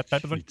 you mean? That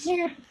type of thing?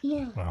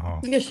 Yeah. Wow.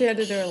 Because she had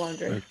to do her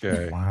laundry.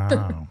 Okay.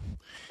 Wow.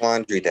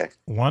 Laundry day.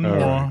 One All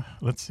more. right.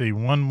 Let's see.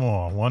 One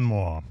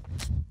more.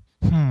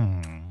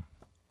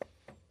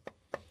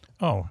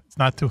 Oh, it's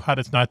not too hot.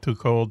 It's not too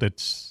cold.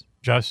 It's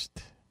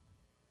just.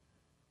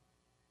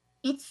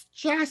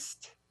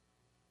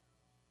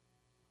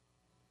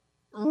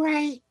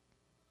 Right.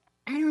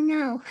 I don't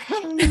know.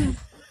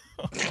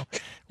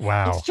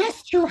 Wow. It's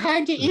just too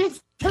hard to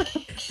answer.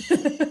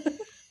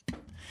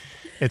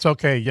 It's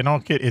okay.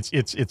 Kid,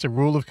 it's a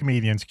rule of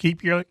comedians.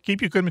 Keep your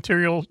good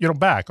material,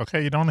 back.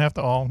 Okay. You don't have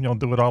to all,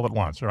 do it all at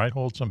once. All right.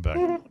 Hold some back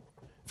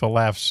for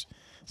laughs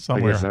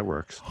somewhere. I guess that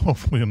works.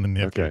 Hopefully in the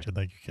near future.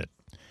 Thank you, kid.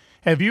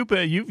 Have you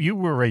been, you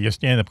were a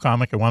stand-up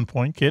comic at one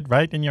point, kid,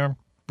 right? In your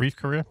brief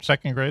career,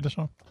 2nd grade or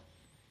so?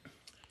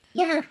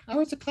 Yeah, I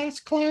was a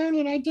class clown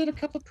and I did a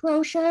couple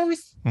pro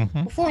shows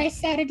before I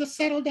started to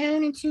settle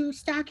down into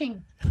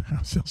stalking.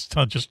 So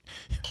just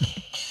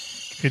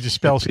could you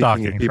spell Peeking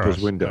stalking in people's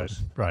first?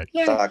 windows. Right.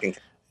 Yeah. Stalking.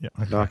 Yeah.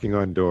 Knocking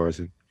on doors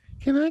and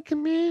can I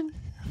come in?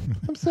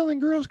 I'm selling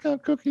Girl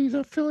Scout cookies.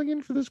 I'm filling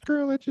in for this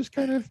girl that just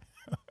kind of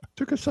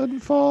took a sudden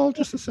fall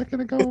just a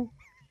second ago.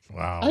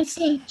 Wow. I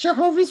say,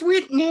 Jehovah's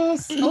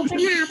Witness, open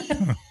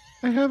up.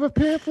 I have a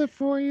pamphlet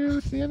for you.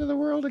 It's the end of the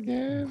world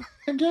again.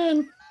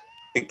 Again.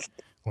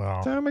 Wow.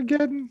 It's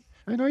Armageddon.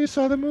 I know you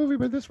saw the movie,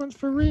 but this one's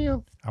for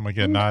real. I'm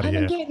getting out of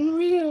here. I'm getting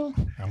real.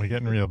 I'm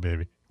getting real,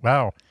 baby.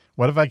 Wow.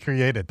 What have I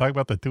created? Talk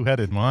about the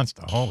two-headed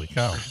monster. Holy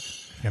cow.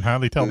 You can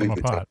hardly tell them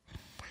apart.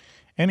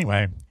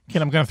 Anyway,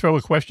 Ken, I'm going to throw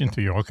a question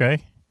to you,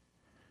 okay?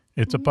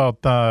 It's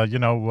about,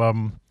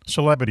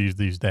 celebrities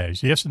these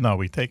days. Yes or no?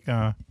 We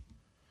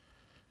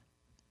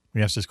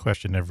ask this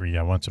question every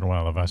once in a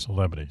while of our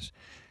celebrities.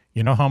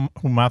 You know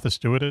who Martha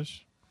Stewart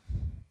is?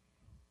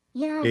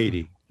 Yeah.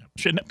 80.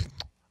 Shouldn't it?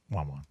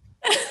 One.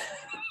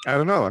 I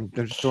don't know. I'm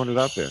just throwing it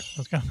out there.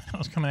 I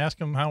was going to ask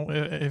him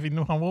if he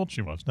knew how old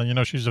she was.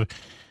 Now, she's a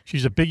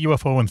big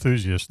UFO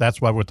enthusiast.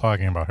 That's why we're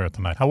talking about her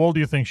tonight. How old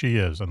do you think she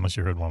is? Unless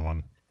you heard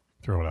one.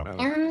 Throw it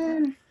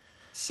out.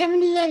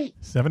 78.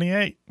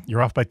 78.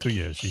 You're off by 2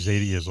 years. She's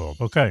 80 years old.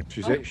 Okay.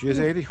 She is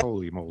 80?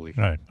 Holy moly.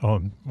 Right.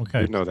 Oh,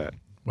 okay. Didn't know that.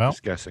 Well,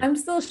 just guessing. I'm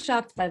still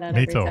shocked by that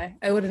Me every too. day.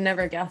 I would have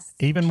never guessed.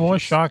 Even more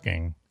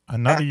shocking,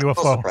 another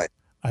UFO.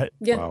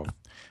 Yeah.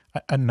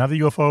 Another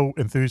UFO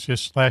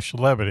enthusiast /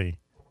 celebrity,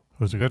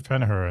 who's a good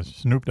friend of hers,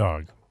 Snoop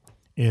Dogg,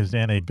 is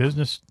in a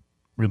business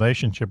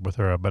relationship with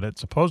her, but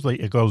supposedly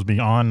it goes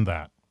beyond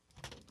that.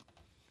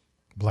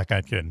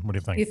 Black-eyed kid. What do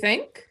you think? You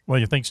think? Well,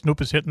 you think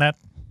Snoop is hitting that?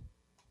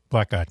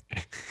 Black-eyed.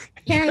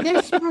 Yeah,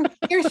 they're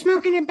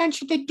smoking a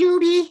bunch of the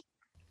doobie,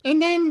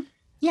 and then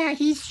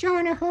he's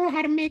showing her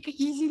how to make an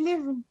easy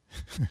living.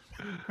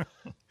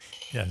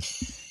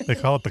 Yes, they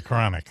call it the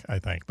chronic, I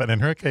think, but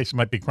in her case, it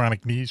might be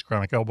chronic knees,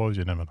 chronic elbows.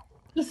 You never know.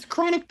 It's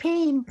chronic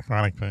pain.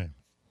 Chronic pain.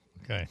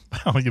 Okay.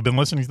 Well, you've been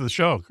listening to the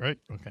show, great.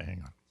 Okay,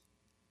 hang on.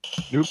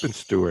 Snoop and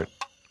Stewart.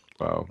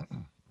 Wow.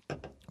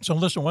 So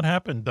listen, what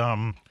happened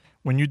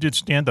when you did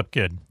stand-up,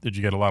 kid? Did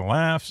you get a lot of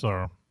laughs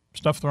or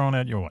stuff thrown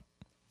at you or what?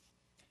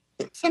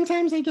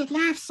 Sometimes I get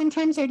laughs.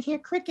 Sometimes I'd hear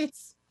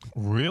crickets.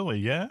 Really?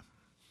 Yeah?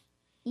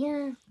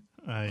 Yeah.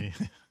 I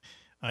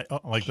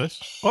like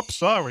this. Oops,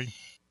 sorry.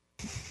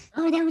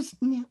 Oh, that was...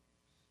 No.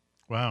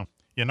 Wow.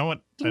 You know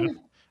what?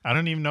 I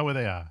don't even know where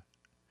they are.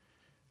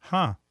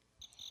 Huh.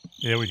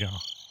 There we go.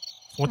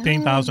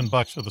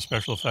 $14,000 for the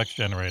special effects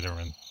generator,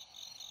 and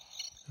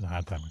it's a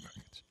hard time with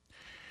crickets.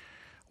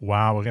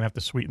 Wow, we're gonna have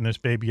to sweeten this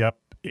baby up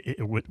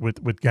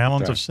with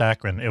gallons of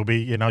saccharin. It'll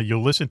be,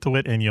 you'll listen to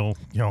it and you'll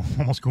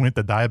almost go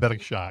into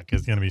diabetic shock.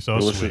 It's gonna be so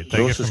sweet.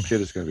 Lewis's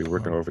kid is gonna be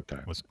working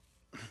overtime.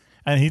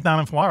 And he's down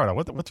in Florida.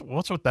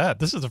 What's with that?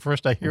 This is the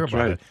first I hear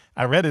about it.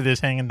 I read it is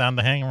hanging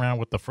around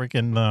with the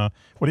freaking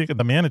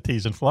the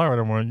manatees in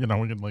Florida, where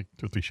we get like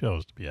 2 or 3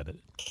 shows to be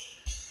edited.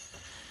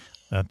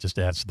 That just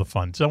adds to the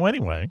fun. So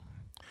anyway,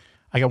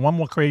 I got one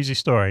more crazy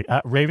story.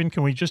 Raven,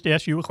 can we just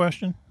ask you a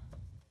question?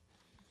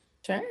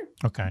 Sure.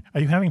 Okay.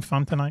 Are you having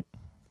fun tonight?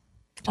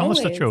 Tell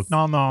us the truth.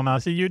 No.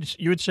 See,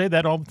 you would say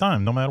that all the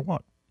time, no matter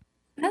what.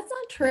 That's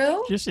not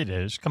true. Yes, it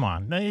is. Come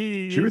on.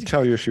 She would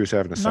tell you if she was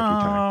having a sucky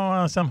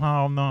time. No,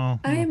 somehow, no.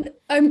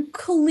 I'm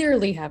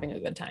clearly having a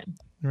good time.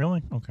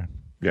 Really? Okay.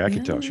 Yeah, I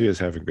can tell. She is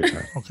having a good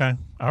time. Okay.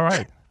 All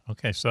right.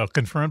 Okay, so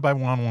confirmed by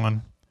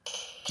 1-1.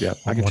 Yeah,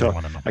 I can tell.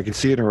 I can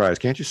see it in her eyes.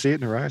 Can't you see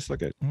it in her eyes?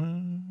 Look at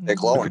they're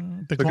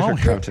glowing. Look at her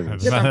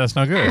countenance. That's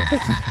not good.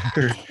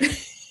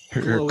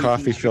 her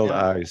coffee-filled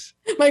eyes.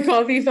 My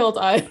coffee-filled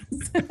eyes.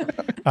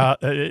 Not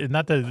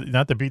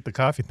to beat the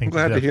coffee thing. I'm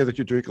glad to hear that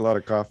you drink a lot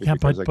of coffee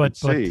because I can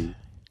see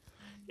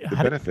the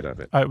benefit of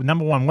it.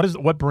 Number one,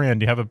 what brand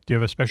do you have? Do you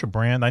have a special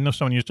brand? I know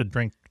someone used to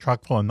drink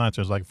chock full of nuts.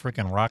 It was like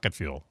freaking rocket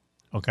fuel.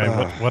 Okay,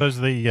 what is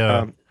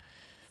the?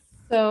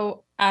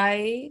 So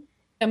I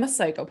am a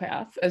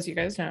psychopath, as you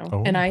guys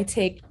know, and I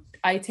take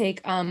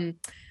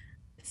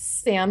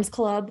Sam's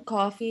Club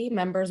coffee,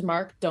 Members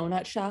Mark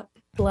Donut Shop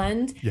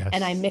blend,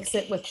 and I mix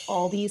it with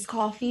Aldi's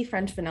coffee,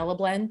 French vanilla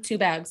blend, 2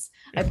 bags.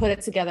 I put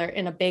it together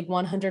in a big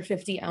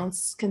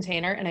 150-ounce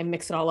container, and I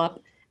mix it all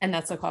up, and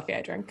that's the coffee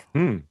I drink.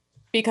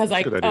 Because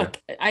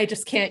I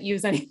just can't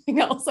use anything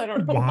else. I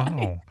don't know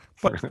why.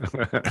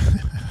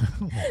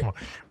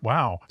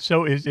 Wow.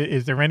 So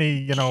is there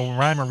any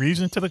rhyme or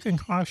reason to the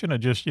concoction, or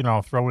just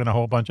throw in a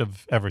whole bunch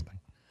of everything?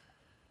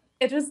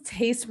 It just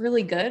tastes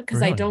really good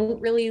because I don't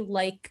really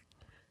like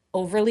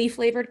overly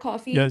flavored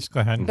coffee. Yes, go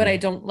ahead. But I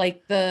don't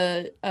like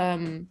the I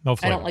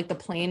don't like the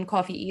plain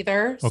coffee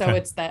either. So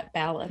it's that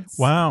balance.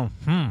 Wow.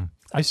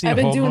 I see. I've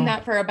been doing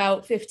that for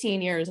about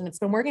 15 years, and it's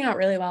been working out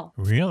really well.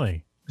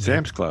 Really?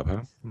 Sam's Club,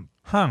 huh?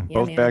 Huh.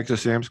 Both bags of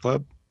Sam's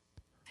Club?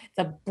 It's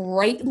a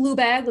bright blue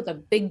bag with a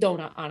big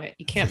donut on it.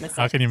 You can't miss it.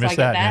 How can you miss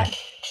that?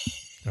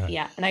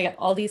 Yeah, and I get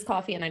all these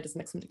coffee, and I just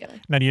mix them together.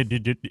 Now,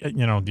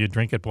 do you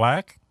drink it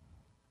black?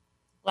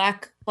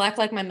 Black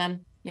like my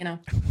men,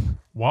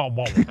 Whoa.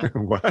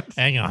 What?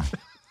 Hang on.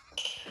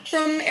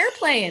 From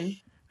Airplane.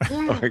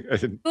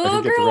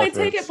 Little girl, I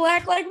take it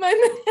black like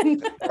my men.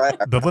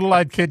 The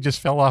little-eyed kid just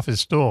fell off his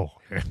stool.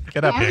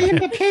 Get up here. I am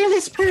the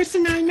palest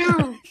person I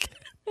know.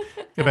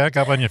 Get back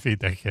up on your feet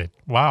there, kid.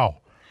 Wow.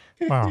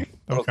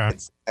 Okay.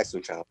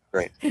 Excellent job.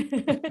 Great.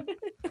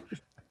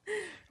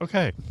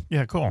 Okay.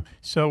 Yeah, cool.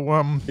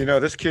 So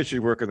this kid should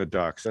work on the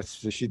docks.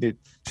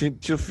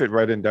 She'll fit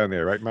right in down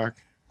there, right, Mark?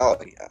 Oh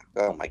yeah.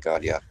 Oh my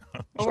God, yeah.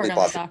 I'll work on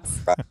the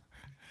docks.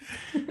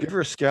 Give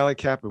her a scally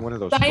cap and one of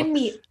those Sign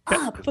me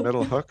up.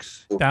 metal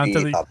hooks down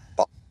to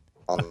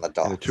on the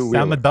docks.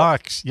 down the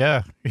docks.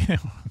 Yeah.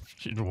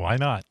 Why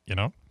not?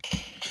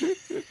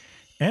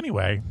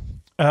 Anyway,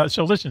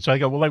 so listen. So I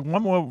go, well, like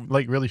one more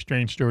like really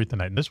strange story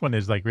tonight, and this one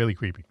is like really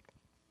creepy.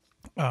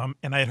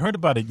 And I had heard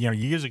about it,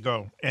 years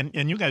ago, and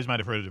you guys might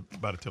have heard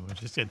about it too.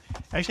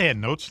 I actually had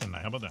notes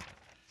tonight. How about that?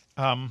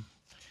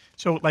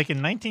 So like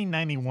in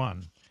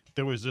 1991,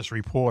 there was this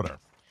reporter,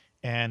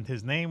 and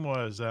his name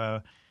was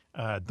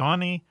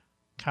Donnie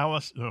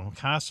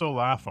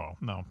Casolafo.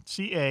 No,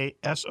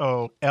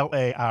 Casolaro.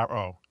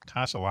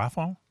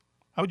 Casolafo?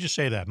 How would you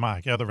say that,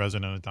 Mike? You're the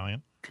resident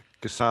Italian.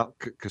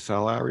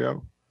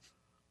 Casalario?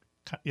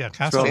 Yeah,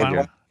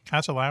 Casolario.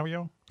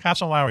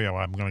 Casolario,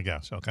 I'm going to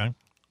guess, okay?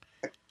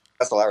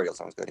 Casolario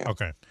sounds good, yeah.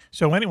 Okay.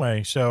 So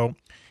anyway,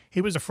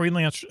 he was a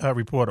freelance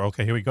reporter.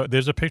 Okay, here we go.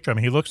 There's a picture of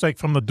him. He looks like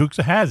from the Dukes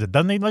of Hazzard.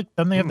 Doesn't they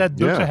have that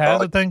Dukes of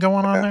Hazzard thing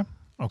going on there?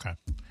 Okay.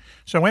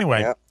 So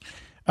anyway.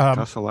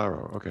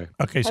 Casolaro, okay.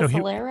 Okay, so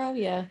Casolaro,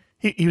 yeah.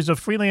 He was a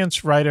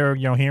freelance writer,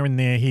 here and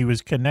there. He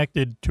was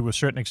connected to a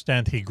certain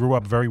extent. He grew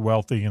up very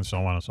wealthy and so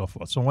on and so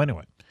forth. So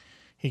anyway,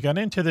 he got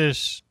into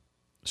this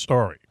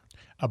story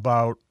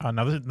about,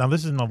 now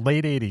this is in the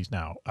late 80s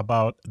now,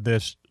 about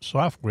this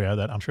software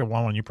that I'm sure,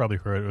 Juan, you probably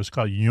heard. It was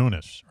called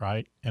Unis,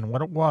 right? And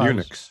what it was.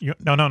 Unix.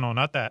 No,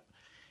 not that.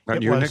 Not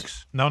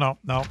Unix?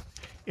 No.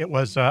 It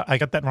was, I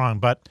got that wrong,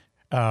 but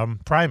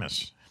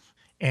Primus.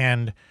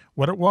 And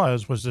what it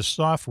was this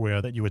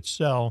software that you would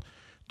sell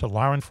to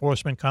law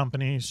enforcement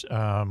companies,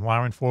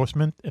 law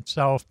enforcement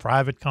itself,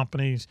 private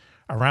companies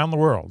around the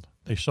world.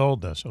 They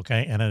sold this,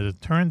 okay? And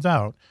it turns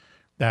out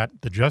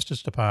that the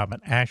Justice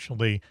Department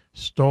actually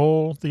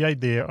stole the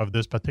idea of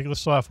this particular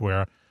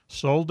software,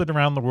 sold it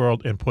around the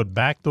world, and put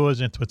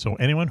backdoors into it so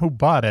anyone who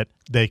bought it,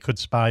 they could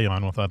spy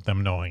on without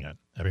them knowing it.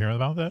 Have you heard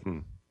about that?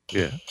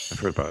 Yeah, I've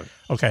heard about it.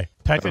 Okay,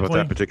 technically, about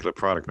that particular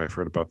product, I've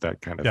heard about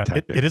that kind of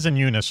tactic. It isn't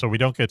Unis, so we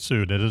don't get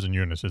sued. It isn't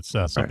Unis. It's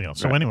something else.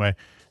 So anyway,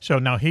 so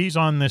now he's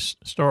on this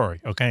story,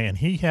 okay, and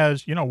he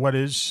has, what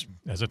is,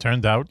 as it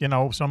turns out,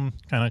 some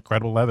kind of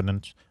credible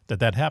evidence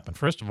that happened.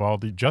 First of all,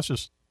 the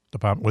Justice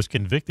Department was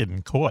convicted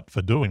in court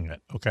for doing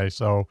it, okay,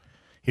 so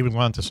he was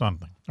on to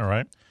something, all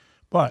right?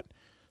 But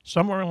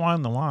somewhere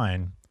along the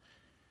line,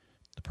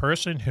 the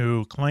person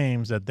who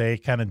claims that they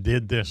kind of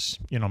did this,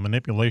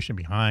 manipulation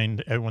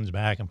behind everyone's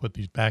back and put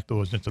these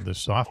backdoors into this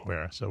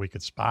software so we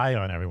could spy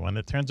on everyone,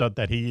 it turns out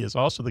that he is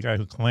also the guy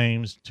who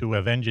claims to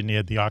have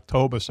engineered the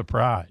October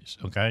surprise,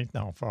 okay?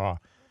 Now, for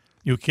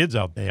you kids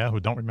out there who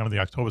don't remember the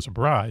October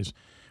surprise,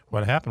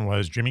 what happened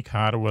was Jimmy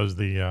Carter was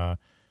the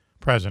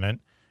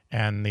president,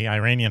 and the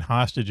Iranian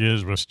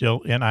hostages were still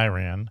in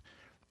Iran,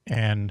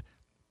 and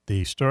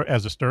as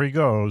the story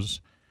goes,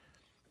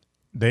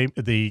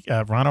 the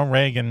Ronald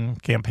Reagan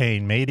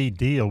campaign made a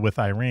deal with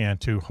Iran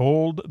to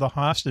hold the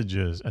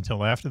hostages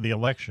until after the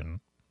election,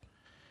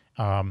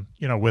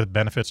 with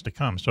benefits to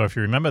come. So if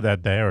you remember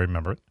that day, I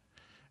remember it,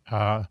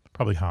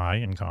 probably high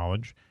in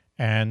college.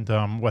 And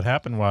what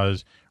happened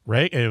was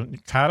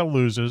Carter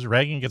loses,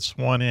 Reagan gets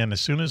sworn in.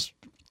 As soon as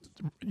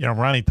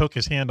Ronnie took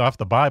his hand off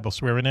the Bible,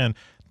 swearing in,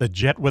 the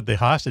jet with the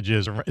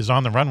hostages is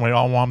on the runway,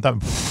 all warmed up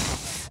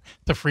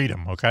to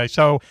freedom, okay?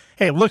 So,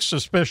 hey, it looks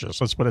suspicious,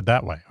 let's put it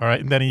that way, all right?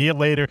 And then a year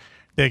later,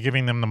 they're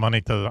giving them the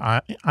money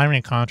to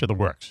Iran-Contra, the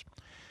works.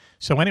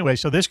 So anyway,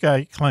 so this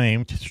guy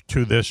claimed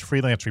to this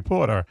freelance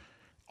reporter,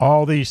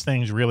 all these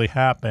things really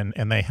happen,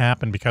 and they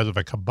happen because of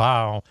a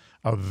cabal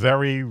of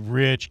very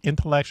rich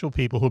intellectual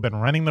people who've been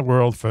running the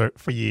world for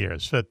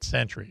years, for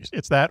centuries.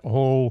 It's that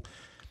whole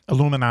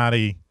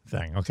Illuminati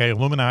thing, okay?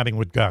 Illuminati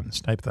with guns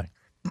type thing.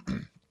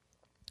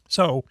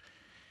 So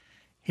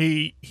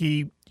he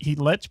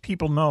lets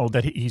people know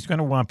that he's going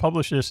to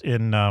publish this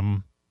in,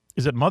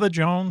 is it Mother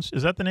Jones?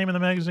 Is that the name of the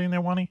magazine there,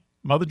 Wani?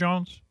 Mother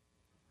Jones?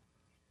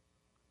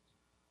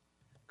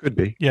 Could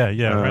be. Yeah,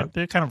 right.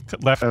 They're kind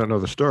of left. I don't know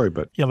the story,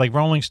 but. Yeah, like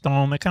Rolling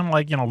Stone. They're kind of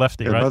like,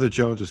 lefty, right? Mother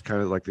Jones is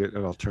kind of like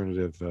an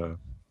alternative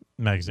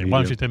magazine,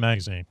 Washington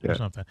magazine or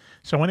something.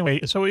 So anyway,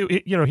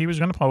 he was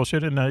going to publish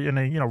it in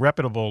a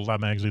reputable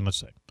magazine, let's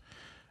say.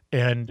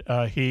 And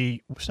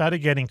he started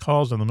getting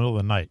calls in the middle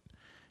of the night.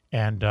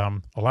 And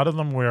a lot of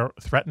them were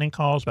threatening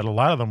calls, but a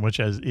lot of them, which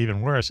is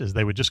even worse, is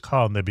they would just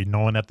call and there'd be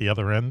no one at the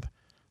other end.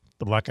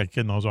 The black-eyed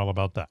kid knows all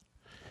about that.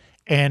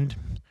 And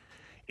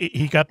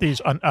he got these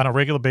on a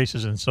regular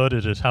basis, and so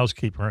did his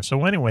housekeeper.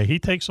 So anyway, he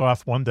takes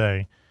off one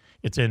day,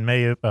 it's in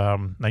May of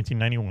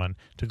 1991,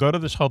 to go to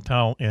this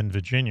hotel in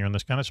Virginia, in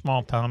this kind of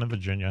small town in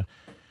Virginia,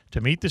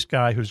 to meet this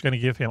guy who's going to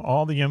give him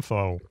all the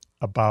info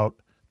about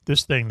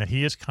this thing that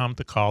he has come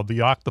to call the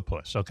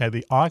octopus. Okay,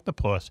 the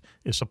octopus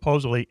is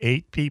supposedly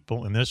 8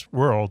 people in this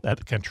world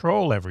that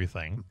control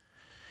everything,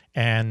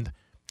 and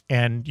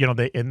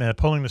they're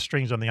pulling the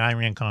strings on the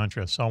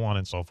Iran-Contra, so on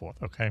and so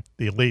forth. Okay,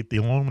 the elite, the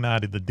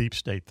Illuminati, the deep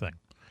state thing.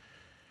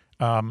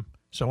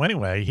 So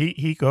anyway,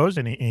 he goes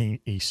and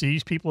he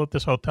sees people at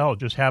this hotel. It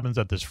just happens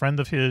that this friend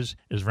of his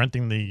is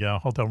renting the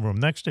hotel room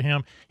next to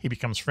him. He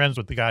becomes friends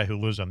with the guy who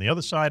lives on the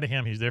other side of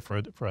him. He's there for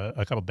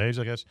a couple of days,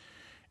 I guess.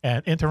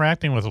 And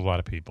interacting with a lot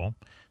of people,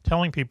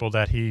 telling people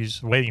that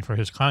he's waiting for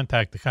his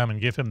contact to come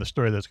and give him the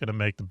story that's going to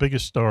make the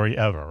biggest story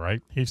ever,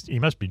 right? He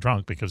must be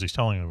drunk because he's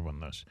telling everyone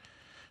this.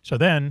 So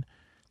then,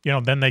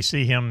 then they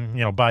see him,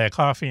 buy a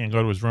coffee and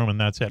go to his room, and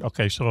that's it.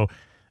 Okay, so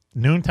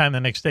noontime the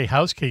next day,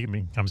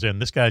 housekeeping comes in.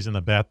 This guy's in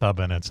the bathtub,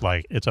 and it's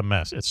a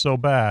mess. It's so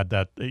bad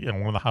that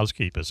one of the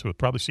housekeepers, who had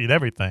probably seen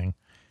everything,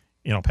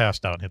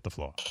 passed out and hit the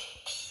floor.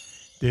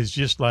 There's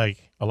just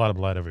like a lot of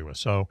blood everywhere.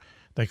 So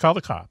they call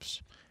the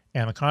cops,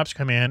 and the cops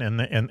come in,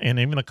 and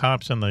even the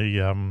cops and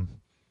the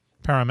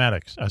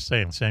paramedics are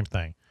saying the same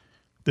thing.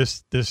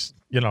 This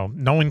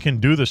no one can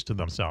do this to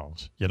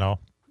themselves. No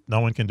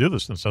one can do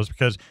this to themselves,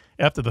 because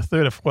after the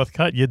third or fourth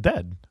cut, you're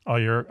dead or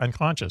you're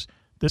unconscious.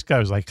 This guy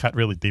was like cut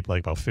really deep, like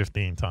about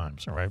 15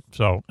 times. All right.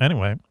 So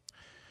anyway,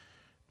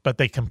 but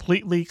they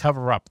completely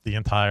cover up the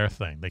entire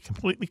thing. They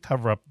completely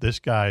cover up this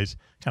guy's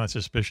kind of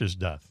suspicious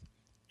death.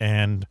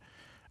 And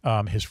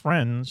his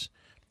friends,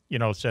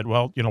 said,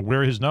 well,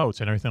 where are his notes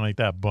and everything like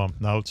that? Boom,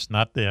 notes,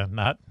 not there,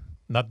 not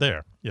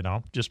there,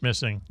 just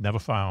missing, never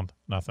found,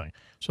 nothing.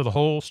 So the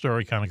whole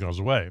story kind of goes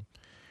away.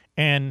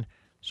 And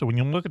so when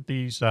you look at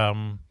these,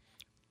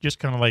 just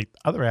kind of like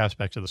other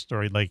aspects of the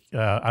story, like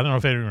I don't know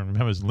if anyone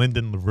remembers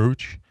Lyndon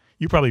LaRouche.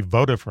 You probably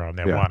voted for him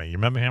there, Wani. You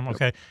remember him?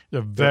 Okay.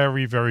 A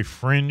very, very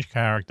fringe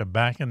character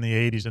back in the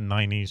 80s and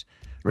 90s.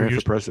 Ran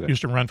for president.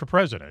 Used to run for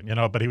president,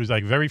 but he was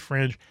like very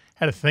fringe,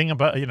 had a thing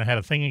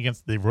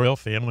against the royal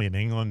family in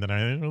England, and I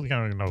didn't really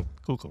kind of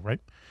cuckoo, right?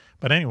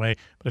 But anyway,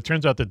 it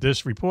turns out that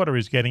this reporter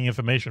is getting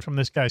information from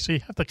this guy, so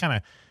you have to kind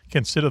of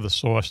consider the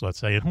source, let's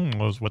say, and who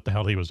knows what the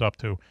hell he was up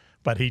to.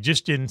 But he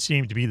just didn't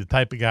seem to be the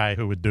type of guy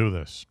who would do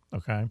this,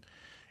 okay?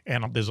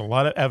 And there's a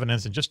lot of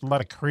evidence and just a lot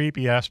of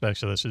creepy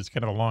aspects of this. It's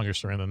kind of a longer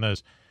story than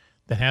this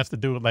that has to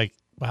do with, like,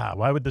 wow,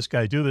 why would this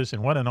guy do this,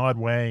 and what an odd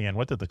way, and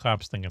what did the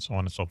cops think, and so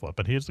on and so forth.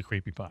 But here's the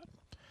creepy part.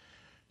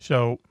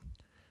 So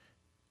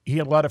he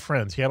had a lot of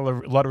friends. He had a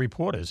lot of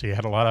reporters. He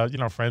had a lot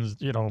of, friends,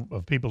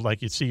 of people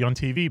like you'd see on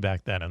TV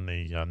back then in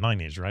the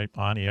 90s, right?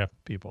 On-air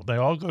people. They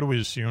all go to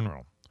his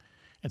funeral.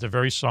 It's a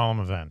very solemn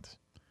event.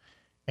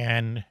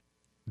 And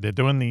they're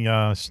doing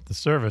the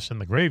service in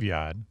the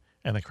graveyard,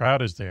 and the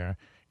crowd is there,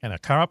 and a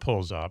car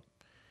pulls up,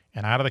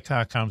 and out of the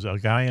car comes a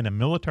guy in a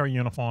military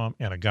uniform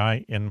and a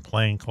guy in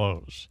plain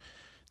clothes.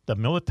 The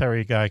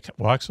military guy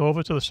walks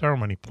over to the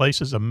ceremony,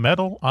 places a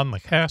medal on the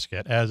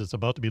casket as it's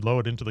about to be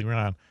lowered into the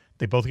ground.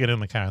 They both get in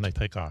the car and they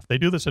take off. They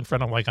do this in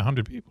front of like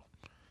 100 people.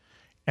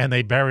 And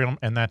they bury them,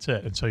 and that's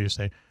it. And so you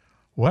say,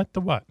 what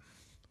the what?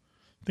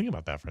 Think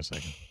about that for a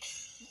second.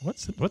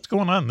 What's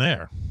going on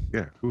there?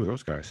 Yeah, who are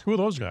those guys? Who are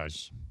those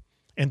guys?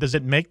 And does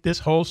it make this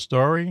whole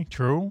story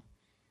true?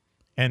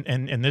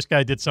 And this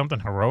guy did something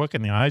heroic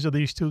in the eyes of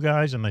these two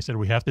guys, and they said,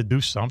 we have to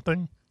do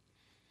something?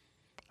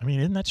 I mean,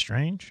 isn't that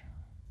strange?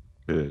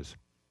 It is.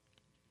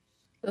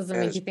 Does it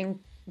make you think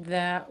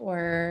that,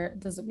 or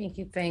does it make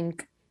you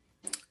think,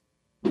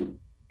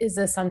 is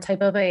this some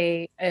type of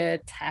a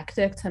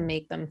tactic to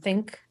make them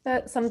think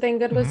that something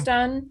good was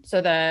done, so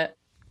that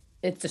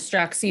it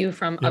distracts you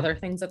from other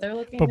things that they're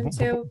looking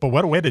into? But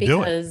what a way to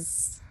do it.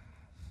 Because,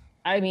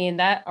 I mean,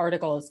 that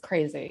article is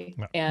crazy.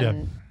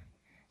 And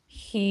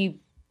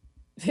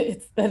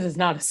that is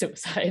not a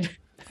suicide.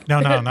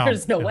 No.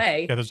 There's no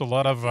way. Yeah, there's a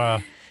lot of,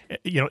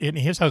 and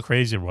here's how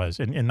crazy it was.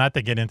 And not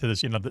to get into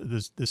this,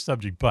 this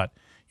subject, but,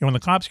 when the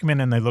cops come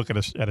in and they look at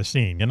a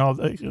scene,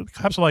 the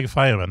cops are like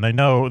firemen. They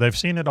know, they've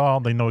seen it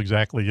all. They know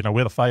exactly,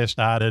 where the fire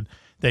started.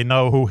 They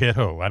know who hit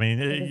who. I mean,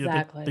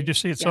 exactly. they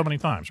just see it so many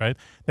times, right?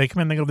 They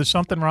come in, they go, there's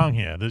something wrong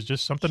here. There's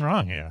just something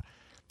wrong here,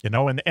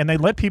 and they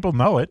let people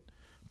know it,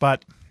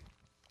 but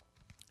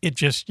it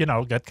just,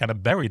 got kind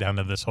of buried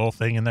under this whole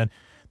thing. And then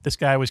this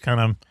guy was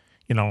kind of,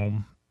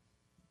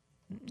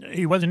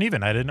 he wasn't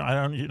even. I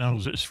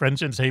don't. His friends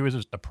didn't say he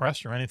was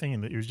depressed or anything,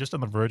 and he was just on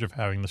the verge of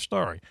having the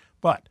story.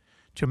 But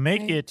to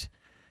make it,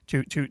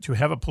 to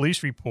have a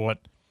police report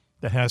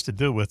that has to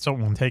do with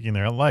someone taking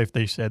their life,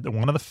 they said that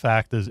one of the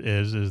factors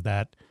is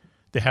that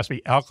there has to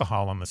be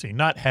alcohol on the scene.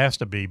 Not has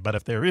to be, but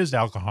if there is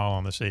alcohol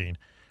on the scene,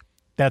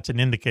 that's an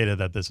indicator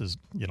that this is,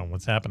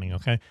 what's happening.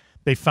 Okay,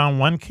 they found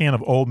 1 can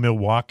of Old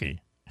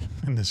Milwaukee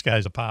in this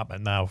guy's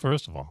apartment. Now,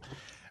 first of all,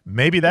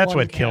 maybe that's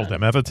what killed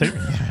him. Ever taste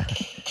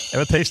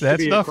that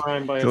stuff?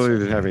 Totally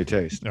didn't have any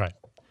taste. Right.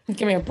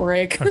 Give me a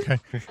break. Okay.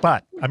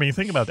 But, I mean,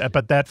 think about that.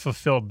 But that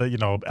fulfilled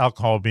the,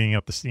 alcohol being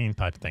at the scene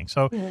type thing.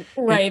 So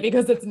right,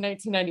 because it's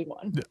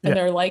 1991. And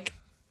they're like,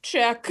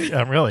 check.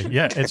 Yeah, really.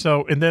 Yeah.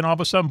 And then all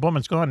of a sudden, boom,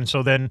 it's gone. And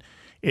so then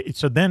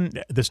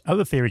this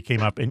other theory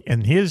came up.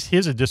 And here's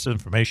a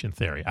disinformation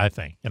theory, I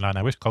think. And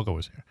I wish Coco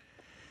was here.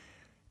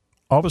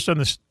 All of a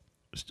sudden,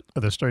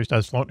 the story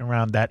starts floating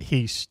around that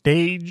he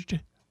staged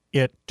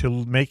it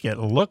to make it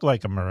look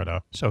like a murder,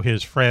 so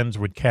his friends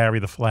would carry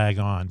the flag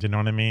on. Do you know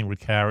what I mean?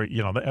 Would carry,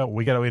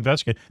 we got to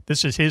investigate.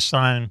 This is his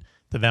sign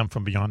to them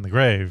from beyond the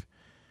grave.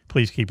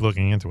 Please keep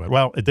looking into it.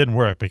 Well, it didn't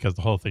work because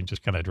the whole thing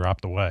just kind of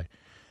dropped away.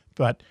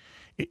 But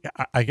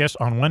I guess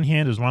on one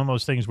hand, it was one of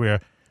those things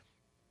where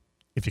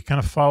if you kind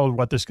of followed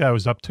what this guy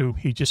was up to,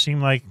 he just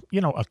seemed like,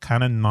 a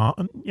kind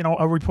of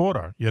a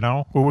reporter,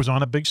 who was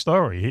on a big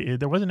story.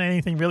 There wasn't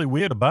anything really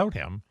weird about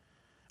him.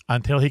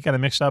 until he got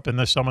mixed up in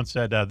this. Someone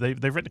said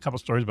they've written a couple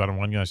stories about him.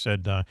 One guy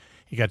said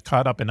he got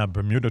caught up in a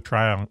Bermuda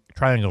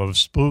triangle of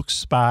spooks,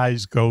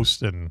 spies,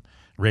 ghosts, and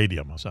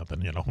radium or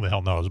something. You know, who the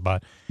hell knows?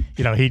 But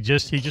you know, he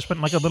just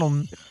went like a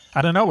little.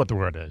 I don't know what the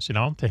word is. You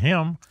know, to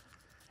him,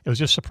 it was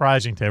just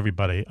surprising to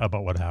everybody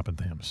about what happened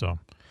to him.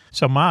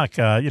 So Mark,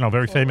 you know,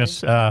 very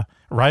famous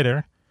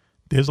writer.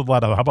 There's a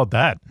lot of. How about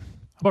that?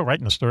 How about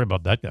writing a story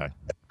about that guy?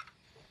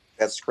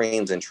 That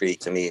screams intrigue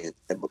to me.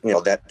 You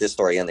know, that this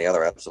story and the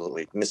other,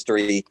 absolutely.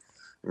 Mystery,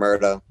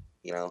 murder,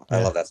 you know,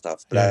 I love that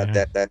stuff.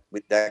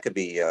 That could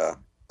be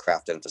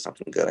crafted into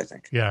something good, I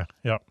think. Yeah,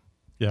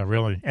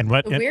 really. And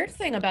the weird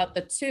thing about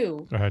the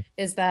two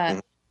is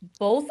that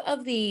both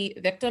of the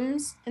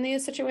victims in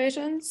these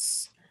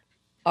situations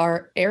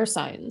are air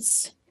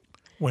signs.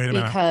 Wait a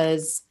minute.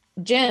 Because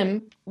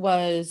Jim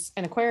was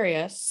an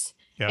Aquarius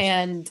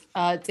and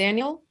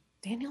Daniel,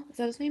 is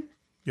that his name?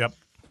 Yep.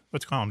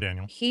 Let's call him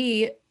Daniel.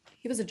 He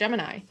was a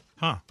Gemini.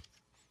 Huh.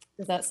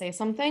 Does that say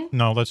something?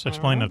 No, let's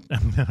explain it.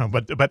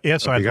 but air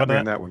signs. What are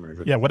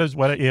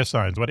air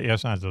signs? What are air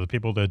signs? Are the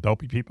people the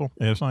dopey people?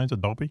 Air signs are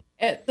dopey?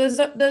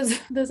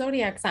 The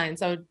zodiac signs.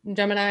 So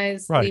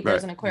Geminis,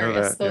 Libras, and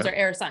Aquarius. Those are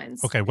air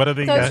signs. Okay, what are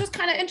the? So it's just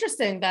kind of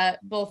interesting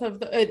that both of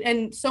the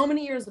and so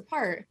many years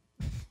apart.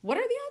 What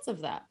are the odds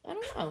of that? I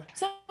don't know.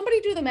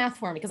 Somebody do the math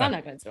for me because I'm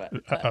not going to do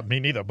it. Me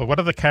neither. But what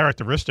are the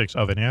characteristics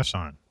of an air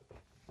sign?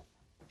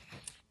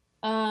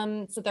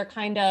 So they're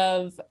kind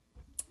of,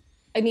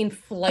 I mean,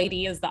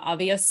 flighty is the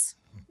obvious,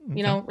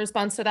 you know,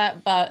 response to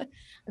that, but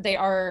they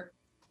are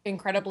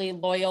incredibly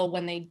loyal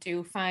when they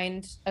do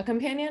find a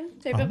companion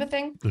type of a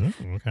thing.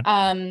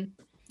 Okay.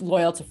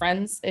 Loyal to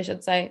friends, I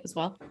should say, as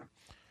well.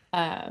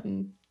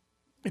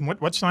 And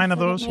what sign are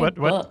those? What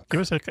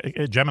give us a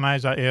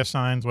Geminis are air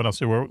signs. What else?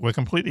 We're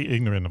completely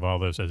ignorant of all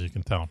this, as you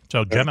can tell.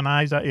 So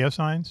Geminis are air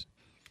signs?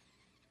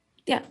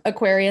 Yeah,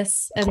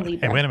 Aquarius and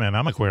Libra. Hey, wait a minute.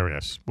 I'm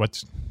Aquarius.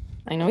 What's...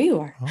 I know you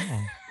are.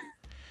 Oh.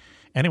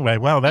 Anyway,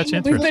 well, that's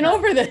interesting. We've been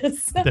over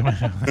this.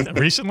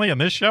 Recently on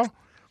this show?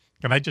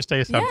 Can I just tell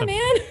you something? Yeah,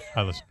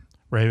 man. Listen,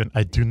 Raven,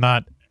 I do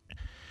not,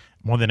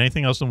 more than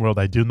anything else in the world,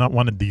 I do not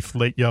want to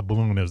deflate your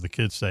balloon, as the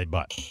kids say,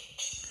 but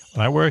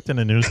when I worked in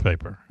a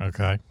newspaper,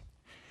 okay,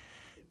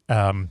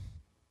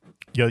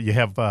 you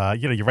have,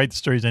 you write the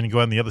stories and you go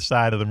on the other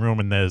side of the room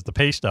and there's the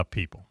pay stub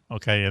people,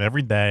 okay, and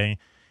every day,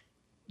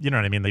 you know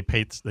what I mean?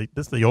 This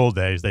is the old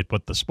days. They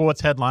put the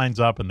sports headlines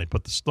up and they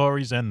put the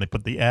stories in, they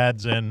put the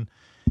ads in,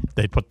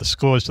 they put the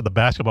scores to the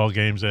basketball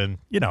games in.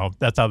 You know,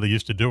 that's how they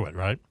used to do it,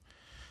 right?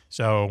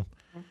 So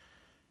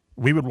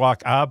we would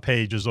walk our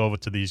pages over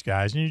to these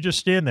guys and you just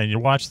stand there and you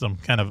watch them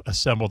kind of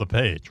assemble the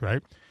page,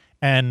 right?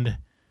 And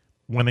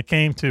when it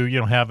came to, you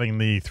know, having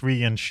the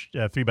 3-inch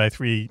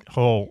 3x3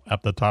 hole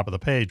at the top of the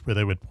page where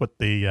they would put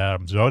the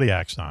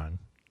zodiac sign,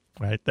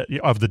 right,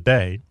 of the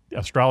day,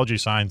 astrology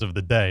signs of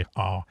the day.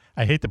 Oh,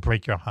 I hate to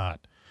break your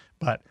heart,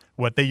 but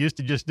what they used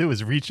to just do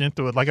is reach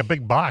into it like a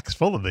big box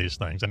full of these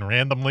things and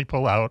randomly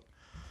pull out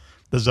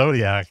the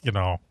zodiac, you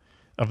know,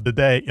 of the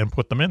day and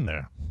put them in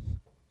there.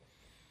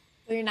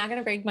 Well, you're not going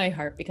to break my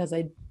heart because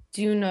I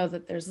do know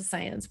that there's a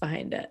science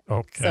behind it.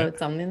 Okay. So it's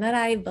something that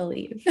I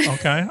believe.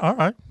 Okay.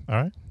 All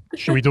right.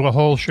 Should we do a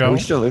whole show? Are we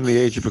still in the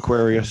age of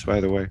Aquarius,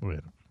 by the way?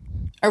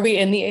 Are we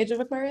in the age of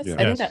Aquarius? Yeah.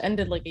 I think that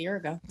ended like a year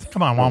ago.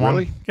 Come on, Juan.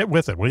 Really? Get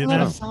with it, will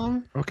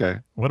you? Okay.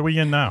 What are we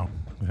in now?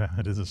 Yeah,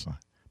 it is a sign.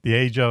 The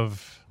age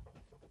of...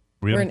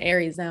 We're in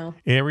Aries now.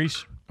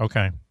 Aries?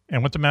 Okay.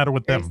 And what's the matter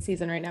with them? Aries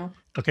season right now.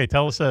 Okay,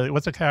 tell us,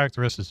 what's the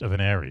characteristics of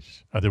an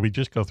Aries? Did we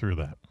just go through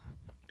that?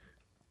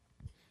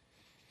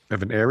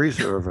 Of an Aries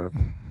or of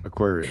an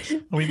Aquarius?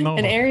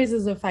 An Aries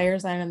is a fire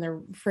sign and they're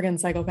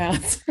friggin'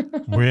 psychopaths.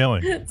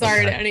 Really?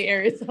 Sorry to any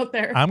Aries out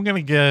there. I'm going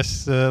to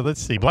guess,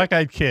 let's see,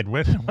 Black-Eyed Kid,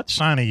 what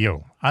sign are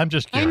you? I'm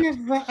just curious.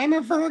 I'm a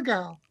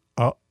Virgo.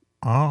 Oh.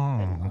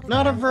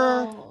 Not a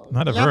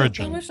Not a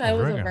virgin. I wish I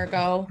was a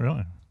Virgo.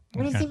 Really?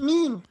 What does it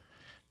mean?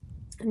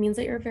 It means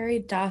that you're very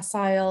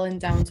docile and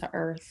down to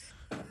earth.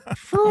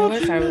 I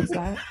wish I was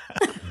that.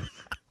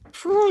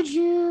 Fooled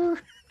you.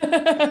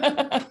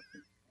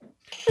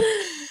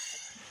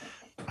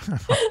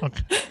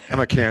 I'm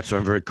a Cancer.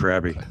 I'm very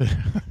crabby.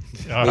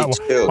 Wow. Oh,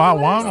 you're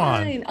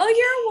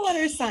a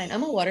water sign.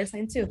 I'm a water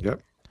sign too.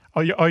 Yep.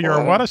 Oh, you're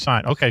a water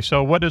sign. Okay,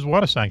 so what is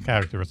water sign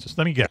characteristics?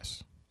 Let me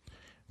guess.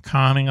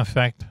 Calming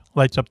effect.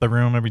 Lights up the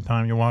room every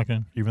time you walk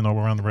in, even though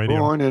we're on the radio.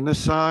 Born in the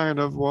sign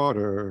of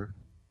water.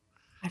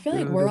 I feel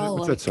like we're all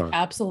like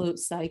absolute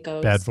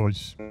psychos. Bad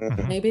voice.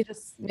 Maybe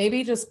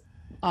just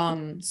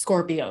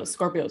Scorpios.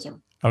 Scorpios are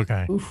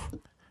okay. Oof.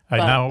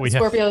 Now we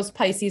Scorpios,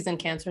 Pisces, and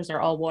Cancers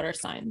are all water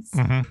signs.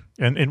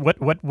 Mm-hmm. And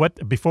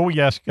what before we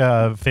ask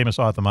famous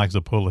author Mike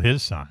Zappulla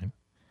his sign,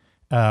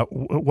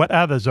 what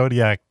are the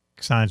zodiac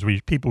signs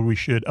people we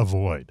should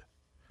avoid?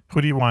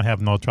 Who do you want to have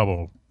no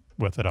trouble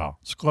with at all?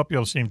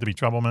 Scorpios seem to be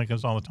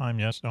troublemakers all the time.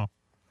 Yes, no.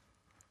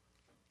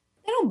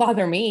 They don't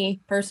bother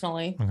me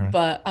personally, okay.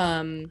 But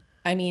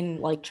I mean,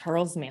 like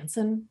Charles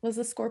Manson was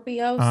a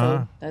Scorpio,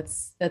 so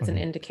that's an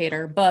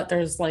indicator. But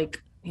there's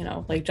like, you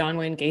know, like John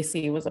Wayne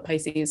Gacy was a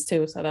Pisces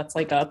too, so that's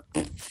like a.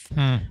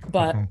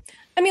 But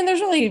I mean,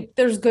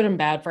 there's good and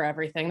bad for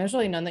everything. There's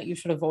really none that you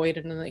should avoid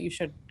and none that you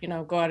should,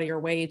 go out of your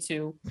way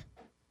to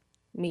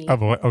meet.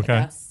 Avoid.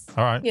 Okay.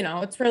 All right.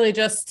 It's really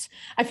just,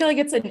 I feel like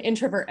it's an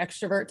introvert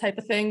extrovert type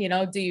of thing.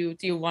 Do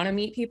you want to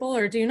meet people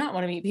or do you not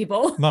want to meet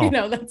people?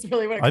 No. That's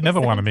really what it I never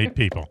comes want to down meet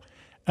people.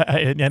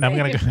 And I'm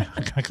going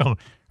to go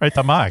right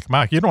to Mark.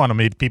 Mark, you don't want to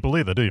meet people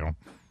either, do you?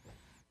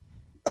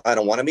 I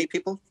don't want to meet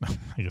people?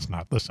 I guess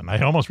not. Listen,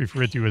 I almost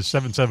referred to you as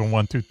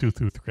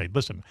 7712223.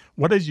 Listen,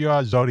 what is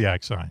your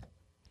zodiac sign?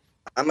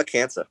 I'm a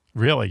Cancer.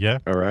 Really? Yeah.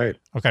 All right.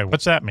 Okay.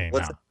 What's that mean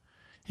now?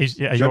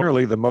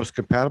 Generally, the most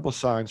compatible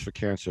signs for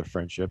Cancer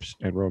friendships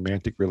and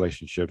romantic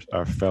relationships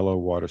are fellow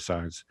water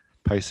signs,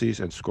 Pisces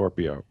and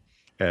Scorpio,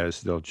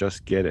 as they'll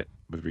just get it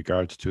with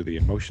regards to the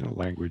emotional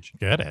language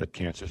that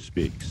Cancer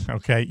speaks.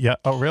 Okay. Yeah.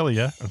 Oh, really?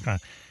 Yeah. Okay.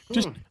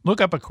 Just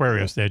look up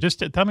Aquarius there.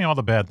 Just tell me all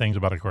the bad things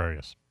about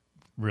Aquarius.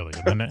 Really.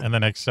 In the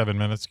next 7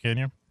 minutes, can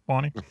you,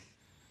 Bonnie?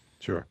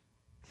 Sure.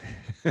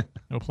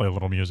 We'll play a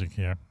little music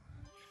here.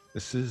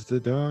 This is the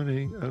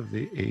dawning of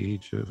the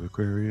age of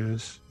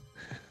Aquarius.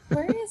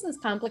 Aquarius is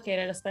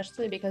complicated,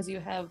 especially because you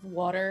have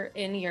water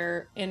in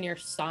your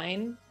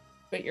sign,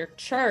 but your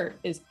chart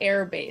is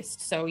air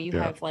based. So you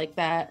have like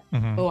that.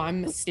 Mhm. Oh,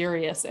 I'm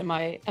mysterious. Am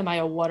I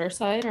a water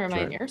sign or am I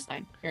an air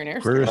sign? You're an air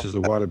sign. Aquarius is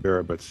a water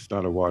bearer, but it's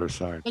not a water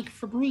sign. Like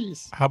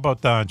Febreze. How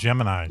about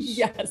Gemini?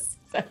 Yes,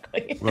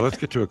 exactly. Well, let's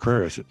get to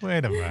Aquarius.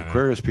 Wait a minute.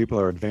 Aquarius people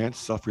are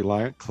advanced,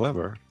 self-reliant,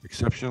 clever,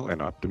 exceptional,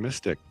 and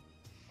optimistic.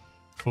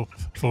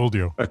 Fooled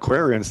you.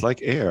 Aquarians, like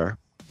air,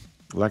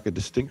 lack a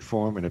distinct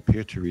form and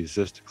appear to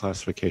resist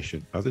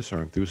classification. Others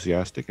are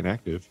enthusiastic and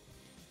active,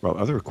 while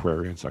other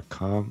Aquarians are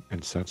calm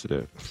and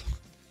sensitive.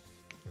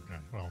 Okay,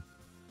 well,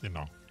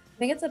 I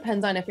think it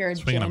depends on if you're a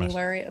Swing and a miss.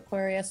 January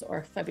Aquarius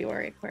or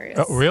February Aquarius.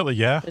 Oh, really?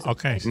 Yeah. There's a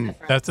Okay. big difference.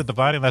 That's the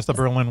dividing. That's the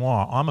Berlin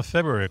Wall. I'm a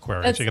February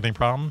Aquarius. You got any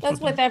problems? That's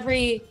with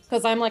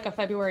because I'm like a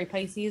February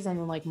Pisces and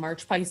then like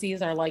March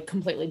Pisces are like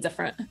completely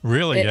different.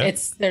 Really? Yeah.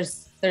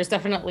 There's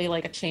definitely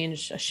like a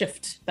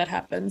shift that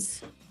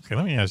happens. Okay,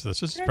 let me ask this.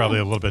 This is probably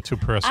a little bit too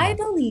personal. I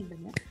believe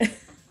in it.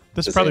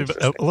 This is probably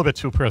a little bit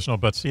too personal,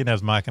 but seeing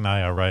as Mike and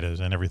I are writers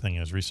and everything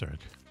is research.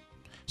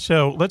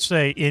 So let's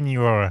say in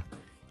your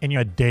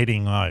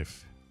dating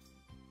life,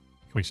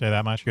 can we say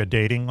that much? Your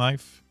dating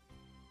life?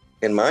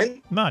 In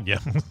mine? Not yet.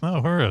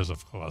 No, hers,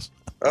 of course.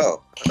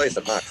 Oh, I thought you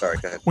said Mark. Sorry,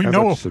 go ahead. We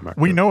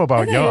know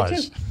about I thought you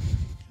yours.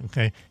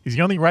 Okay, he's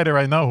the only writer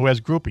I know who has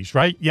groupies,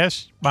 right?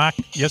 Yes, Mark.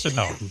 Yes or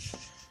no?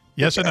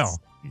 Yes or no?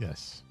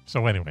 Yes.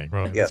 So anyway,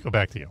 let's go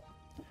back to you.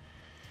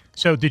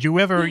 So did you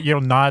ever,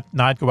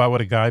 not go out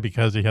with a guy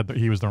because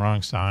he was the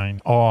wrong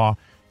sign, or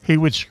he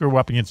would screw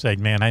up and you'd say,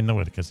 "Man, I knew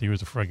it because he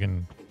was a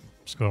friggin'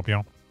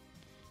 Scorpio."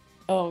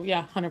 Oh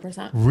yeah,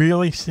 100%.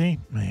 Really? See,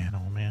 man,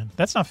 oh man,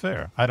 that's not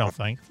fair. I don't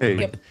think.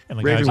 Hey, And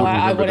the Raven guys, would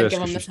I remember wouldn't this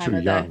give him 'cause the she's time too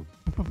of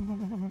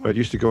young. But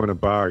used to go in a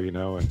bar,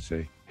 and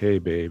say, "Hey,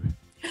 babe."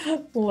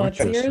 What's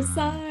your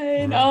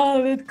sign?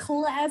 Oh, the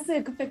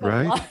classic pickup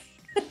Right?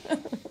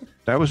 line.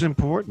 That was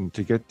important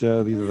to get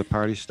either the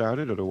party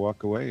started or to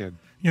walk away and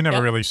you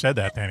never really said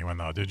that to anyone,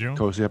 though, did you?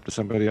 cozy up to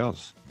somebody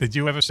else. Did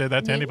you ever say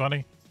that to Me?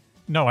 anybody?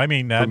 No, I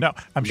mean, no.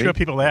 I'm sure me?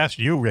 people asked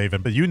you,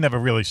 Raven, but you never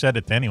really said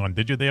it to anyone,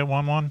 did you? There,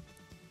 one.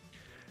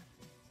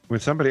 When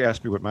somebody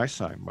asked me what my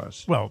sign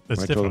was, Well, it's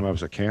when I told them different. I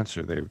was a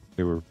Cancer,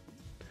 they were.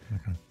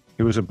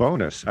 It was a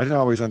bonus. I didn't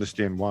always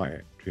understand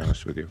why, to be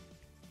honest with you.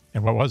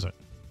 And what was it?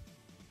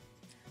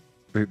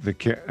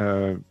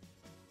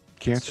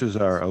 Cancers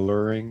are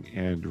alluring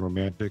and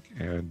romantic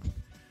and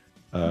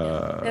They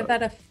have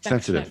that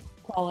affectionate sensitive.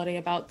 quality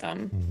about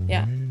them.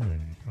 Yeah.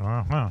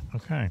 Uh-huh.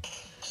 Okay.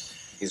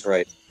 He's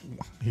right.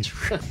 He's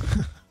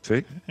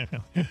See,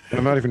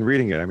 I'm not even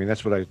reading it. I mean,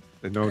 that's what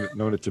I've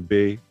known it to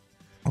be.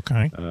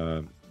 Okay.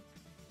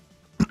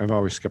 I'm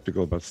always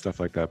skeptical about stuff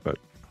like that, but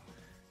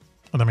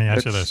Let me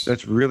ask you this.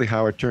 That's really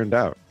how it turned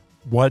out.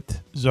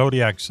 What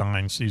zodiac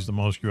sign sees the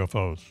most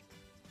UFOs?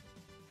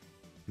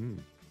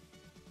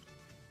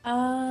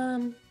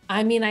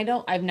 I mean,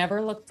 I've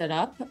never looked it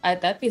up.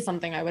 That'd be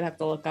something I would have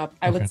to look up.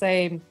 I would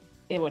say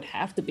it would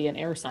have to be an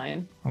air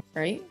sign,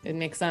 right? It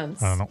makes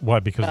sense. I don't know. Why?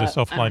 Because they're But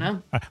self-flight. I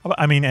don't know.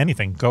 I mean,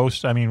 anything.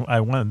 Ghosts. I mean,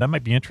 that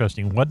might be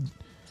interesting. What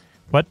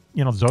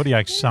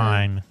zodiac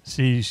sign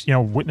sees,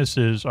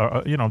 witnesses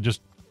or,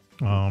 just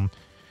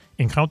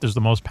encounters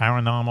the most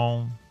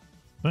paranormal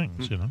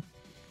things,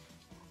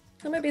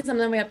 That might be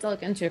something we have to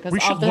look into because We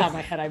should off the top of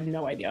look- my head, I have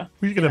no idea.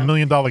 We should get $1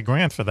 million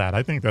grant for that.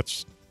 I think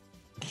that's.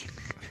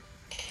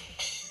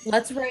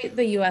 Let's write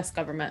the U.S.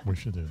 government We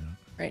should do that.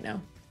 right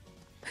now.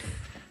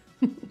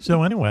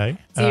 So anyway,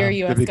 So your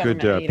US that'd be a good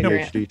government meeting,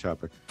 right? PhD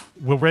topic.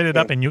 we'll rate it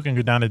up, and you can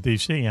go down to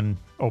D.C. and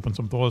open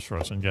some doors for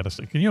us and get us.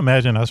 Can you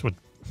imagine us with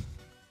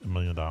 $1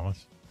 million?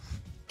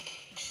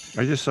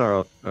 I just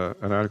saw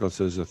an article that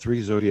says the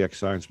 3 zodiac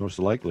signs most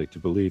likely to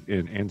believe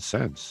in and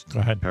sense Go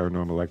ahead.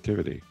 paranormal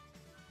activity.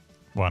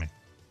 Bonnie.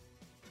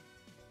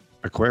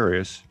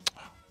 Aquarius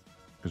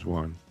is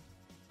one.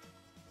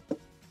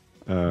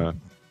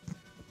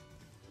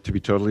 To be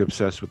totally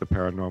obsessed with the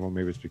paranormal,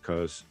 maybe it's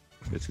because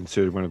it's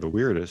considered one of the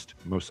weirdest,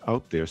 most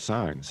out there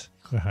signs.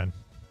 Go ahead.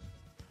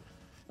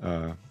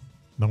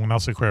 No one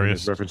else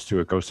Aquarius. In reference to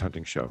a ghost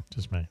hunting show.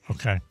 Just me.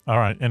 Okay. All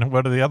right. And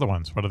what are the other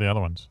ones?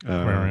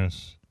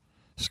 Aquarius,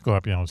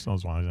 Scorpios,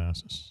 those wise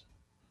asses.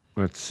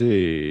 Let's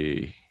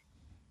see.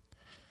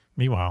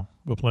 Meanwhile,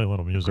 we'll play a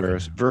little music.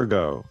 Aquarius,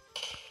 Virgo.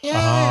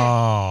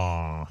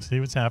 Yeah. Oh, see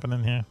what's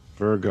happening here?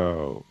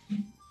 Virgo.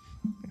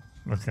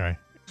 Okay.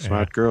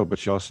 Smart girl, but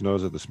she also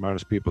knows that the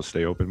smartest people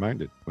stay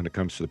open-minded. When it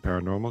comes to the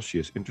paranormal, she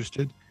is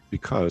interested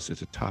because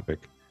it's a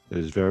topic that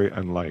is very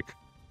unlike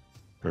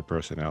her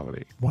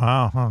personality.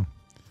 Wow, huh?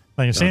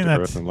 Now you're saying that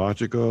earth and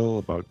logical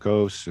about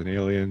ghosts and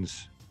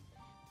aliens.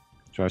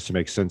 Tries to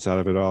make sense out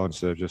of it all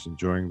instead of just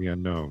enjoying the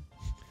unknown.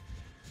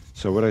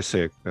 So what I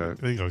say, there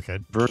you go,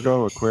 kid.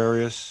 Virgo,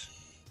 Aquarius.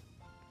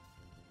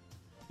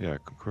 Yeah,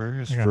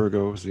 Aquarius, Okay.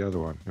 Virgo was the other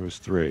one. It was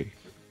 3.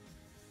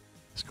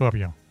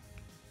 Scorpio.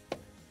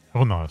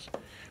 Who knows?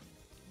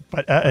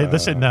 But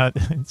listen,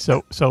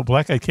 so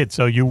Black Eyed Kid,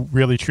 so you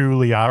really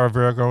truly are a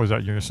Virgo? Is that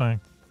what you're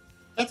saying?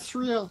 That's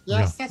real.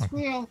 Yes, Yeah, that's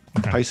real.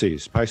 Okay.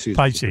 Pisces.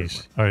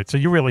 Pisces. All right, so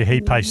you really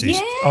hate Pisces.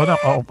 Yeah. Oh, no.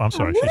 Oh, I'm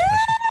sorry. She's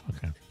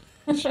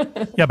Pisces.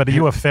 Okay. Yeah, but are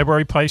you a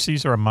February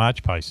Pisces or a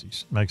March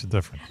Pisces? Makes a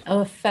difference.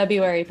 Oh,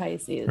 February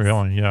Pisces.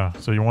 Really? Yeah.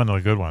 So you're one of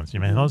the good ones. You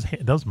mean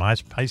those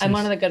March Pisces? I'm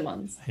one of the good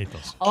ones. I hate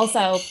those.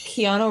 Also,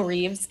 Keanu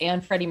Reeves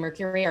and Freddie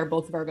Mercury are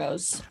both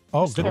Virgos.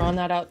 Oh, Just good. throwing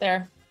that out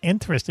there.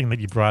 Interesting that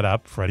you brought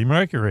up Freddie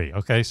Mercury.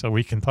 Okay, so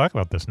we can talk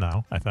about this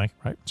now, I think,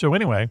 right? So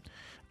anyway,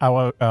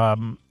 our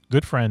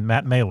good friend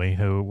Matt Maley,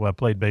 who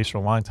played bass for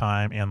a long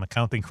time in the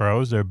Counting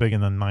Crows, they're big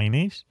in the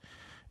 90s,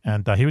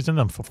 and he was in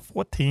them for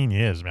 14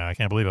 years, man. I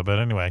can't believe it. But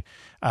anyway,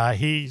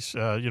 he's,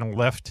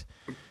 left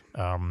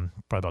probably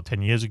about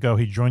 10 years ago.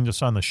 He joined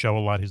us on the show a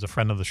lot. He's a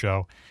friend of the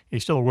show.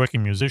 He's still a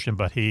working musician,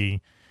 but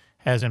he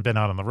hasn't been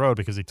out on the road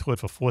because he toured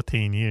for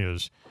 14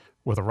 years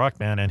with a rock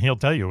band, and he'll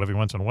tell you every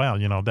once in a while,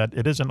 that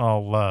it isn't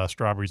all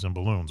strawberries and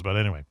balloons. But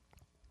anyway,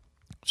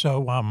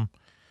 so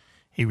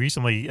he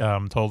recently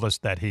told us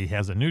that he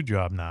has a new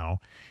job now,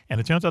 and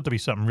it turns out to be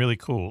something really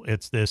cool.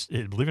 It's believe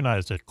it or not,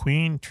 it's a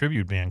Queen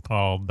tribute band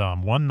called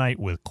One Night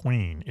with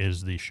Queen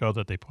is the show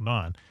that they put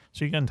on.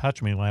 So he got in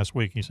touch with me last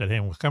week. He said,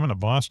 hey, we're coming to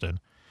Boston.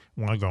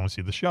 We want to go and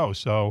see the show.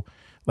 So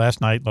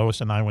last night,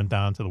 Lois and I went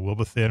down to the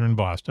Wilbur Theater in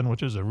Boston,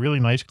 which is a really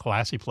nice,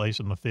 classy place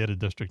in the theater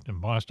district in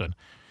Boston.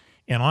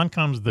 And on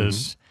comes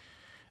this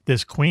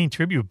Queen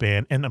tribute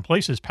band, and the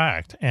place is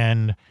packed.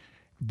 And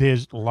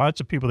there's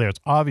lots of people there. It's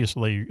obvious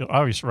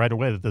right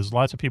away that there's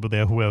lots of people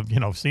there who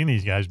have seen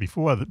these guys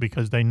before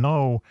because they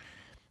know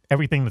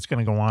everything that's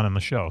going to go on in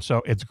the show.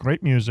 So it's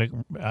great music,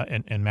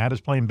 and Matt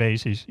is playing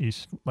bass.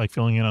 He's like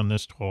filling in on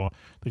this tour.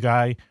 The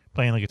guy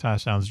playing the guitar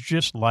sounds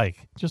just like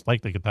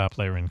the guitar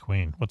player in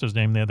Queen. What's his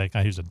name there? That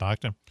guy who's a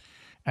doctor.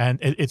 And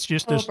it's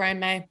just this Brian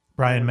May.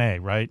 Brian May,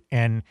 right?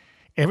 And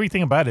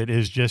everything about it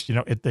is just,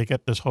 they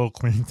get this whole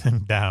Queen thing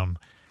down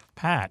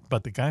pat.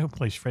 But the guy who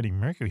plays Freddie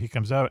Mercury, he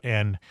comes out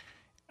and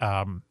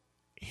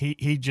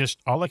he just,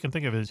 all I can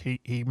think of is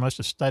he must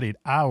have studied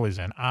hours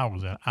and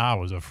hours and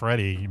hours of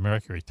Freddie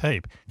Mercury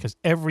tape, because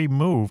every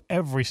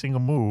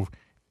single move,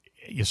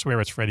 you swear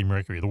it's Freddie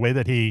Mercury, the way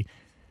that he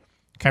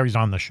carries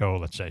on the show,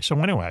 let's say. So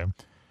anyway,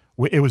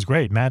 it was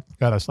great. Matt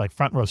got us like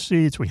front row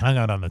seats. We hung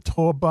out on the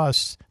tour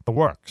bus, the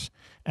works.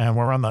 And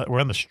we're on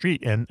the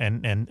street,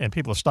 and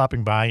people are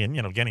stopping by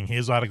and getting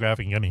his autograph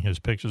and getting his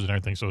pictures and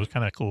everything. So it was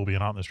kind of cool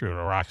being out in the street with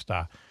a rock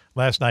star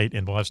last night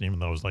in Boston, even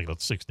though it was like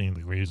 16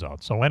 degrees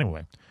out. So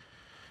anyway,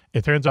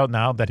 it turns out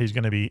now that he's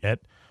going to be at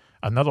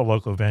another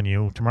local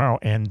venue tomorrow,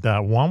 and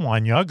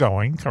one you're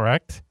going,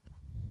 correct?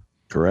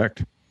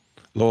 Correct.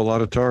 Lowell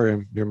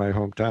Auditorium near my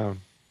hometown,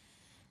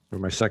 or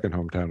my second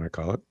hometown, I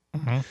call it.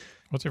 Mm-hmm.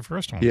 What's your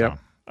first hometown? Yeah.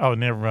 Oh,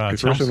 near my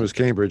first one was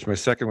Cambridge. My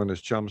second one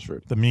is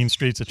Chelmsford. The mean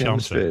streets of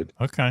Chelmsford.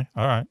 Okay,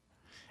 all right.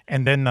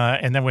 And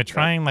then we're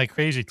trying like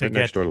crazy to right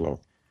next door to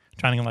Lowell.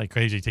 Trying like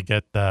crazy to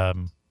get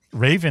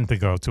Raven to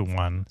go to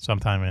one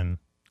sometime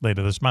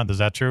later this month. Is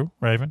that true,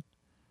 Raven?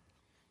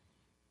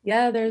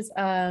 Yeah, there's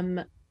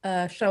a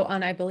show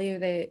on, I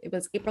believe it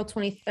was April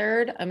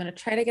 23rd. I'm going to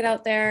try to get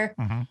out there.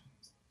 Mm-hmm.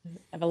 I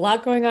have a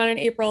lot going on in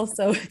April,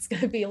 so it's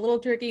going to be a little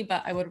tricky,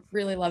 but I would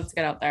really love to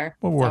get out there.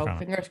 We'll work on it.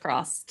 Fingers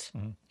crossed.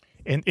 Mm-hmm.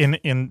 And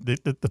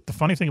the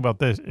funny thing about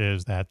this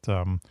is that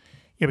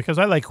because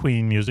I like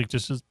Queen music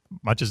just as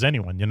much as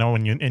anyone,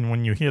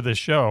 when you hear this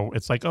show,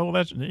 it's like, oh,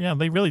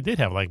 they really did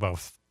have like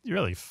about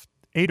really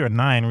 8 or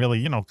 9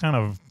 really kind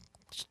of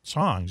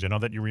songs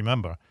that you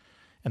remember,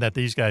 and that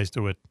these guys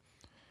do it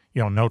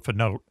note for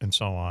note and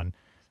so on,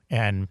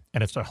 and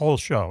it's a whole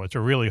show. It's a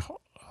really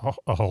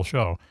a whole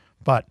show,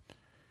 but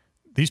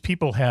these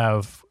people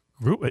have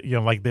group,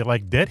 like they're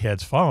like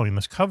deadheads following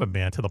this cover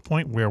band to the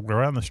point where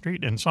we're on the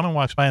street and someone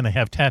walks by and they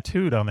have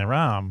tattooed on their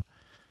arm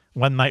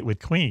One Night with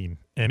Queen.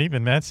 And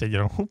even Matt said,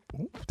 who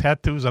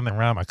tattoos on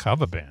their arm a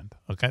cover band?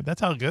 Okay,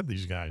 that's how good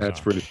these guys are. That's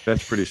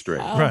pretty straight.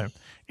 Right.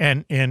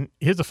 And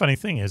here's the funny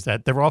thing is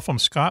that they're all from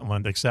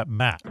Scotland except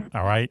Matt,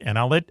 all right? And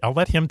I'll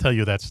let him tell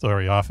you that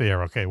story off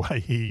air, okay, why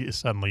he is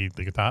suddenly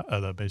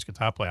the bass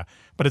guitar player.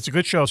 But it's a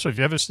good show, so if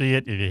you ever see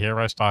it, if you hear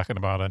us talking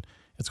about it,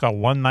 it's called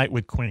One Night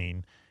with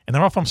Queen. And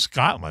they're all from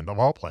Scotland, of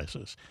all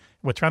places.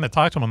 We're trying to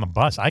talk to them on the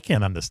bus. I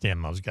can't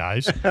understand those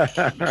guys.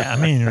 I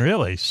mean,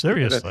 really,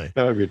 seriously.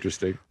 That would be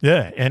interesting.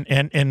 Yeah,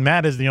 and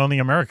Matt is the only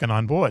American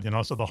on board,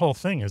 so the whole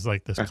thing is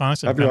like this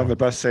constant. I'd be on the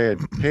bus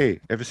saying,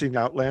 "Hey, ever seen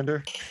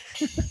Outlander?"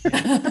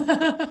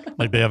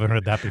 Like they haven't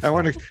heard that before.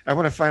 I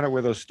want to find out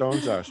where those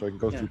stones are so I can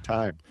go through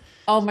time.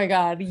 Oh my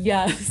God,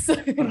 yes.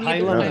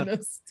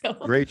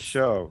 Great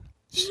show.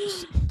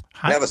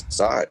 Never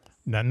saw it.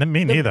 No,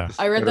 me neither.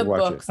 I read the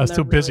books. I was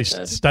too busy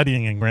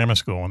studying in grammar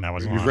school when that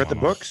was. You've read the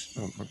books?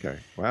 Oh, okay.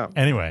 Wow.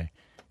 Anyway,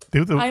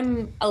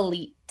 I'm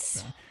elite.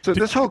 So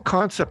this whole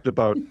concept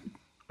about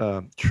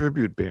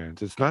tribute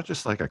bands, it's not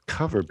just like a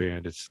cover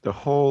band, it's the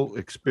whole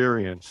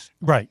experience.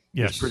 Right.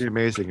 Yes. It's pretty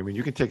amazing. I mean,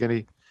 you can take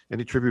any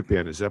tribute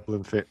band, a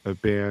Zeppelin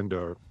band,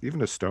 or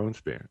even a Stones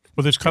band.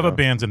 Well, there's cover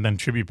bands and then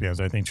tribute bands.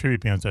 I think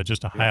tribute bands are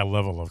just a higher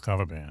level of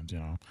cover bands.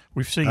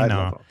 We've seen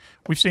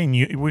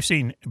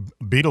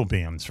Beatle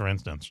bands, for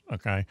instance.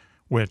 Okay,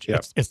 which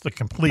it's the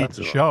complete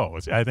show.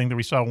 I think that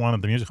we saw one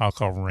at the music hall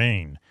called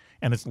Rain,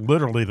 and it's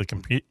literally the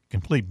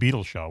complete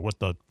Beatles show with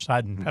the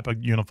Sgt. Pepper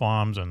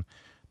uniforms, and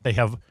they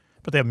have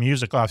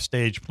music off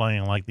stage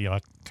playing like the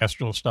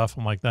orchestral stuff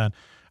and like that.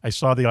 I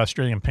saw the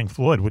Australian Pink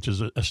Floyd, which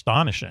is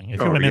astonishing.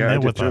 If you went in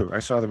there with I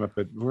saw them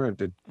we're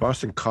at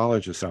Boston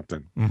College or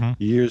something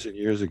years and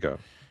years ago.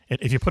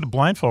 If you put a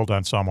blindfold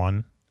on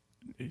someone,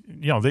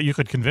 that you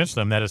could convince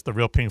them that it's the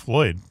real Pink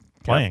Floyd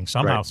playing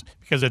somehow,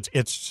 because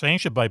it's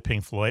sanctioned by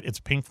Pink Floyd. It's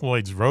Pink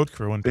Floyd's road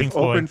crew, and They've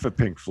opened for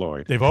Pink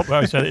Floyd. They've opened.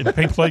 I said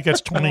Pink Floyd gets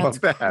 20%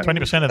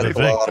 of the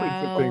thing.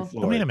 Wow.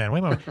 Wait a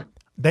minute.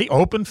 They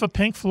opened for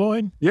Pink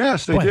Floyd?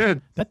 Yes, they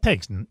did. That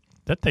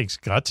takes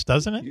guts,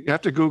 doesn't it? You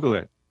have to Google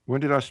it. When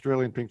did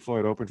Australian Pink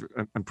Floyd open?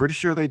 I'm pretty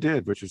sure they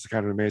did, which is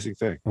kind of an amazing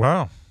thing.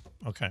 Wow.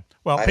 Okay.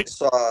 Well, I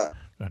saw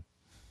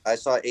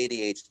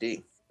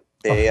ADHD.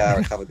 They are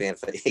a cover band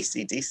for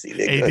AC/DC.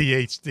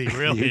 ADHD,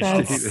 really?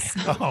 That's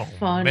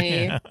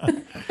funny.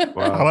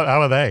 Wow.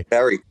 How are they?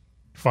 Very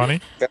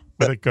funny.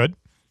 Was it good?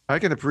 I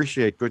can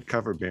appreciate good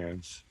cover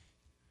bands.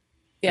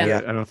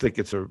 Yeah. I don't think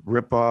it's a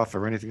ripoff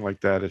or anything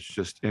like that. It's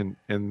just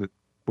when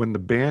the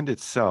band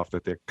itself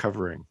that they're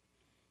covering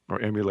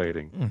or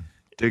emulating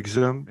digs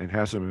them and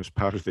has them as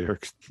part of their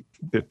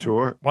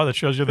tour. Well, that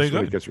shows you they're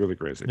good. It gets really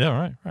crazy.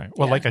 Yeah, right.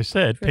 Well, like I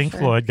said, Pink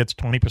Floyd gets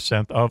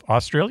 20% of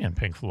Australian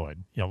Pink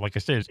Floyd. Like I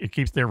said, it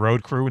keeps their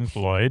road crew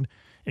employed.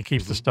 It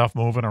keeps the stuff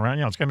moving around.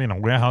 It's going to be in a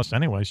warehouse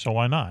anyway, so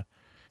why not?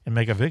 And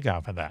make a vig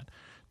out of that.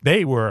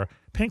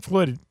 Pink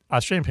Floyd,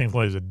 Australian Pink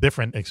Floyd is a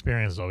different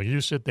experience, though.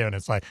 You sit there and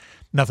it's like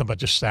nothing but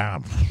just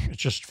sound. It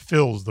just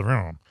fills the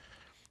room.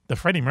 The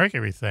Freddie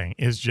Mercury thing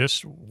is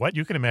just what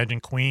you can imagine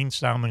Queen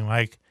sounding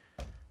like,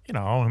 in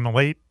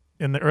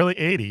the early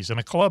 80s in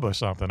a club or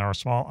something, or a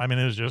small,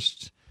 it was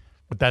just,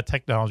 with that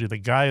technology, the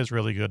guy is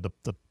really good,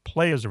 the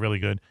players are really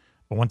good,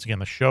 but once again,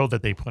 the show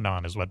that they put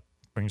on is what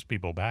brings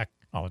people back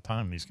all the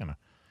time, these kind of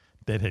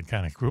deadhead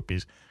kind of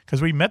groupies,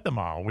 because we met them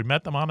all. We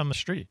met them out on the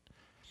street.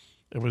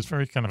 It was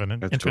very kind of an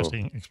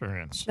interesting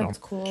experience. That's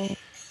cool.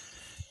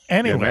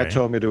 Anyway. Yeah, Matt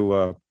told me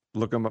to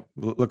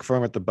look for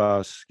him at the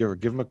bus,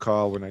 give him a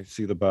call when I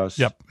see the bus.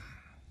 Yep.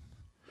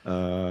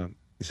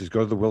 He says,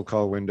 go to the will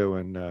call window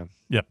and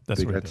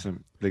that's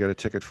they got a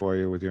ticket for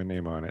you with your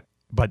name on it.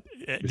 But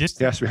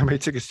just ask me, how many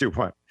tickets do you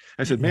want?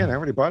 I said, man, I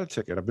already bought a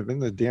ticket. I've been in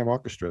the damn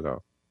orchestra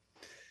though.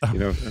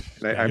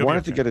 I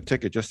wanted to get a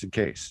ticket just in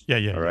case.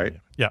 Yeah. All right.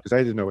 Yeah. Because I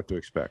didn't know what to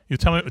expect. You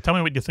tell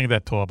me what you think of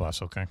that tour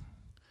bus, okay?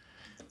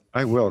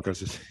 I will,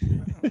 because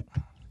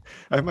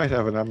I might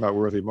have an I'm not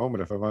worthy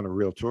moment if I'm on a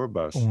real tour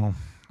bus.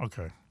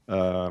 Okay.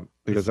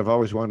 Because I've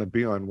always wanted to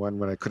be on one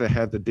when I could have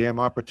had the damn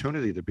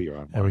opportunity to be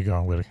on one. Here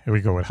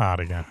we go with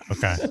hard again.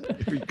 Okay.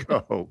 Here we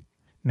go.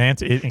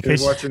 Nancy, in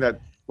case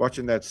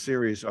watching that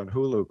series on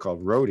Hulu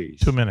called Roadies.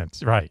 2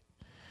 minutes, right?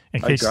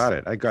 I got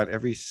it. I got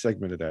every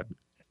segment of that.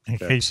 In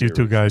case you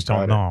two guys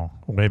don't know,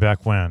 way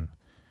back when,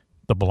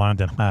 the blonde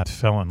and hot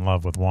fell in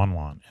love with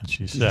Wan, and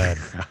she said,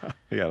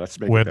 "Yeah, let's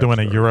make. We're doing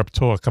a Europe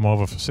tour. Come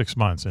over for 6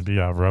 months and be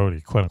our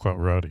roadie, quote unquote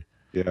roadie.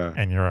 Yeah,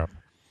 in Europe."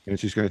 And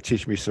she's going to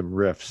teach me some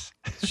riffs.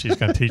 She's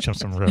going to teach him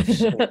some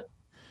riffs.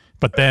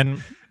 But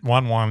then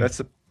Wan.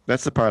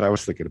 That's the part I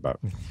was thinking about.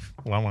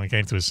 Wan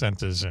came to his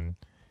senses and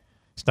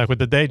stuck with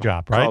the day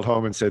job, right? Called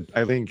home and said,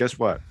 Eileen, guess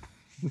what?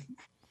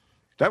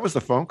 That was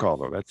the phone call,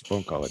 though. That's the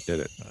phone call that did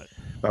it.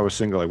 If I was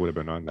single, I would have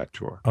been on that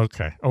tour.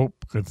 Okay. Oh,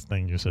 good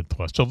thing you said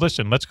plus. So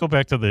listen, let's go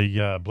back to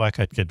the Black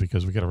Eyed Kid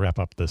because we got to wrap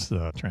up this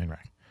train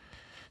wreck.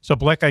 So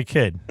Black Eyed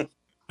Kid,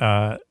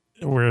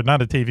 we're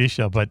not a TV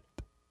show, but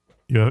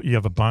you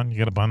have a bun? You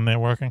got a bun there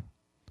working?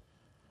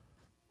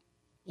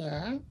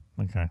 Yeah.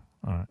 Okay.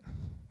 All right.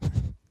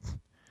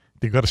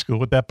 Do you go to school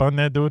with that bun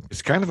there, dude?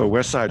 It's kind of a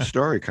West Side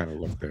Story kind of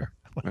look there.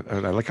 I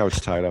like how it's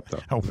tied up,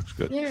 though. It looks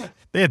good. Yeah.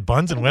 They had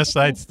buns in West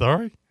Side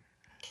Story?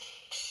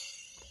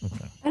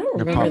 Okay. I don't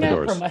remember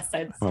that from West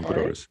Side Story.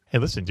 Pompadours. Hey,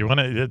 listen, do you want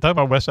to talk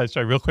about West Side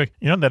Story real quick?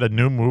 You know that a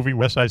new movie,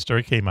 West Side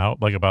Story, came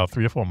out like about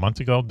 3 or 4 months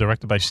ago,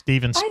 directed by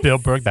Steven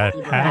Spielberg. I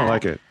don't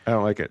like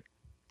it.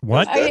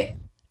 What?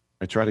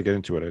 I tried to get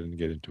into it. I didn't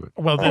get into it.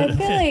 Well, I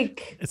feel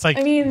like it's like.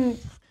 I mean,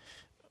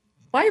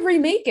 Why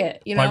remake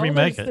it? You know, Why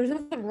remake it? There's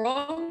nothing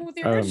wrong with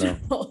the I don't know.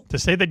 original. To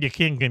say that you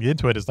can't get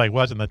into it is like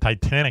watching the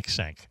Titanic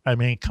sink. I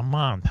mean, come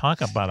on,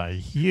 talk about a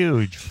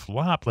huge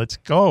flop. Let's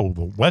go.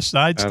 The West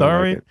Side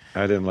Story.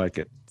 I didn't like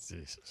it.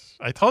 Jesus.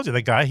 I told you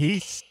the guy.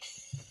 He's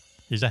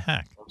a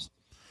hack.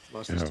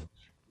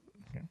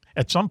 Yeah.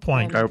 At some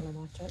point,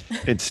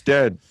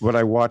 Instead, what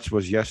I watched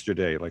was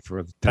Yesterday, like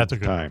for the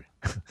 10th time.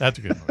 That's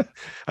a good one.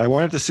 I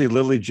wanted to see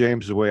Lily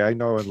James the way I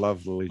know and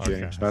love Lily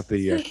James, not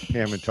the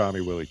Pam and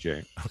Tommy Willie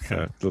James.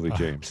 Lily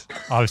James.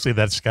 Obviously,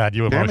 that's Scott.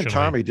 You Pam emotionally. and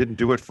Tommy didn't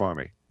do it for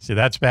me. See,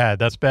 that's bad.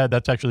 That's bad.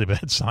 That's actually a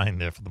bad sign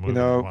there for the movie. You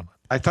know,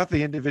 I thought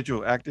the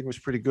individual acting was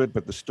pretty good,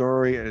 but the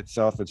story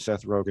itself and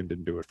Seth Rogen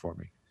didn't do it for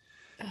me.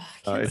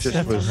 It just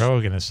Seth was.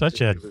 Rogen is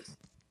such a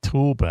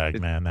tool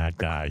bag, man. That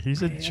guy.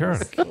 He's a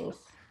jerk.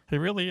 He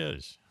really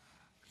is.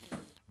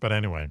 But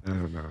anyway. I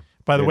don't know.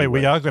 By the way,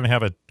 we are going to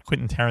have a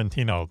Quentin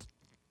Tarantino,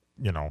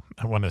 you know,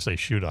 I want to say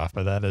shoot off,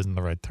 but that isn't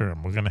the right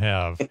term. We're going to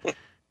have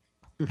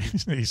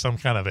some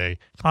kind of a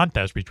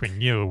contest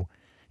between you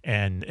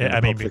and I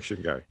mean, Pulp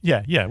Fiction guy.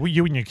 Yeah. Well,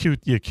 you and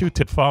your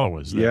Q-tip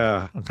followers. There.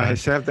 Yeah. Okay. I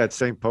have that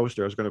same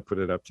poster. I was going to put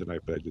it up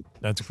tonight, but I didn't.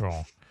 That's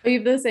cool. Oh, you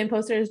have the same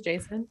poster as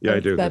Jason? Yeah, I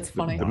do. That's the,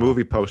 funny. The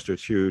movie poster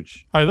is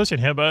huge. All right, listen,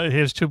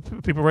 here's two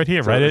people right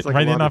here, So right, it's like a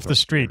right in lobby off the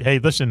poster. street. Hey,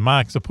 listen,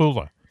 Mark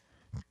Zapula,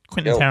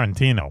 Quentin Yo.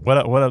 Tarantino. What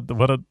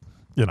a,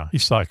 you know, he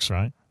sucks,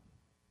 right?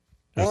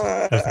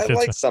 I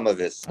like some of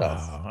his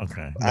stuff. Oh,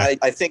 okay.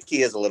 I think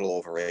he is a little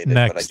overrated,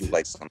 Next. but I do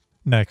like some.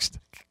 Next,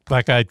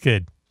 Black Eyed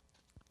Kid.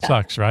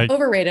 Sucks, right?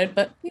 Overrated,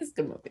 but he's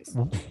good movies.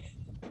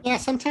 Yeah,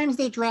 sometimes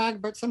they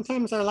drag, but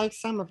sometimes I like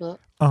some of it.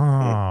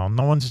 Oh,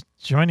 no one's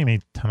joining me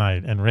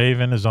tonight, and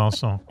Raven is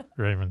also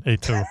Raven.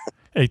 A2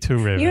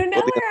 Raven. You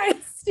know where I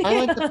stand.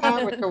 I like the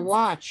part with the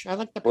watch. I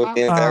like the We're part.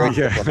 being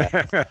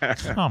very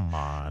Come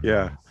on.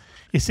 Yeah.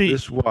 You see,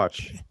 this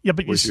watch. Yeah,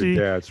 but you was your see,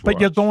 dad's but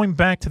you're watch. going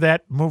back to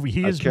that movie.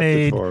 He I has kept it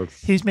made. for-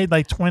 He's made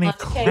like 20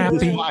 Okay, crappy.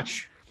 This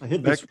watch. I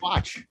hid this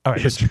watch. All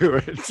right, listen. Do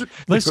it.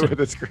 Listen. Do it.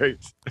 It's great.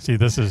 See,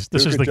 this is Do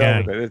a the good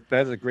job gang. of it.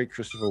 That is a great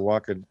Christopher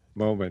Walken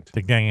moment.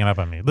 They're ganging up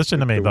on me. Listen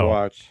to me The though.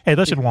 watch. Hey,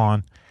 listen,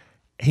 Juan.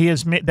 He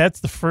has made. That's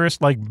the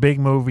first like big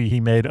movie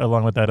he made,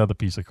 along with that other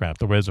piece of crap,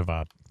 The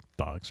Reservoir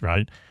Dogs,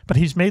 right? But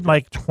he's made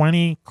like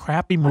 20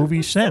 crappy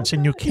movies since,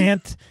 and you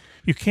can't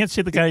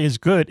say the guy is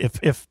good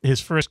if his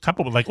first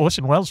couple, like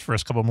Orson Welles'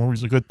 first couple of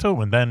movies are good too,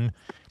 and then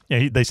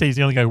they say he's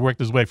the only guy who worked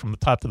his way from the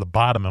top to the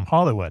bottom in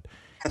Hollywood.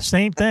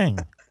 Same thing.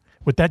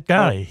 With that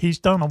guy, he's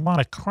done a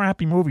lot of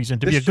crappy movies, and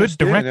to be a This good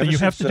just in, director, ever you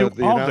have to since, do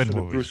the all good announcement of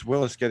movies. Bruce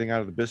Willis getting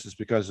out of the business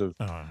because of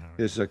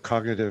his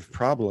cognitive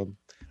problem.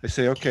 They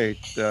say, okay,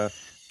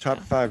 top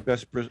 5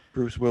 best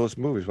Bruce Willis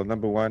movies. Well,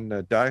 number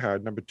 1, Die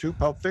Hard. Number 2,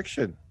 Pulp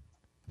Fiction.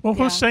 Well,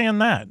 who's saying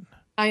that?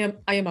 I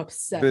am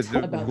upset The-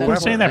 about whoever-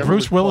 Who's saying that? whoever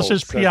Bruce was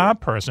Willis's told said PR it.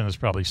 person is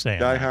probably saying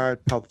Die that.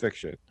 Hard, Pulp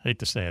Fiction. Hate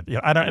to say it.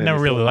 Yeah, I And never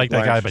he's really filling liked that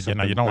blanks guy, for but you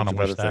something, don't want bunch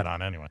to of wish other that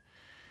on anyway.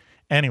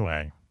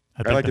 Anyway,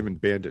 I liked him in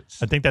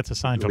Bandits. I think that's a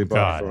sign Billy from Bob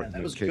God. Thornton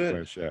and Kate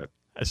Blanchett.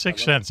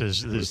 Sixth Sense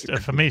is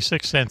for me.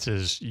 Sixth Sense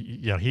is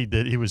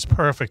he was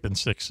perfect in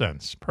Sixth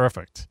Sense.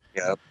 Perfect.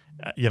 Yep.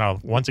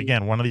 Once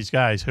again, one of these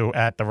guys who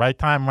at the right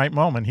time, right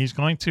moment, he's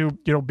going to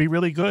be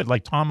really good,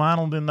 like Tom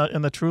Arnold in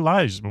the True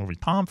Lies movie.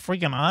 Tom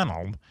freaking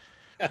Arnold.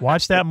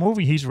 Watch that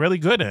movie. He's really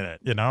good in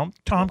it.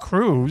 Tom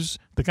Cruise,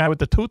 the guy with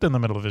the tooth in the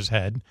middle of his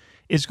head,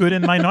 is good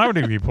in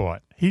Minority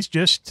Report. He's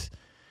just.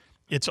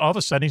 It's all of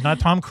a sudden he's not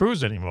Tom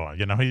Cruise anymore.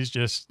 He's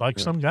just like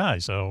some guy.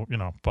 So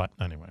but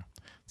anyway.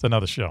 It's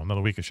another show,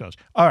 another week of shows.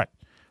 All right.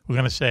 We're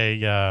going to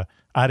say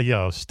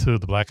adios to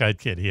the Black Eyed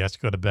Kid. He has to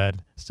go to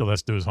bed. Still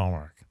has to do his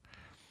homework.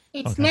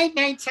 It's Okay.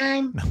 night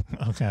time.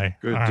 Okay.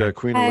 Good, All right.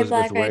 Queen Hi, Elizabeth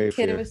Black Eyed wave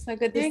Kid. here. It was so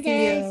good to Hey, see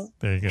you. guys.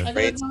 There you go. I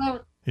gotta go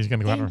out. He's going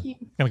to go out. Thank you.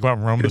 Going to go out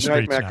and roam the Good night,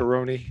 streets now.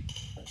 macaroni.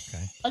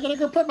 I gotta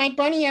go put my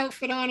bunny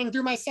outfit on and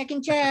do my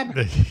second job.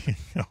 There you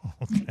go.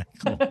 Okay,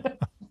 cool.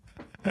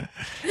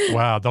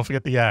 Wow. Don't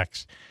forget the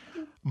axe.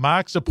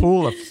 Mark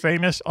Zapula,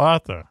 famous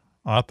author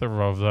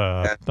of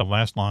The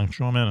Last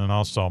Longshoreman and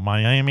also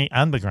Miami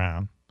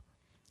Underground.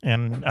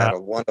 And Had a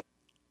wonderful.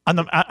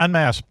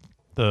 Unmasked,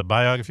 the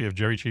biography of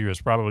Jerry Cheer is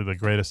probably the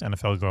greatest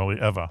NFL goalie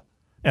ever.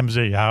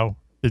 MZ, how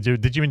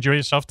did you enjoy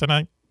yourself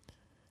tonight?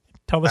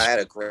 Tell us. I had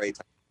a great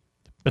time.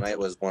 Tonight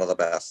was one of the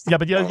best. Yeah,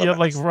 but One of the you're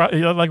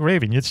best. like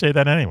Raven. You'd say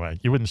that anyway.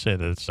 You wouldn't say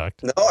that it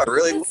sucked. No, I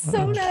really. That's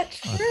so not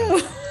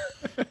true.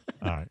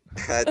 All right.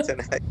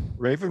 Tonight.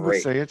 Raven would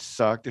Great. say it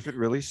sucked if it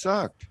really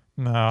sucked.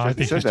 No, She I hasn't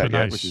think said she's too that yet,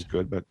 nice. which is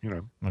good, but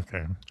Okay.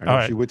 I know All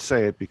right. she would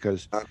say it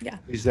because Yeah.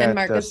 he's that And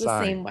Mark is the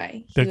sign. same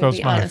way. He There would goes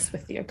be Mark. honest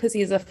with you because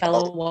he's a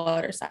fellow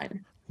water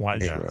sign. Why,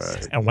 yeah.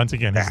 Right. And once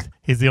again,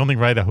 he's the only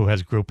writer who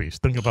has groupies.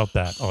 Think about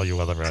that, all you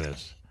other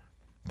writers.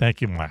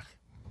 Thank you, Mark.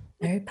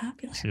 Very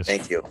popular. See you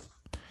Thank you.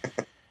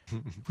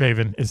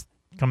 Raven, it's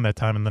come that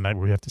time in the night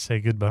where we have to say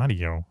goodbye to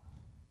you.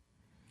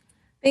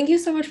 Thank you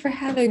so much for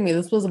having me.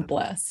 This was a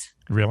blast.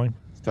 Really?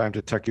 It's time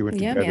to tuck you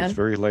into Yeah, bed. man. It's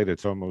very late.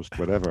 It's almost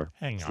whatever.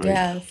 Hang on.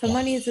 Yeah,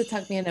 someone needs to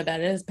tuck me into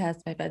bed. It is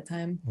past my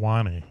bedtime.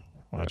 Wani,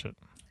 watch it.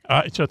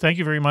 So thank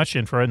you very much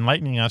and for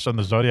enlightening us on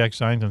the zodiac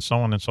signs and so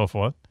on and so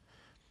forth.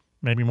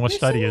 Maybe more You're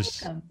study so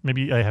is. welcome.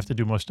 Maybe I have to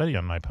do more study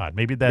on my pod.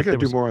 Maybe I that. got to there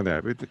do was- more on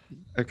that.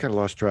 I kind of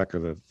lost track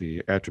of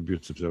the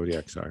attributes of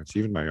zodiac signs,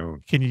 even my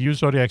own. Can you use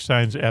zodiac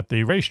signs at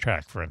the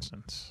racetrack, for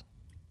instance?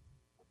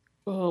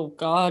 Oh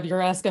God,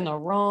 you're asking the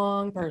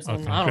wrong person.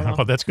 Okay. I don't know.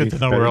 Well, that's good to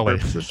know Betting early.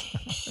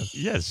 purposes.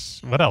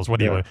 Yes. What else? What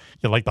do Yeah.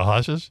 you like the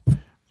horses?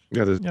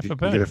 Yeah, Yeah, for you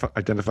betting. can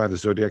identify the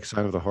zodiac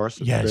sign of the horse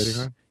that you're betting Yes.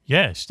 on.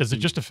 Yes. Does it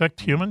just affect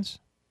humans?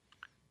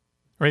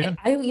 Raven?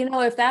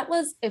 If that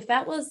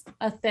was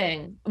a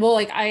thing, well,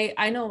 like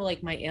I know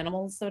like my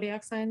animal's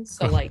zodiac signs,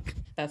 so like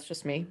that's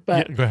just me.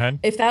 But Yeah, go ahead.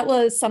 if that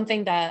was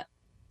something that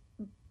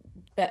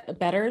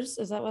betters,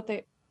 is that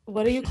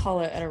what do you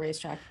call it at a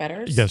racetrack?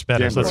 Betters? Yes,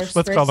 betters. Gamblers.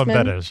 Let's call them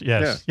Sportsmen? betters.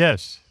 Yes.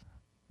 Yes.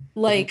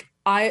 Like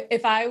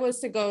if I was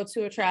to go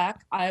to a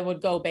track, I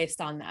would go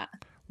based on that.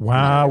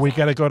 Wow, we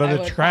got to go to I the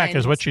would track, is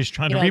find, what she's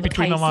trying you to know, read the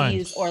between the lines.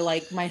 Pisces, or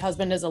like my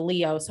husband is a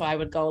Leo, so I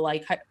would go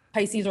like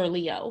Pisces or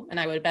Leo, and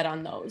I would bet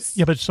on those.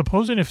 Yeah, but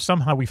supposing if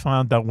somehow we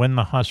found out when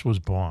the huss was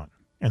born,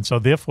 and so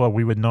therefore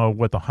we would know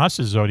what the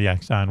huss's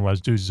zodiac sign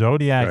was, do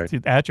zodiac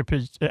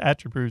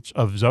attributes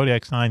of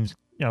zodiac signs,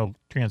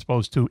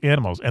 transpose to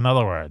animals? In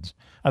other words,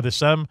 are there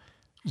some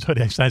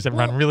zodiac signs that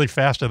run really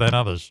faster than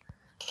others?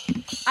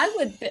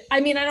 I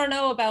mean, I don't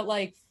know about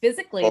like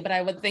physically, but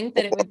I would think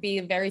that it would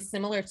be very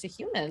similar to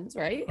humans,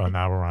 right? Oh,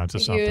 now we're on to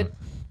If something. you'd-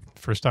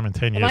 First time in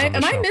 10 Am years I on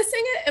the show.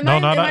 missing it? Am No, I-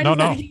 no, am no, I no, just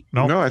no, like-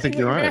 no. No, I think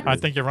you're on it. I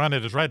think you're on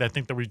it. Is right. I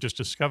think that we just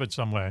discovered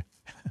some way.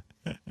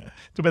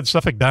 Too bad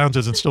Suffolk Downs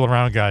isn't still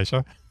around, guys,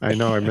 huh? I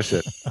know, I miss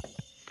it.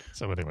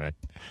 So anyway,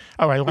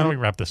 all right, why don't we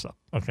wrap this up?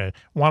 Okay.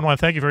 Juan,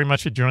 thank you very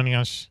much for joining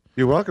us.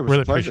 You're welcome. It's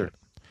Really a pleasure. appreciate it.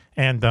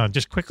 And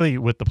just quickly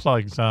with the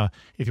plugs,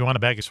 if you want a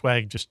bag of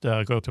swag, just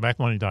go to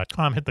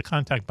MacMoney.com, hit the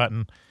contact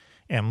button,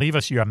 and leave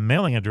us your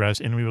mailing address,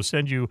 and we will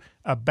send you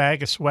a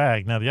bag of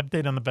swag. Now, the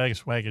update on the bag of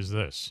swag is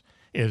this,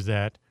 is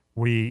that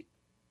we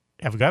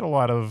have got a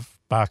lot of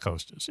bar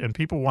coasters, and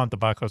people want the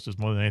bar coasters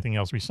more than anything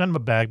else. We send them a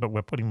bag, but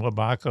we're putting more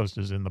bar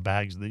coasters in the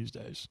bags these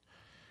days.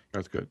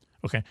 That's good.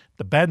 Okay.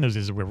 The bad news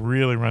is that we're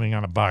really running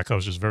out of bar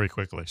coasters very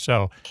quickly.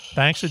 So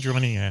thanks for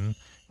joining in.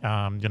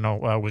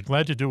 We're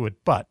glad to do it,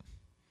 but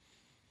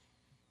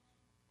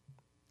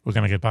we're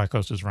going to get bar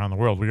coasters around the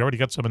world. We already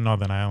got some in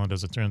Northern Ireland,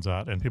 as it turns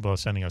out, and people are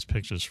sending us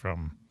pictures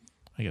from,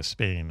 I guess,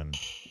 Spain and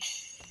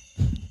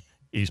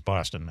East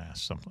Boston,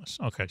 Mass, someplace.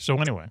 Okay. So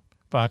anyway,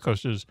 bar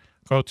coasters,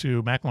 go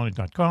to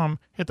MacMoney.com,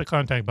 hit the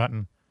contact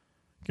button,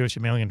 give us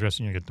your mailing address,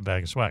 and you get the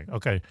bag of swag.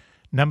 Okay.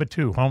 Number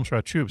 2, Homes for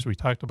Our Troops. We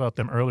talked about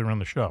them earlier on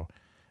the show.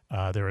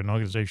 They're an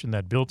organization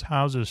that builds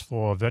houses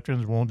for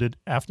veterans wounded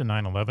after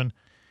 9/11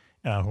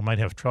 who might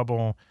have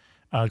trouble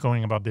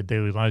going about their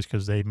daily lives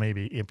because they may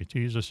be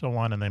amputees or so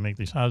on, and they make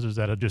these houses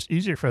that are just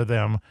easier for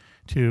them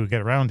to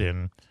get around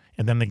in,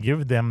 and then they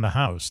give them the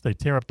house. They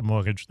tear up the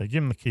mortgage. They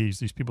give them the keys.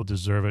 These people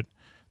deserve it.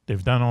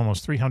 They've done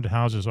almost 300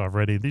 houses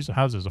already. These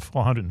houses are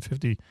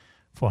 $450,000,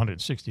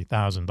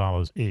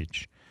 $460,000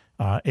 each.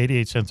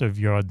 88 cents of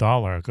your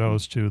dollar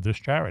goes to this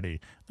charity.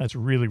 That's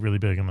really, really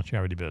big in the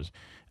charity biz.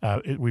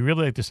 We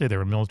really like to say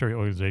they're a military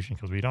organization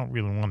because we don't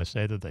really want to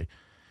say that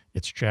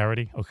it's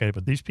charity, okay?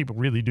 But these people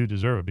really do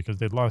deserve it because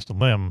they lost a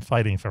limb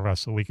fighting for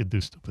us so we could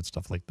do stupid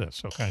stuff like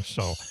this, okay?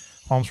 So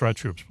Homes for Our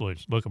Troops,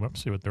 please look them up and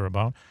see what they're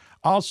about.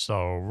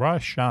 Also,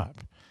 Ross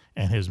Sharp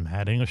and his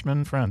Mad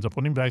Englishman friends are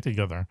putting back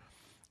together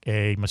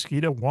a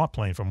Mosquito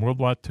warplane from World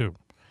War II.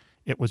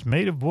 It was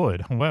made of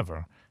wood,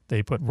 however,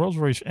 they put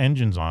Rolls-Royce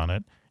engines on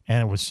it,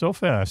 and it was so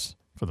fast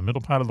for the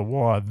middle part of the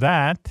war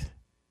that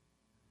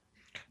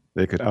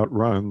they could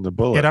outrun the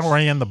bullets. It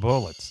outran the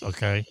bullets,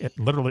 okay? It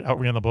literally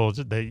outran the bullets.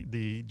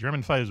 The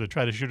German fighters would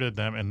try to shoot at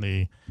them, and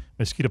the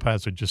Mosquito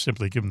pilots would just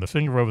simply give them the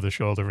finger over the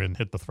shoulder and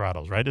hit the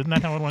throttles, right? Isn't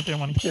that how it went there?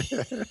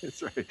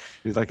 That's right.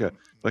 He's like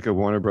a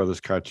Warner Brothers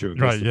cartoon.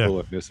 Right, There's the yeah.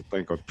 bullet, there's the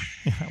plane going.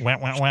 Wah,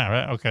 wah, wah,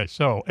 right? Okay,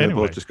 so And the anyway.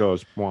 bullet just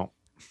goes, womp.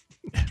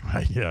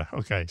 Right, yeah,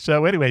 okay.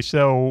 So anyway,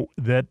 so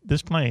that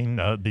this plane,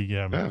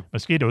 the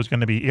Mosquito, is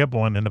going to be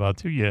airborne in about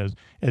 2 years.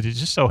 As it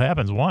just so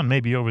happens, one may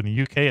be over in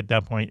the UK at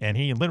that point, and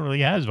he literally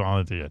has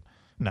volunteered.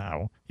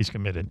 Now he's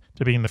committed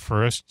to being the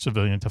first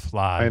civilian to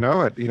fly. I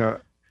know it.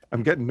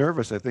 I'm getting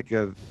nervous. I think,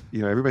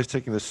 everybody's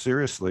taking this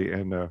seriously.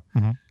 And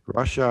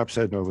Ross Sharp's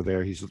heading over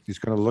there. He's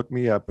going to look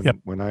me up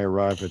when I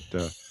arrive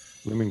at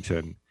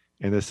Leamington.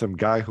 And there's some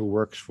guy who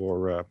works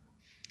for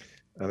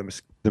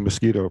the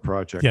Mosquito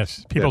Project.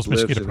 Yes, People's that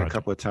lives Mosquito in Project. a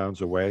couple of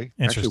towns away.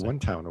 Actually, Interesting. one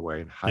town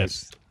away in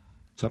Heights,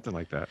 something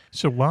like that.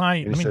 So why?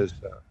 And he says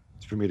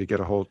it's for me to get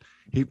a hold.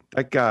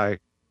 That guy,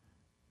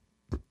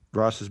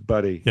 Ross's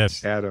buddy,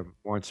 Adam,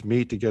 wants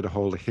me to get a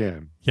hold of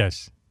him.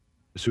 Yes.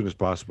 As soon as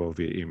possible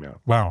via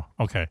email. Wow.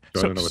 Okay. So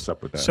I don't know what's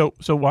up with that.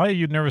 So why are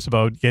you nervous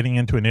about getting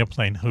into an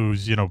airplane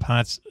whose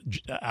parts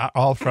are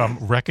all from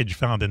wreckage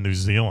found in New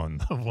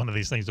Zealand of one of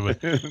these things?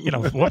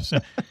 Whoops.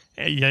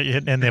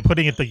 And they're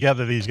putting it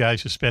together. These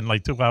guys who spend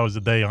like 2 hours a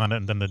day on it,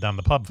 and then they're down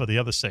the pub for the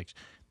other 6.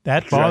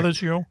 That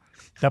bothers you?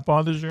 That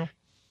bothers you?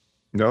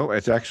 No,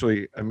 it's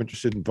actually I'm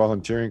interested in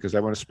volunteering because I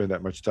want to spend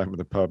that much time in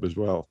the pub as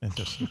well.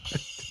 Interesting.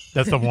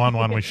 That's the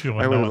one we should.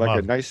 I would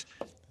like a nice.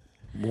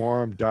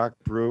 warm dark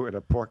brew and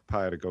a pork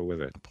pie to go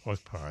with it.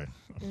 Pork pie.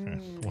 Okay.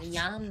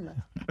 Yum.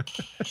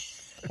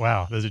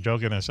 Wow, there's a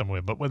joke in there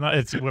somewhere, but we're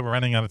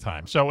running out of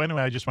time. So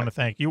anyway, I just want to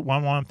thank you.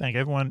 Want to thank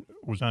everyone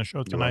who was on the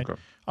show tonight.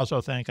 welcome.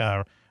 Also thank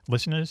our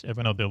listeners,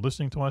 everyone out there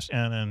listening to us.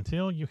 And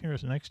until you hear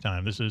us next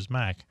time, this is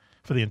Mac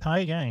for the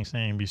entire gang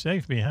saying be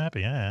safe, be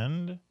happy,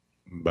 and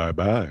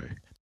bye-bye.